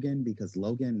us Logan, because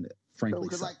Logan, frankly,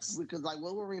 sucks. Because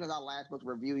Wolverine is our last book to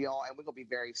review, y'all, and we're going to be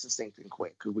very succinct and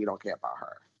quick because we don't care about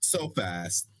her. So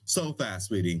fast,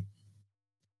 sweetie.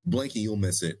 Blinky, you'll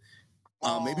miss it.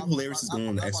 Maybe Polaris is going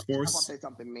on the X-Force. I'm going to say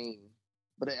something mean,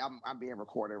 but I'm being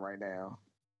recorded right now.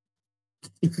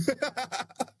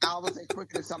 I was say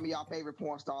quicker than some of y'all favorite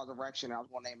porn stars erection. I was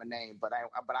gonna name a name, but I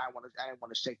didn't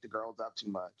want to shake the girls up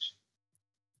too much.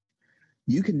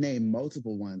 You can name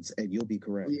multiple ones and you'll be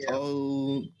correct. Yeah.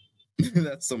 Oh,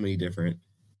 that's so many different.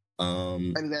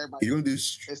 And if you're gonna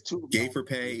do gay for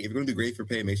pay, if you're gonna do great for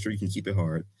pay, make sure you can keep it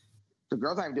hard. The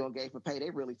girls aren't doing gay for pay.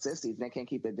 They really sissies. They can't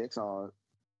keep their dicks hard.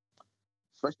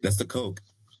 That's the coke.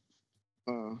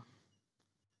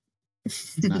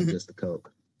 It's not just the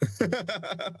coke.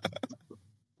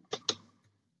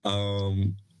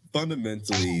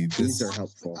 Fundamentally, these are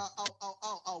helpful.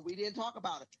 We didn't talk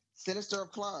about it. Sinister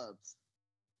of Clubs.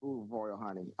 Ooh, Royal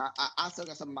Honey. I still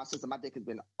got some of my system. My dick has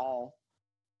been off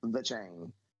the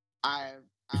chain. I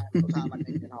no time my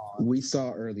dick been hard. We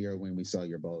saw earlier when we saw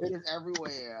your bowl. It is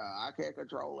everywhere. I can't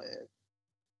control it.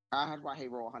 I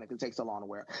hate Royal Honey because it takes so long to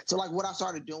wear. So like what I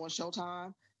started doing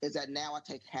Showtime is that now I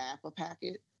take half a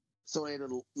packet so it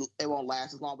won't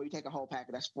last as long. But you take a whole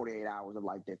packet, that's 48 hours of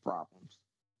like dick problems.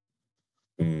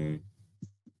 Mm.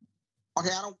 Okay,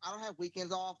 I don't have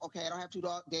weekends off. Okay, I don't have 2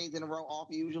 days in a row off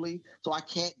usually, so I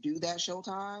can't do that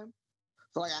Showtime.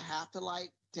 So like I have to like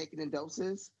take it in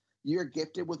doses. You're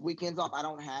gifted with weekends off. I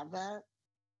don't have that,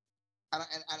 and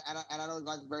I know it's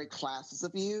like very classist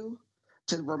of you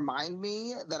to remind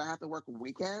me that I have to work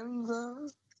weekends.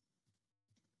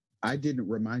 I didn't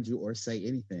remind you or say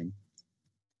anything.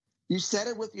 You said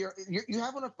it with you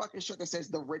have on a fucking shirt that says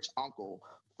the rich uncle.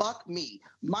 Fuck me.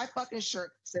 My fucking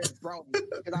shirt says brony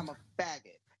because I'm a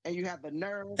faggot. And you have the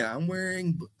nerve. And I'm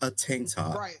wearing a tank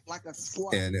top. Right, like a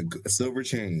slut. And a silver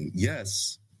chain.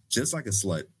 Yes, just like a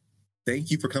slut. Thank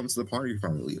you for coming to the party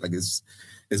finally. Like it's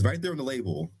right there on the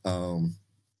label.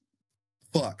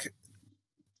 Fuck.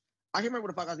 I can't remember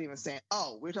what the fuck I was even saying.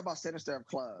 Oh, we were talking about Sinister of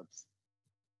clubs.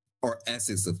 Or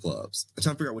Essex of clubs. I'm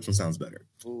trying to figure out which one sounds better.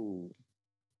 Ooh.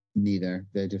 Neither.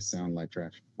 They just sound like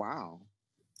trash. Wow.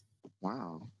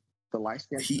 The light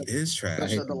skin. He is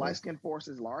trash. So the light skin force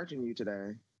is large in you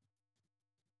today.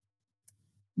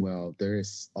 Well, there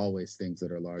is always things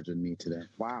that are larger than me today.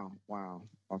 Wow.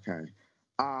 Okay.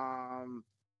 I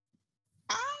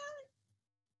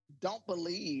don't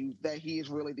believe that he is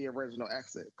really the original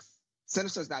Essex.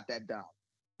 Sinister's not that dumb.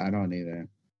 I don't either.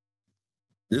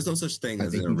 There's no such thing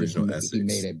as an original Essex. He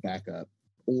made it back up.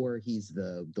 Or he's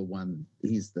the one,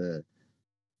 he's the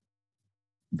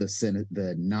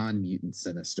non-mutant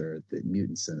Sinister, the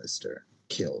mutant Sinister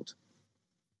killed,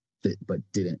 but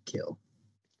didn't kill.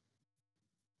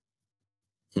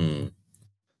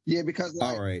 Yeah, because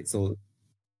like, all right, so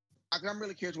I'm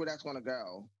really curious where that's going to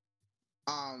go.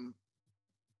 I'm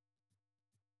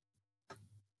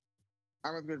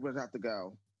really curious where that's have to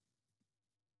go.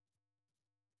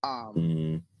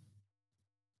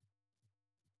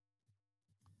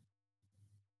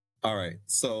 All right,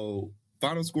 so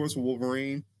final scores for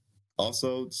Wolverine.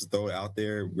 Also, just throw it out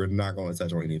there. We're not going to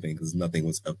touch on anything because nothing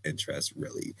was of interest,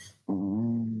 really.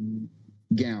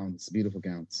 Gowns, beautiful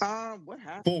gowns. What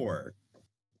happened? 4.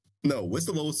 No, what's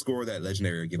the lowest score that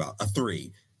Legendary give out? A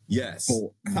 3. Yes.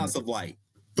 4. House of Light.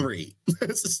 3.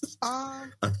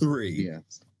 A 3.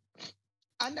 Yes.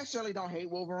 I necessarily don't hate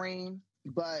Wolverine,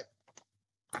 but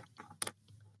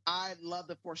I love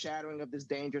the foreshadowing of this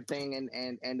danger thing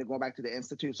and going back to the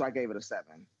Institute, so I gave it a 7.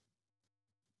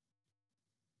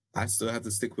 I still have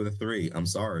to stick with a 3. I'm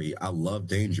sorry. I love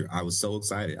Danger. I was so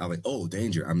excited. I'm like, oh,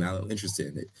 Danger. I'm now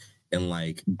interested in it. And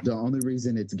like the only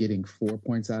reason it's getting 4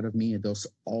 points out of me, and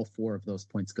all 4 of those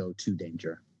points go to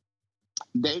Danger.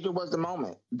 Danger was the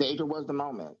moment. Danger was the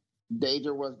moment.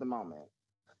 Danger was the moment.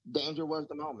 Danger was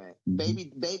the moment.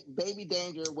 Mm-hmm. Baby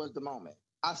Danger was the moment.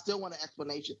 I still want an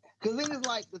explanation. Because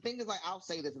the thing is like, I'll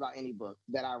say this about any book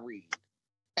that I read.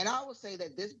 And I will say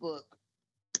that this book,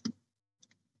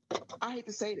 I hate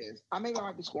to say this, I might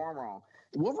be scoring wrong.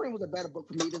 Wolverine was a better book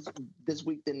for me this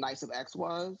week than Knights of X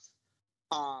was.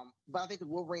 But I think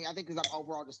Wolverine, because I'm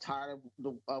overall just tired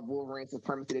of Wolverine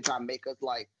supremacy. They try to make us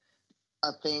like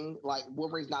a thing. Like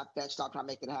Wolverine's not fetched. Stop trying to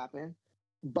make it happen.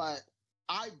 But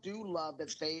I do love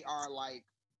that they are like,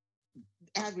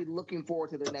 has me looking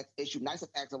forward to the next issue. Knights of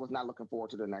X, I was not looking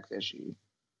forward to the next issue.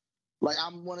 Like I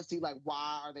want to see like,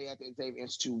 why are they at the Xavier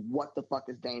Institute? What the fuck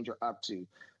is Danger up to?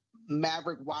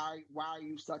 Maverick, why are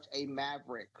you such a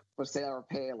maverick for Sarah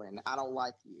Palin? I don't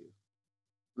like you,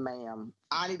 ma'am.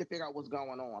 I need to figure out what's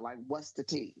going on. Like, what's the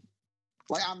tea?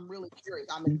 Like, I'm really curious.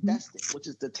 I'm invested, which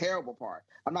is the terrible part.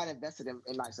 I'm not invested in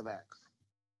Knights of X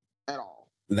at all.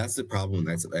 That's the problem with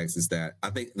Knights of X is that I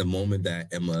think the moment that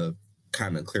Emma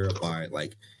kind of clarified,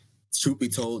 like, truth be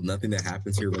told, nothing that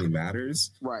happens here really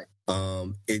matters. Right.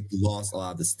 It lost a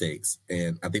lot of the stakes,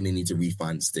 and I think they need to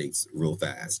refine the stakes real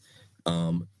fast.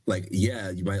 Like,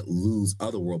 yeah, you might lose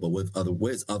Otherworld, but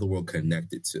what is Otherworld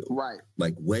connected to? Right.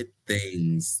 Like, what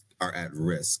things are at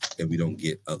risk if we don't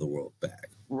get Otherworld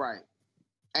back? Right.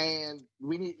 And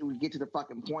we get to the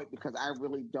fucking point because I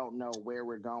really don't know where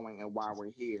we're going and why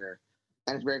we're here.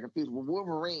 And it's very confusing. With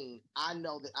Wolverine, I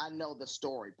know the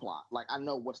story plot. Like, I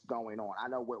know what's going on. I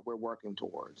know what we're working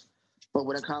towards. But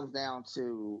when it comes down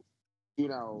to,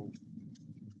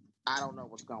 I don't know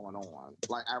what's going on.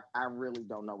 Like, I really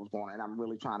don't know what's going on. And I'm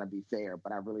really trying to be fair,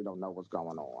 but I really don't know what's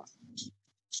going on.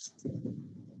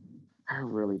 I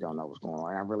really don't know what's going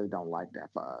on. I really don't like that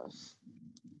for us.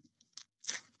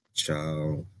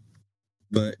 Ciao.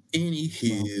 But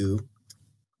anywho,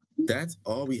 that's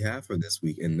all we have for this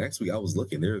week. And next week, I was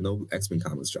looking. There are no X-Men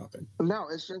comics dropping. No,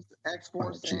 it's just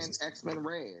X-Force and X-Men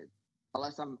Red.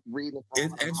 Unless I'm reading it Is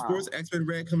wrong. I'm X-Force high. X-Men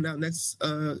Red coming out next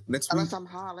week? Unless I'm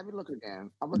high. Let me look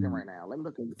again. I'm looking right now. Let me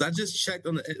look again. I just checked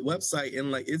on the website and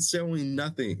like it's showing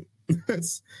nothing.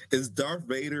 it's Darth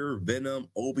Vader, Venom,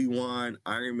 Obi-Wan,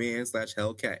 Iron Man /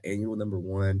 Hellcat Annual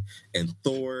 #1, and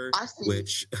Thor, I see,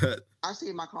 which I see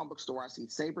in my comic book store, I see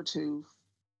Sabretooth.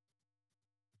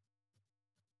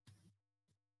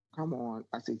 Come on.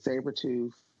 I see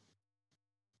Sabretooth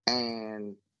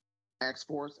and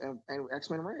X-Force and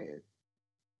X-Men Red.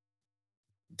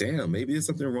 damn, maybe there's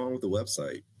something wrong with the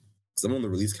website. Because I'm on the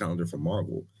release calendar for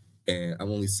Marvel, and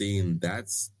I'm only seeing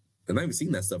I'm not even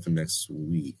seeing that stuff for next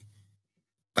week.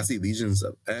 I see Legions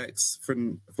of X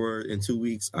for in 2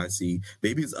 weeks. I see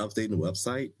maybe it's updating the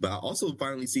website, but I also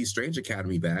finally see Strange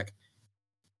Academy back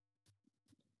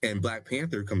and Black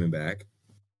Panther coming back.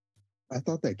 I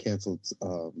thought that canceled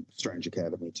Strange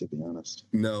Academy, to be honest.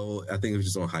 No, I think it was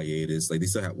just on hiatus. Like they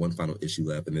still had one final issue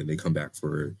left, and then they come back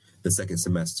for the second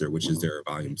semester, which is their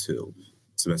volume 2,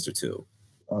 semester 2.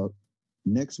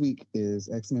 Next week is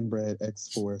X-Men Red,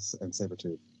 X-Force, and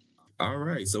Sabretooth. All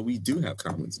right, so we do have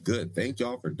comments. Good. Thank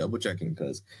y'all for double checking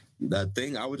because that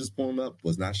thing I was just pulling up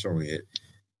was not showing it.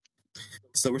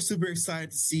 So we're super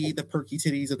excited to see the perky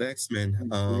titties of the X-Men.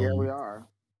 Yeah, we are.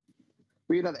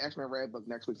 We have another X-Men Red book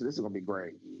next week, so this is gonna be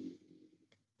great.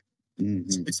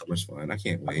 It's gonna be so much fun. I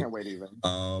can't wait. I can't wait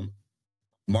even.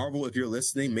 Marvel, if you're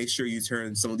listening, make sure you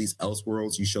turn some of these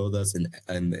Elseworlds you showed us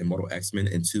in Immortal X-Men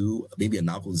into maybe a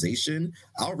novelization.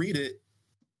 I'll read it.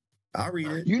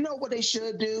 You know what they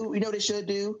should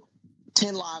do?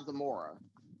 10 Lives of Mora.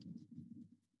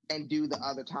 And do the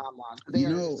other timelines. They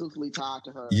are exclusively tied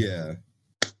to her. Yeah.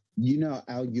 You know,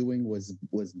 Al Ewing was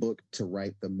booked to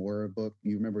write the Mora book.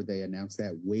 You remember they announced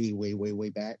that way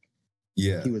back?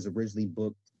 Yeah. He was originally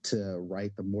booked to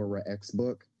write the Mora X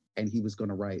book, and he was going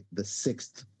to write the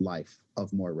 6th life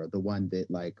of Moira, the one that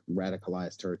like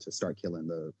radicalized her to start killing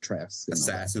the Trask.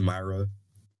 Assassin Myra.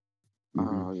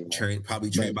 Oh, yeah. Trained by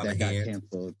the hand.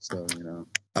 Canceled, so you know.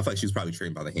 I feel like she was probably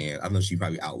trained by the hand. I know she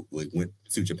probably went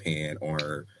to Japan on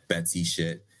her Betsy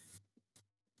shit.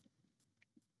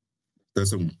 There's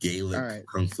some Gaelic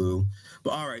kung fu.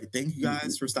 But all right, thank you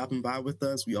guys for stopping by with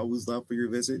us. We always love for your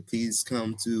visit. Please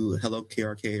come to Hello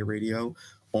KRK Radio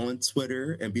on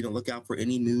Twitter and be on the lookout for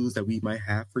any news that we might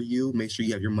have for you. Make sure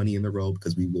you have your money in the roll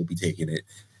because we will be taking it.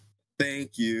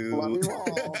 Thank you. Love you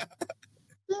all.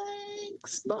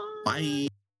 Thanks. Bye. Bye.